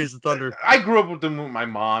Days of Thunder. I grew up with them with my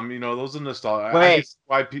mom. You know, those are nostalgia. Wait,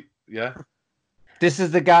 yeah. This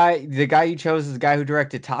is the guy you chose is the guy who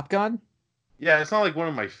directed Top Gun? Yeah, it's not like one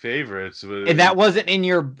of my favorites, but And that wasn't in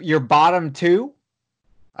your bottom two?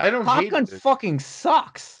 I don't Top hate Gun it. fucking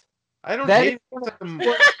sucks. I don't That hate is it. one of the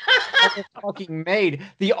worst ever fucking made.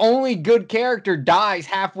 The only good character dies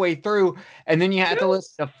halfway through, and then you have to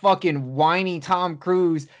listen to fucking whiny Tom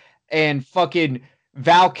Cruise and fucking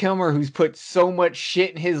Val Kilmer, who's put so much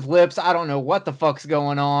shit in his lips. I don't know what the fuck's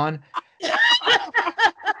going on.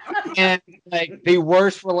 And like the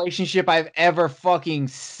worst relationship I've ever fucking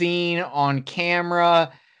seen on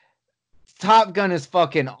camera. Top Gun is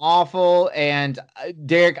fucking awful, and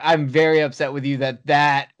Derek, I'm very upset with you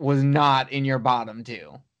that was not in your bottom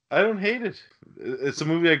two. I don't hate it. It's a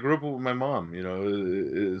movie I grew up with my mom. You know,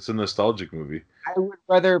 it's a nostalgic movie. I would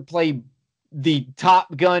rather play the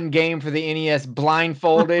Top Gun game for the NES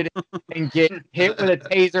blindfolded and get hit with a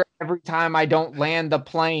taser every time I don't land the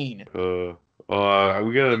plane.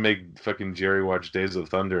 We gotta make fucking Jerry watch Days of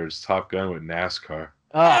Thunder. It's Top Gun with NASCAR.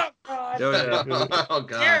 Oh, God. Oh, yeah. Oh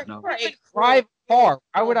God, Derek, no. right. drive car.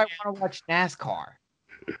 Why would I want to watch NASCAR?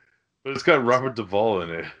 But it's got Robert Duvall in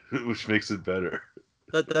it, which makes it better.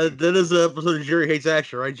 That is the episode of Jerry Hates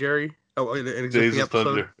Action, right, Jerry? Oh, an Days existing of episode.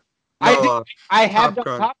 Thunder. I have Top done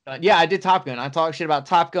Gun. Top Gun. Yeah, I did Top Gun. I talked shit about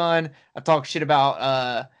Top Gun. I talked shit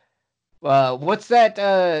about what's that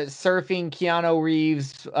surfing Keanu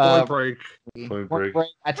Reeves Point Break. Point Break. I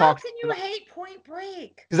How talked can you hate Point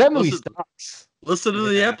Break? because that movie Listen- sucks. Listen to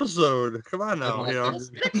the Yeah. episode. Come on now, you know.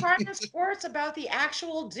 Listen to Crime and Sports about the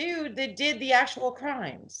actual dude that did the actual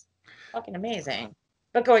crimes. Fucking amazing.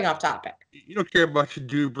 But going off topic. You don't care about your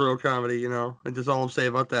dude bro comedy, you know. And that's all I'm saying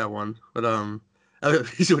about that one. But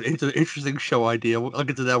it's an interesting show idea. I'll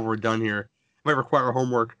get to that when we're done here. Might require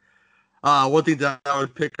homework. One thing that I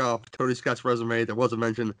would pick off Tony Scott's resume that wasn't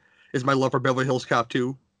mentioned is my love for Beverly Hills Cop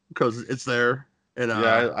 2 because it's there. And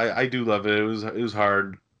Yeah, I do love it. It was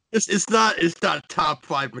hard. it's not top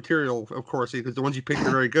 5 material, of course, because the ones you picked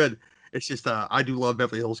are very good. It's just I do love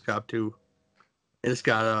Beverly Hills Cop 2. And it's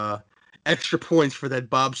got extra points for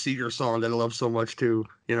that Bob Seger song that I love so much too.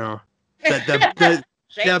 You know, that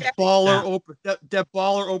Shake that that-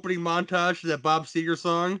 baller opening montage to that Bob Seger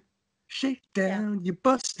song. Shake down, you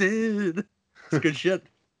busted. It's good shit.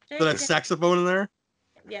 shake So that that- saxophone in there.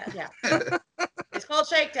 Yeah. It's called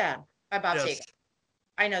Shakedown by Bob Yes. Seger.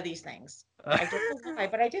 I know these things. I don't know why,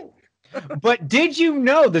 but I do. But did you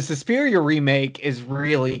know the Suspiria remake is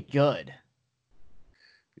really good?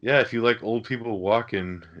 Yeah, if you like old people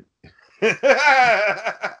walking.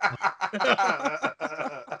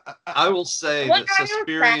 I will say What that are you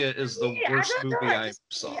Suspiria is the I worst don't know. movie I ever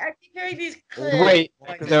saw. I keep hearing these Wait,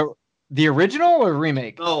 the original or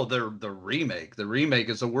remake? No, the remake. The remake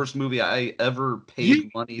is the worst movie I ever paid You-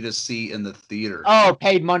 money to see in the theater. Oh,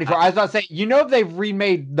 paid money for. I was about to say, you know, they've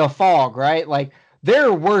remade The Fog, right? Like there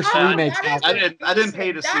are worse Oh, remakes that out is there. I didn't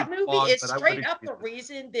pay to see that The movie Fog, is but I straight would've up the seen it.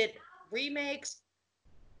 reason that remakes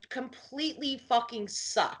completely fucking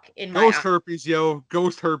suck in my Ghost eyes. herpes, yo.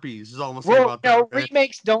 Ghost herpes is all I'm gonna say Well, about no, that. Okay?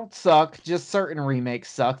 remakes don't suck. Just certain remakes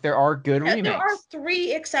suck. There are good Yeah, there are remakes.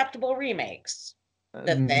 3 acceptable remakes: The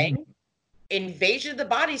Mm, Thing, Invasion of the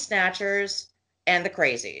Body Snatchers, and The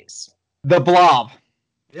Crazies. The Blob,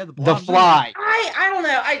 Yeah, the The Blob. I Fly. don't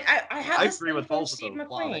know. I have I this agree thing with for both of Steve those.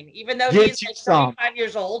 McQueen, even though Get he's you like some. 35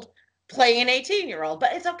 years old playing an 18-year-old.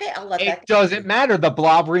 But it's okay. I'll let It that. doesn't matter. The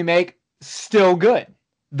Blob remake, still good.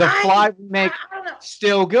 The Fly remake, I don't know.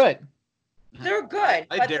 still good. They're good,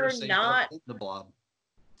 I but dare they're say not. don't hate the Blob.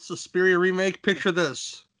 Suspiria remake. Picture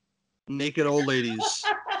this: naked old ladies.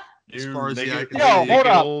 As far as the eye can Yo, see. hold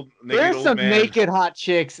up. Naked There's old some man. naked hot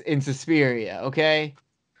chicks in Suspiria, okay?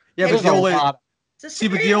 Yeah, There's but the a old lady. lot. See,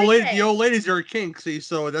 but Suspiria the old ladies are a kink. See,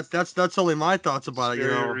 so that's only my thoughts about it. You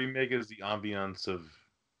Suspiria know, remake is the ambiance of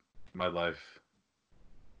my life.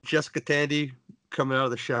 Jessica Tandy coming out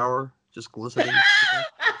of the shower, just glistening.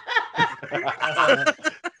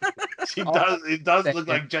 She does. It does Thank look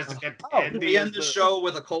you. like Jessica Oh, Tandy. We as end the show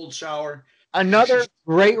with a cold shower. Another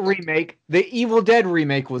great remake. The Evil Dead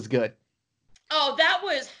remake was good. Oh, that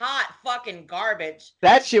was hot fucking garbage.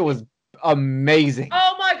 That shit was amazing.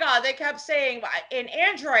 Oh my god, they kept saying, and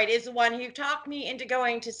Android is the one who talked me into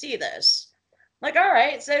going to see this. Like, all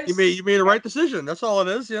right, so you made the right decision. That's all it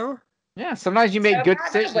is. You know. Yeah, sometimes you make So good I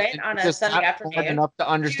decisions. went and on you're a just Sunday not afternoon smart enough to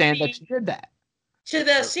understand the- that you did that. to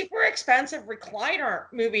the super expensive recliner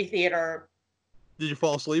movie theater, Did you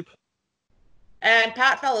fall asleep? and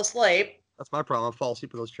Pat fell asleep. That's my problem. I fall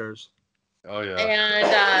asleep in those chairs. Oh yeah.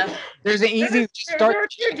 And There's an easy there start. were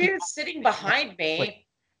 2 dudes sitting behind me,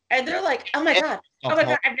 and they're like, "Oh my god, oh my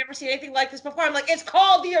god, I've never seen anything like this before." I'm like, "It's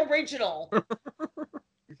called the original."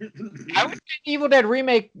 I would say Evil Dead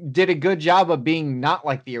remake did a good job of being not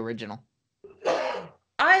like the original.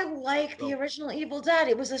 I I like the original Evil Dead.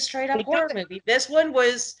 It was a straight up horror movie. This one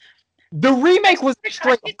was. The remake was a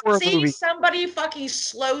straight I could horror see movie. somebody fucking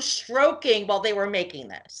slow stroking while they were making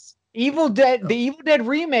this. Evil Dead, the Evil Dead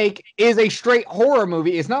remake is a straight horror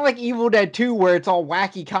movie. It's not like Evil Dead 2 where it's all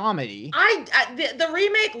wacky comedy. The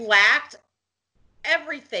remake lacked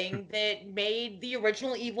everything that made the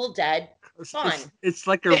original Evil Dead fun. It's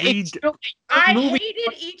like a I movie.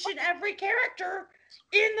 hated each and every character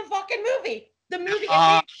in the fucking movie. The movie,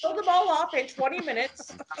 and they killed them all off in 20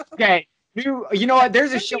 minutes. Okay. You know what?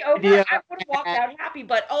 There's a show idea. I would have walked out happy,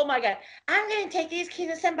 but oh my god, I'm gonna take these keys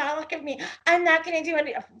as symbolic of me. I'm not gonna do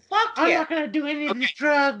any. Fuck you. I'm not gonna do any of these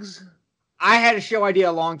drugs. I had a show idea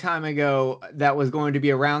a long time ago that was going to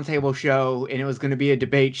be a roundtable show and it was going to be a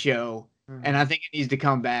debate show. And I think it needs to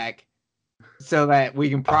come back so that we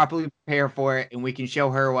can properly prepare for it and we can show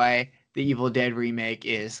her why the Evil Dead remake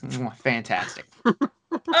is fantastic.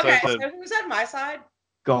 Okay, so who's on my side?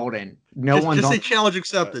 Golden. Just say challenge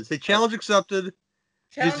accepted. Say challenge accepted.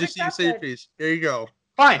 Just say your piece. There you go.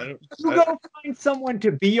 Fine. You go find someone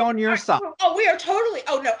to be on your side. Oh, we are totally.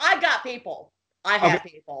 Oh no, I got people. I have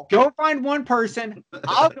people. Go find one person.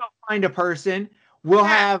 I'll go find a person. We'll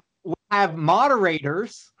have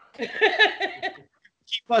moderators. Keep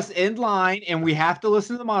us in line, and we have to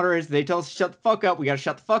listen to the moderators. They tell us to shut the fuck up. We got to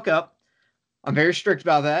shut the fuck up. I'm very strict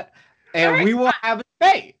about that. And we will have a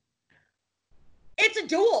debate. It's a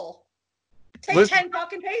duel. Take 10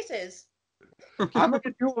 fucking paces. I'm going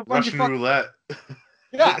to do a bunch Russian of fucking roulette.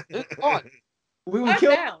 Yeah, it's fun. We will I'm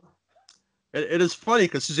kill. down. It is funny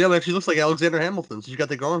because Suzanne actually looks like Alexander Hamilton. So you got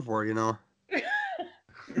that going for her, you know.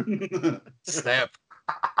 Snap.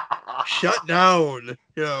 Shut down.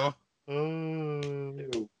 You know.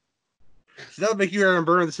 So that would make you Aaron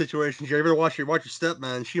Burr in the situation. You ever watch your step,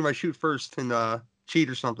 man? She might shoot first and cheat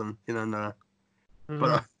or something, you know.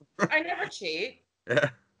 But I never cheat. Yeah.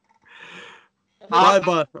 I'm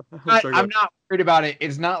not worried about it.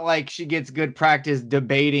 It's not like she gets good practice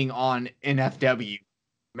debating on NFW.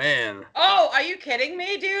 Man. Oh, are you kidding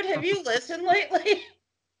me, dude? Have you listened lately?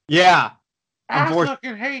 Yeah. I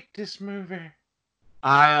fucking hate this movie.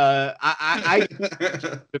 I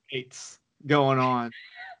debates going on.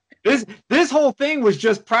 This whole thing was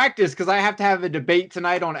just practice because I have to have a debate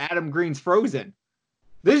tonight on Adam Green's Frozen.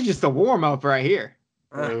 This is just a warm up right here.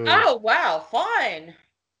 Oh wow, fine.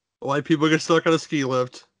 White people get stuck on a ski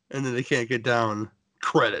lift and then they can't get down.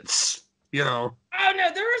 Credits, you know. Oh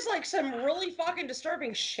no, there was like some really fucking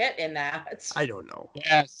disturbing shit in that. I don't know.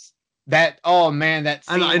 Yes. Oh man, that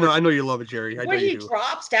scene I know you love it, Jerry. I know when he you do.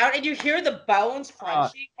 drops down and you hear the bones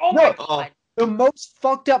crunching. Oh my god. The most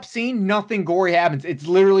fucked up scene, nothing gory happens. It's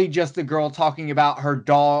literally just the girl talking about her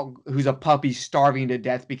dog, who's a puppy, starving to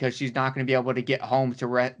death because she's not going to be able to get home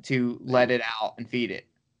to let it out and feed it.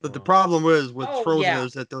 But the problem is with Frozen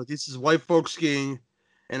is that this is white folks skiing,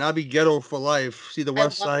 and I'll be ghetto for life. See the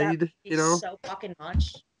West Side, you know? So fucking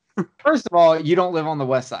much. First of all, you don't live on the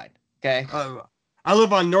West Side, okay? I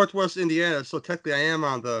live on Northwest Indiana, so technically I am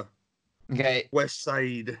on the West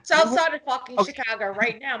Side. South side of fucking Chicago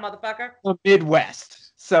right now, motherfucker. The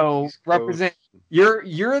Midwest. So represent you're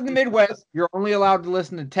in the Midwest. You're only allowed to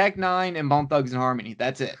listen to Tech Nine and Bone Thugs and Harmony.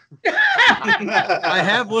 That's it. I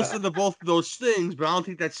have listened to both of those things, but I don't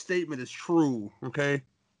think that statement is true. Okay.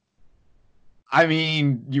 I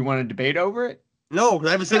mean, you want to debate over it? No, because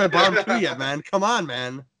I haven't said my bottom two yet, man. Come on,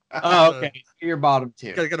 man. Oh, okay. So your bottom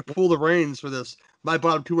two. Got to pull the reins for this. My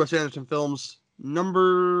bottom two Wes Anderson films.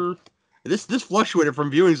 This fluctuated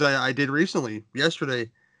from viewings I did recently,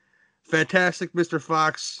 yesterday. Fantastic Mr.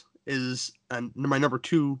 Fox is my number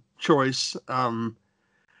two choice.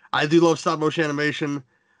 I do love stop motion animation.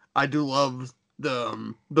 I do love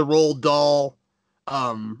the Roald Dahl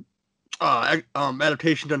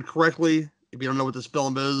adaptation done correctly. If you don't know what this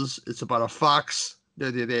film is, it's about a fox.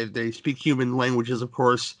 They speak human languages, of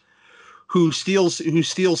course. Who steals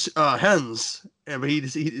hens, and he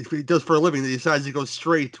does for a living. He decides to go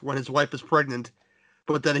straight when his wife is pregnant,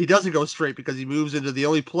 but then he doesn't go straight because he moves into the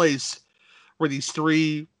only place where these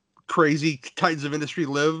three crazy titans of industry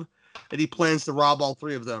live, and he plans to rob all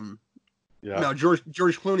three of them. Yeah. Now George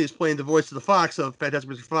Clooney is playing the voice of the Fox of Fantastic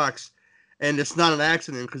Mr. Fox, and it's not an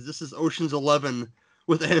accident because this is Ocean's 11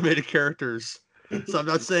 with animated characters. So I'm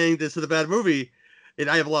not saying this is a bad movie. And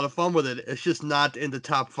I have a lot of fun with it. It's just not in the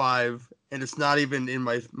top 5, and it's not even in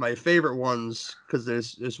my favorite ones because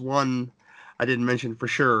there's one I didn't mention for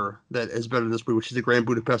sure that is better than this movie, which is the Grand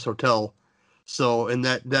Budapest Hotel. So in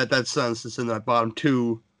that sense, it's in that bottom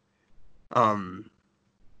 2.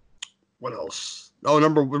 What else? Oh,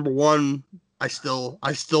 number 1. I still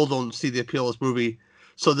don't see the appeal of this movie.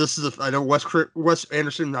 So this is I know Wes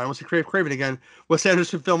Anderson. I want to say Craven again. Wes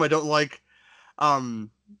Anderson film I don't like. The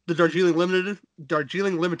Darjeeling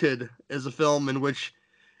Limited is a film in which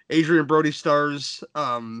Adrian Brody stars.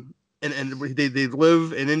 And they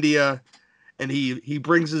live in India, and he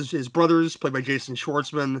brings his brothers, played by Jason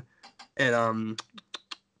Schwartzman, and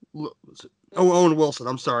Owen Wilson.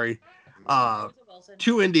 I'm sorry.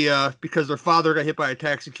 To India because their father got hit by a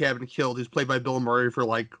taxi cab and killed. He's played by Bill Murray for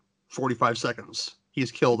like 45 seconds. He's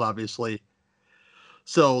killed, obviously.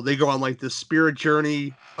 So they go on like this spirit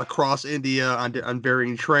journey across India on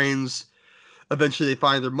varying trains. Eventually they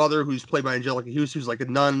find their mother, who's played by Angelica Houston, who's like a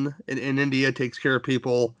nun in India, takes care of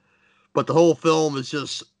people. But the whole film is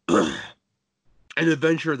just an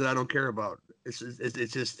adventure that I don't care about. It's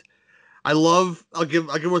just I'll give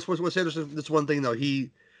Wes Anderson this one thing though.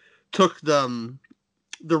 He took the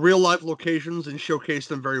real life locations and showcased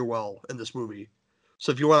them very well in this movie.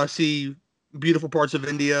 So if you want to see beautiful parts of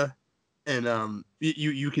India, and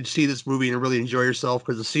you can see this movie and really enjoy yourself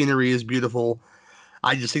because the scenery is beautiful.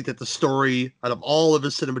 I just think that the story out of all of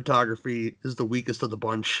his cinematography is the weakest of the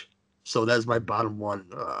bunch. So that is my bottom one.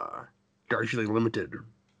 Darjeeling Limited.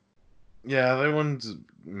 Yeah, that one's a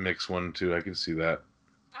mixed one too. I can see that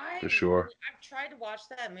for sure. I've tried to watch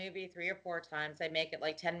that movie 3 or 4 times. I make it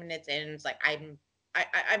like 10 minutes in. And it's like I'm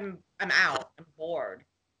out. I'm bored.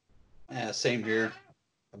 Yeah, same here.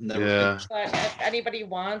 I've never Yeah. But if anybody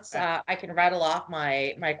wants, I can rattle off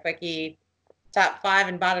my quickie top 5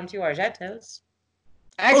 and bottom 2 Argentos.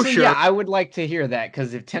 Actually, sure. yeah, I would like to hear that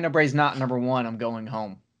because if Tenebre's not number 1, I'm going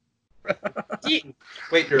home.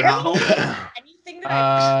 Wait, you're not home? Anything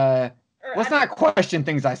that Let's not question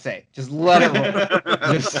things I say. Just let it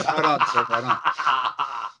roll. Just Right on, sir. Right on.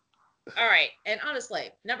 All right, and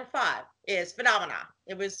honestly, number 5 is Phenomena.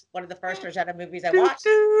 It was one of the first Argento movies I watched.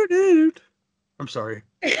 I'm sorry.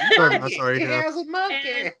 I'm sorry. He Yeah. has a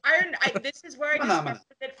monkey. And this is where I Phenomena.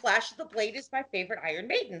 discovered that Flash of the Blade is my favorite Iron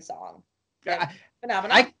Maiden song. Yeah,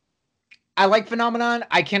 Phenomena. I like Phenomenon.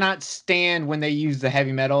 I cannot stand when they use the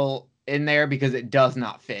heavy metal in there because it does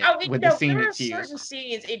not fit with the scene there are it's certain used.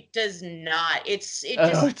 scenes it does not. It's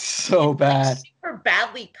So bad. super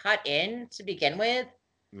badly cut in to begin with.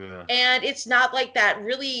 Yeah. And it's not like that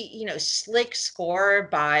really, slick score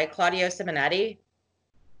by Claudio Simonetti.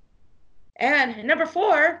 And number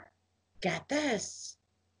 4, got this.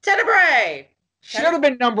 Tenebrae. Should have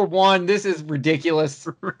been number 1. This is ridiculous.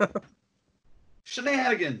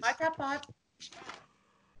 Shenanigans. My top 5.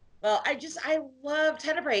 Well, I love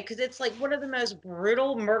Tenebrae because it's like one of the most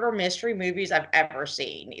brutal murder mystery movies I've ever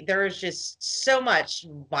seen. There's just so much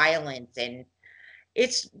violence and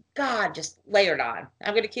it's just layered on.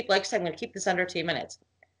 I'm going to keep this under 2 minutes.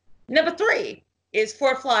 Number 3 is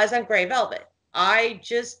 4 Flies on Grey Velvet. I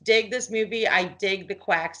just dig this movie. I dig the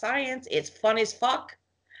quack science. It's fun as fuck.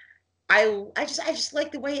 I just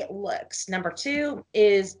like the way it looks. Number 2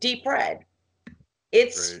 is Deep Red.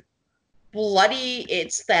 It's Great. bloody.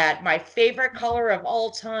 It's my favorite color of all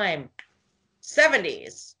time.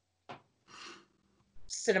 70s.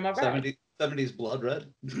 Cinema red. 70s blood red.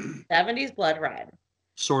 70s blood red.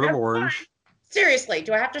 Sort of orange. Seriously,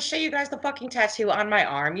 do I have to show you guys the fucking tattoo on my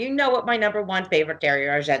arm? You know what my number 1 favorite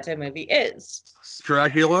Dario Argento movie is.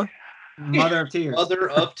 Dracula. Mother of Tears. Mother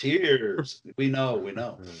of Tears. We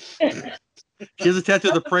know. She has a tattoo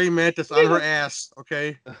of the praying mantis on her ass.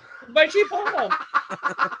 Okay. But she bottom.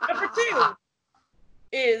 Number 2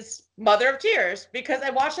 is Mother of Tears because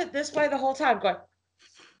I watched it this way the whole time going,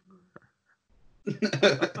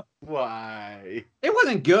 Why? It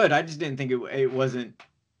wasn't good. I just didn't think it wasn't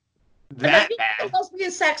that bad.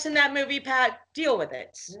 Lesbian sex in that movie, Pat. Deal with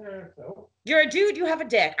it. Yeah, so. You're a dude, you have a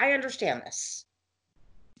dick. I understand this.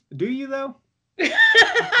 Do you though?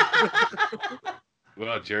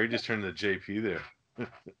 Well, Jerry just turned to JP there. And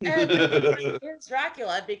it's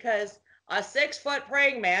Dracula because a 6-foot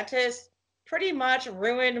praying mantis pretty much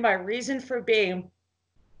ruined my reason for being.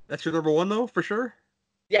 That's your number 1 though, for sure.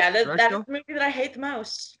 Yeah, that's Dracula? the movie that I hate the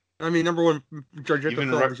most. I mean, number 1 Argento Even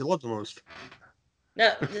film Ra- that you love the most.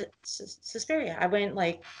 No, Suspiria. I went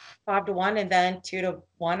like 5-1 and then 2-1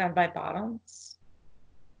 on my bottoms.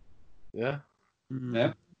 Yeah.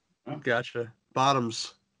 Yeah. Gotcha.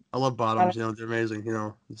 Bottoms. I love bottoms. They're amazing.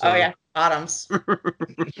 It's, Oh yeah, bottoms.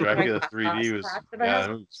 Dracula God, 3D was Scratch my husband. that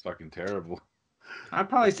was fucking terrible. I'd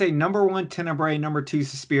probably say number 1 Tenebrae, number 2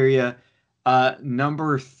 Suspiria,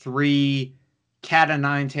 number 3 Cat o'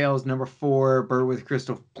 Nine Tails, number 4 Bird with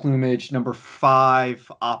Crystal Plumage, number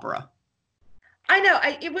 5 Opera. I know.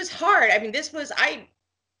 It was hard. I mean, this was I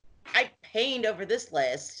pained over this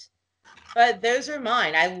list, but those are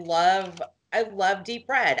mine. I love Deep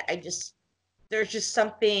Red. There's just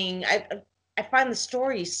something. I I find the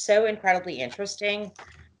story so incredibly interesting.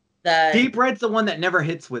 The Deep Red's the one that never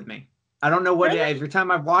hits with me. I don't know what Really? every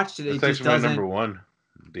time I've watched it, That's it just actually my doesn't. number one.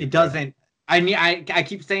 Deep It Red. doesn't. I mean, I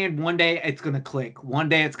keep saying one day it's gonna click. One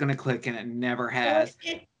day it's gonna click, and it never has.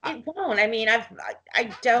 It won't. I mean,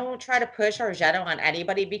 I don't try to push Argento on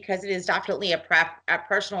anybody because it is definitely a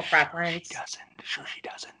personal preference. She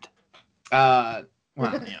doesn't.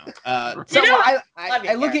 Well, you know. So You know,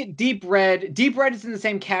 I look at Deep Red. Deep Red is in the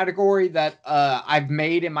same category that I've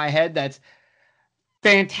made in my head. That's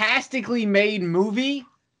fantastically made movie.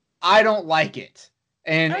 I don't like it.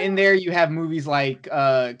 And in there you have movies like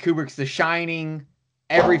Kubrick's The Shining.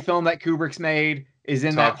 Every film that Kubrick's made is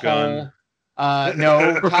in Top that Gun. hole.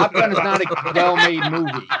 No, Top Gun is not a well-made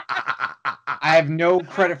movie. I have no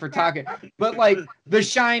credit for Top Gun. But like The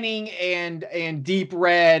Shining and Deep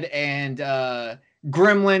Red and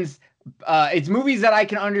Gremlins, it's movies that I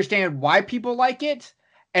can understand why people like it,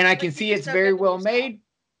 and I can see it's very well made.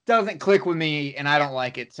 Doesn't click with me, and I don't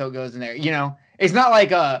like it, so it goes in there. You know, it's not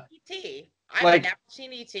like E.T. I've like- never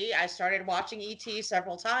seen E.T. I started watching E.T.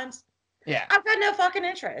 several times. yeah. I've got no fucking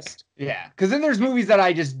interest. Yeah, because then there's movies that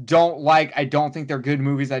I just don't like. I don't think they're good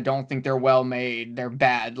movies. I don't think they're well made. They're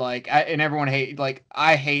bad. And everyone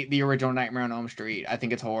I hate the original Nightmare on Elm Street. I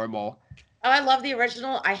think it's horrible. Oh, I love the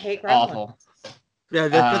original. I hate Gremlins. Awful. Yeah,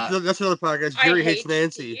 that's another podcast. I Jerry hate hates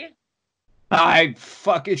Nancy.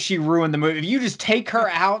 E.T.. She ruined the movie. If you just take her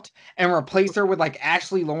out and replace her with like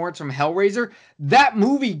Ashley Lawrence from Hellraiser, that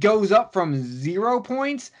movie goes up from 0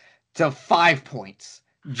 points to 5 points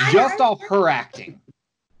just off her acting.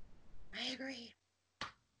 I agree.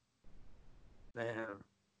 Man.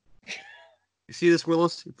 You see this,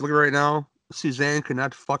 Willis? Look at it right now. Suzanne could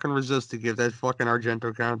not fucking resist to give that fucking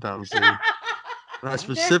Argento countdown. See? And I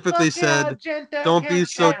specifically said, don't be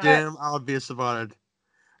so damn obvious about it.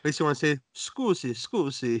 At least you want to say,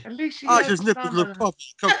 scusi. I just nipped a little puffy.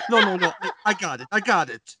 No. I got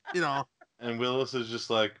it. You know. And Willis is just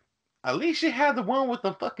like, at least you had the one with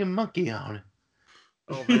the fucking monkey on it.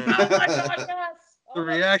 Oh, man. Oh my god, yes. The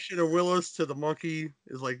reaction of Willis to the monkey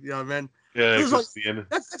is like, yeah, man. Yeah, This it's is just the end.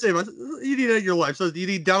 That's it, man. You need that in your life. So you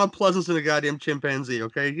need Donald Pleasance and a goddamn chimpanzee,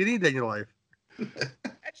 okay? You need that in your life.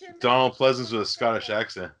 Donald Pleasance with a Scottish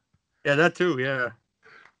accent. Yeah, that too, yeah.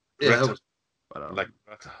 Yeah, Like,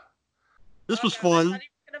 This was I fun. thought he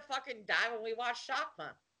was gonna fucking die when we watched Shockma.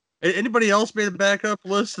 Anybody else made a backup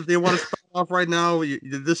list if they want to start off right now?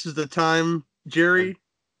 This is the time, Jerry.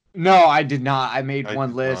 No, I did not. I made I one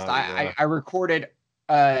did list. not, yeah. I recorded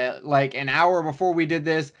like an hour before we did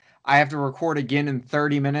this. I have to record again in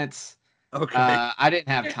 30 minutes. Okay. I didn't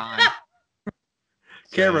have time.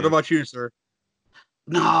 Cameron, how about you, sir?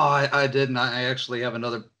 No, I didn't. I actually have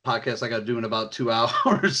another podcast I got to do in about 2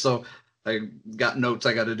 hours, so I got notes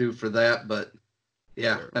I got to do for that. But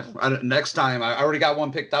yeah, next time I already got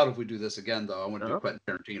one picked out. If we do this again, though, I want to do Quentin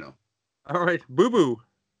Tarantino. All right, Boo Boo.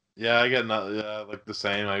 Yeah, I got like the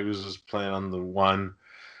same. I was just playing on the one,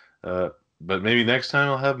 but maybe next time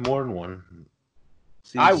I'll have more than one.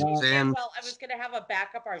 I won't. Suzanne, Well, I was gonna have a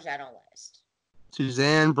backup Argento list.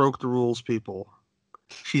 Suzanne broke the rules, people.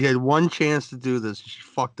 She had one chance to do this. She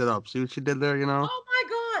fucked it up. See what she did there, you know? Oh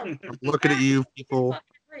my god! I'm looking at you people Fucking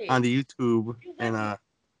agree. on the YouTube, and I'm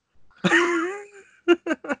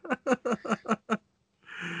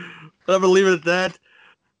gonna leave it at that.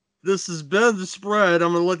 This has been The Spread.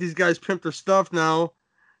 I'm gonna let these guys pimp their stuff now.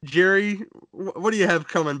 Jerry, what do you have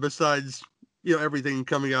coming besides everything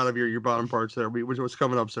coming out of your bottom parts there? What's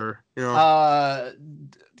coming up, sir?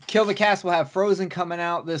 Kill the Cast will have Frozen coming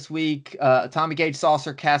out this week. Atomic Age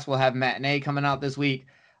Saucer Cast will have Matinee coming out this week.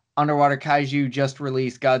 Underwater Kaiju just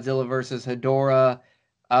released Godzilla vs. Hedorah.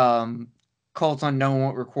 Cult Unknown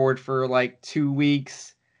won't record for like 2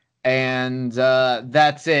 weeks. And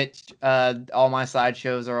that's it. All my side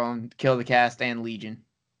shows are on Kill the Cast and Legion.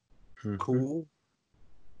 Cool.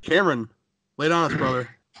 Cameron, lay it on us, brother.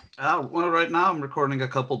 Well, right now I'm recording a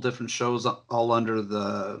couple different shows all under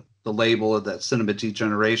the label of that Cinema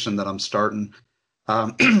Degeneration that I'm starting.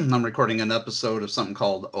 I'm recording an episode of something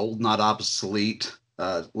called Old Not Obsolete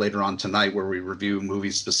later on tonight, where we review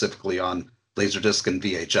movies specifically on Laserdisc and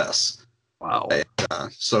VHS. Wow.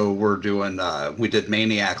 So we're doing, we did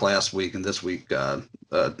Maniac last week, and this week,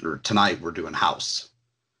 or tonight, we're doing House.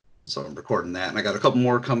 So I'm recording that, and I got a couple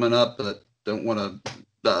more coming up, but don't want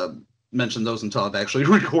to mention those until I've actually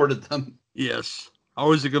recorded them. Yes.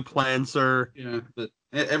 Always a good plan, sir. Yeah, but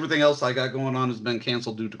everything else I got going on has been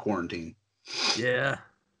canceled due to quarantine. Yeah.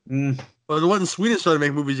 Mm. Well, they're letting Sweden start to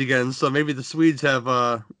make movies again, so maybe the Swedes have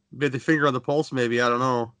bit the finger on the pulse, maybe. I don't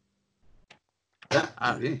know. Yeah,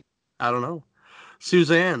 maybe. I don't know.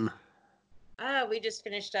 Suzanne. We just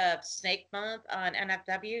finished up Snake Month on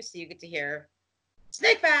NFW, so you get to hear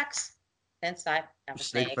snake facts. Hence, I have a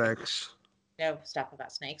Snake snake. facts. No stuff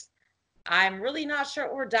about snakes. I'm really not sure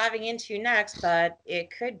what we're diving into next, but it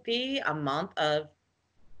could be a month of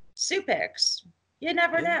Sue picks. You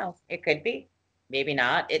never know. It could be. Maybe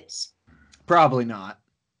not. It's Probably not.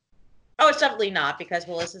 it's definitely not because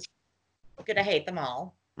Willis is gonna hate them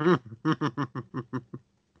all. But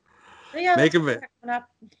yeah, Make that's 'em what's coming up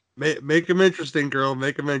Make them interesting, girl.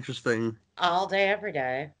 Make them interesting. all day, every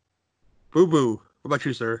day. Boo boo. What about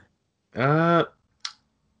you, sir?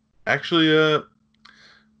 Actually,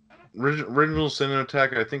 original Sin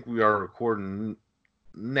Attack. I think we are recording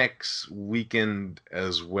next weekend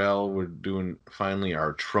as well. We're doing finally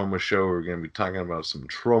our trauma show. We're going to be talking about some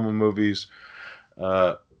trauma movies.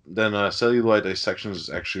 Then Celluloid Dissections is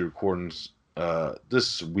actually recording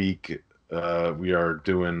this week. We are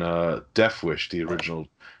doing Death Wish, the original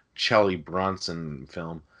Charlie Bronson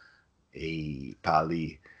film. Hey,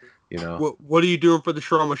 Polly, you know. What are you doing for the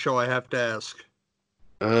trauma show? I have to ask.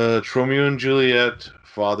 Romeo and Juliet,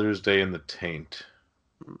 Father's Day, and The Taint.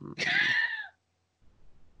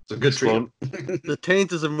 It's a good trio. The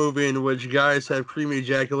Taint is a movie in which guys have creamy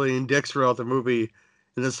ejaculating dicks throughout the movie,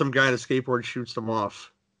 and then some guy on a skateboard shoots them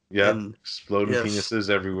off. Yeah, And- exploding yes. penises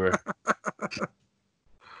everywhere.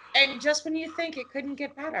 And just when you think it couldn't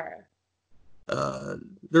get better.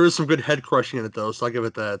 There is some good head crushing in it, though, so I'll give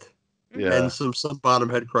it that. Yeah. And some bottom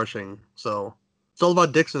head crushing. So it's all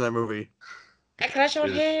about dicks in that movie. I crush your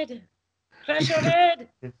head. Crush your head.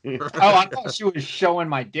 Oh, I thought she was showing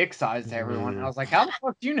my dick size to everyone. I was like, how the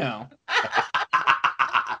fuck do you know?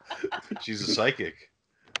 She's a psychic.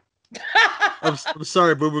 I'm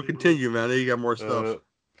sorry, Boo Boo. Continue, man. You got more stuff.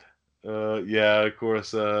 Yeah, of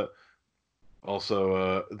course.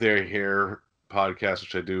 Also, their hair podcast,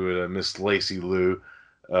 which I do with Miss Lacey Lou.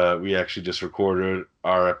 We actually just recorded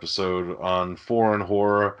our episode on foreign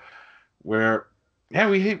horror, where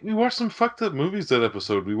we watched some fucked up movies that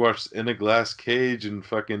episode. We watched In a Glass Cage and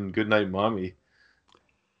fucking Goodnight Mommy.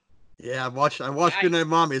 Yeah, I watched Goodnight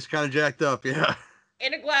Mommy. It's kind of jacked up. Yeah.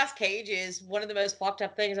 In a Glass Cage is one of the most fucked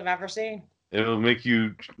up things I've ever seen. It'll make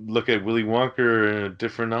you look at Willy Wonka in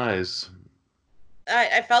different eyes.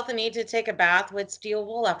 I felt the need to take a bath with steel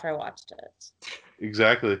wool after I watched it.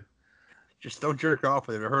 Exactly. Just don't jerk off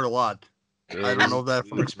with it. It hurt a lot. I don't know that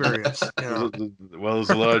from experience. You know. Well, there's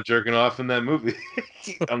a lot of jerking off in that movie.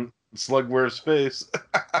 On Slugworth's face.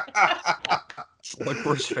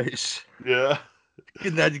 Slugworth's face. Yeah.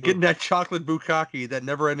 Getting that chocolate bukkake, that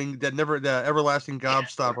everlasting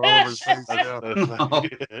gobstopper all over his face. Yeah.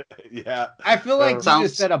 Yeah. I feel like you Sounds-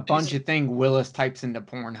 just said a bunch of things Willis types into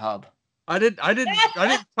Pornhub. I didn't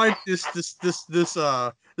type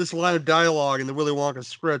this line of dialogue in the Willy Wonka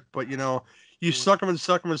script, but you suck them and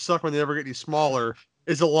suck them and suck them and they never get any smaller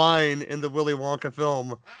is a line in the Willy Wonka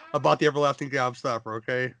film about the everlasting gobstopper.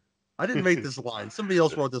 Okay, I didn't make this line. Somebody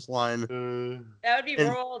else wrote this line That would be And-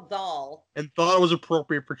 Roald Dahl. and thought it was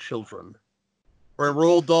appropriate for children. Or in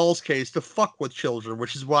Roald Dahl's case, to fuck with children,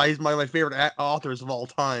 which is why he's my favorite authors of all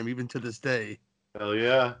time, even to this day. Hell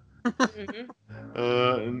yeah. Mhm.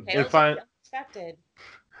 And Tales of fine. the Unexpected.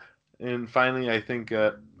 And finally, I think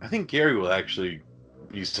Gary will actually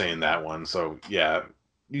be saying that one. So yeah,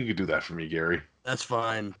 you could do that for me, Gary. That's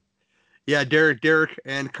fine. Yeah, Derek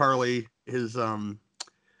and Carly, his from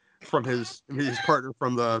his partner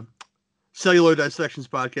from the Celluloid Dissections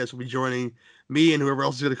podcast, will be joining me and whoever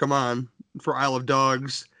else is going to come on for Isle of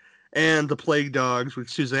Dogs and the Plague Dogs, which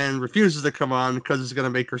Suzanne refuses to come on because it's going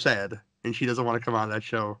to make her sad and she doesn't want to come on that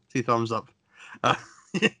show. See thumbs up.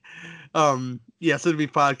 Yeah, so it'll be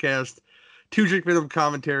podcast, 2 Drink Venom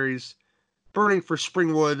commentaries, Burning for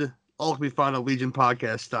Springwood, all can be found at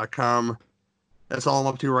legionpodcast.com. That's all I'm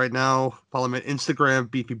up to right now. Follow me on Instagram,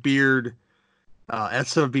 Beefy Beard, at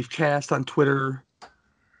Son of Beef Cast on Twitter.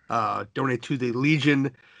 Donate to the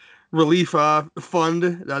Legion Relief Fund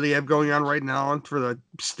that they have going on right now for the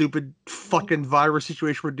stupid fucking virus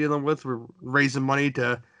situation we're dealing with. We're raising money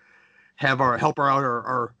to help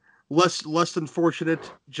our less than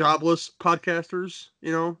fortunate, jobless podcasters,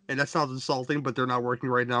 and that sounds insulting, but they're not working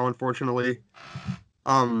right now, unfortunately.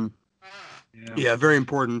 Yeah, very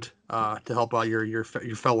important to help out your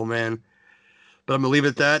fellow man. But I'm gonna leave it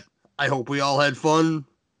at that. I hope we all had fun.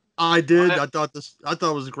 I did. I thought it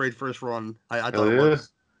was a great first run. I thought it was.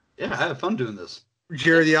 Yeah, I had fun doing this.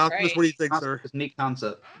 Jerry the That's Optimist, great. what do you think, sir? It's a neat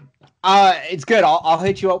concept. It's good. I'll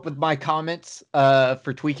hit you up with my comments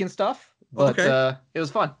for tweaking stuff. But Okay. It was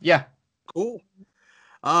fun. Yeah. Cool.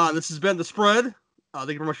 This has been The Spread. Thank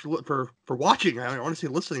you very much for watching. I want to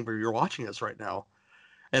say listening, but you're watching us right now.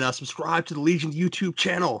 And subscribe to the Legion YouTube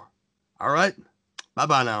channel. All right.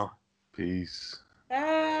 Bye-bye now. Peace.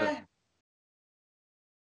 Ah.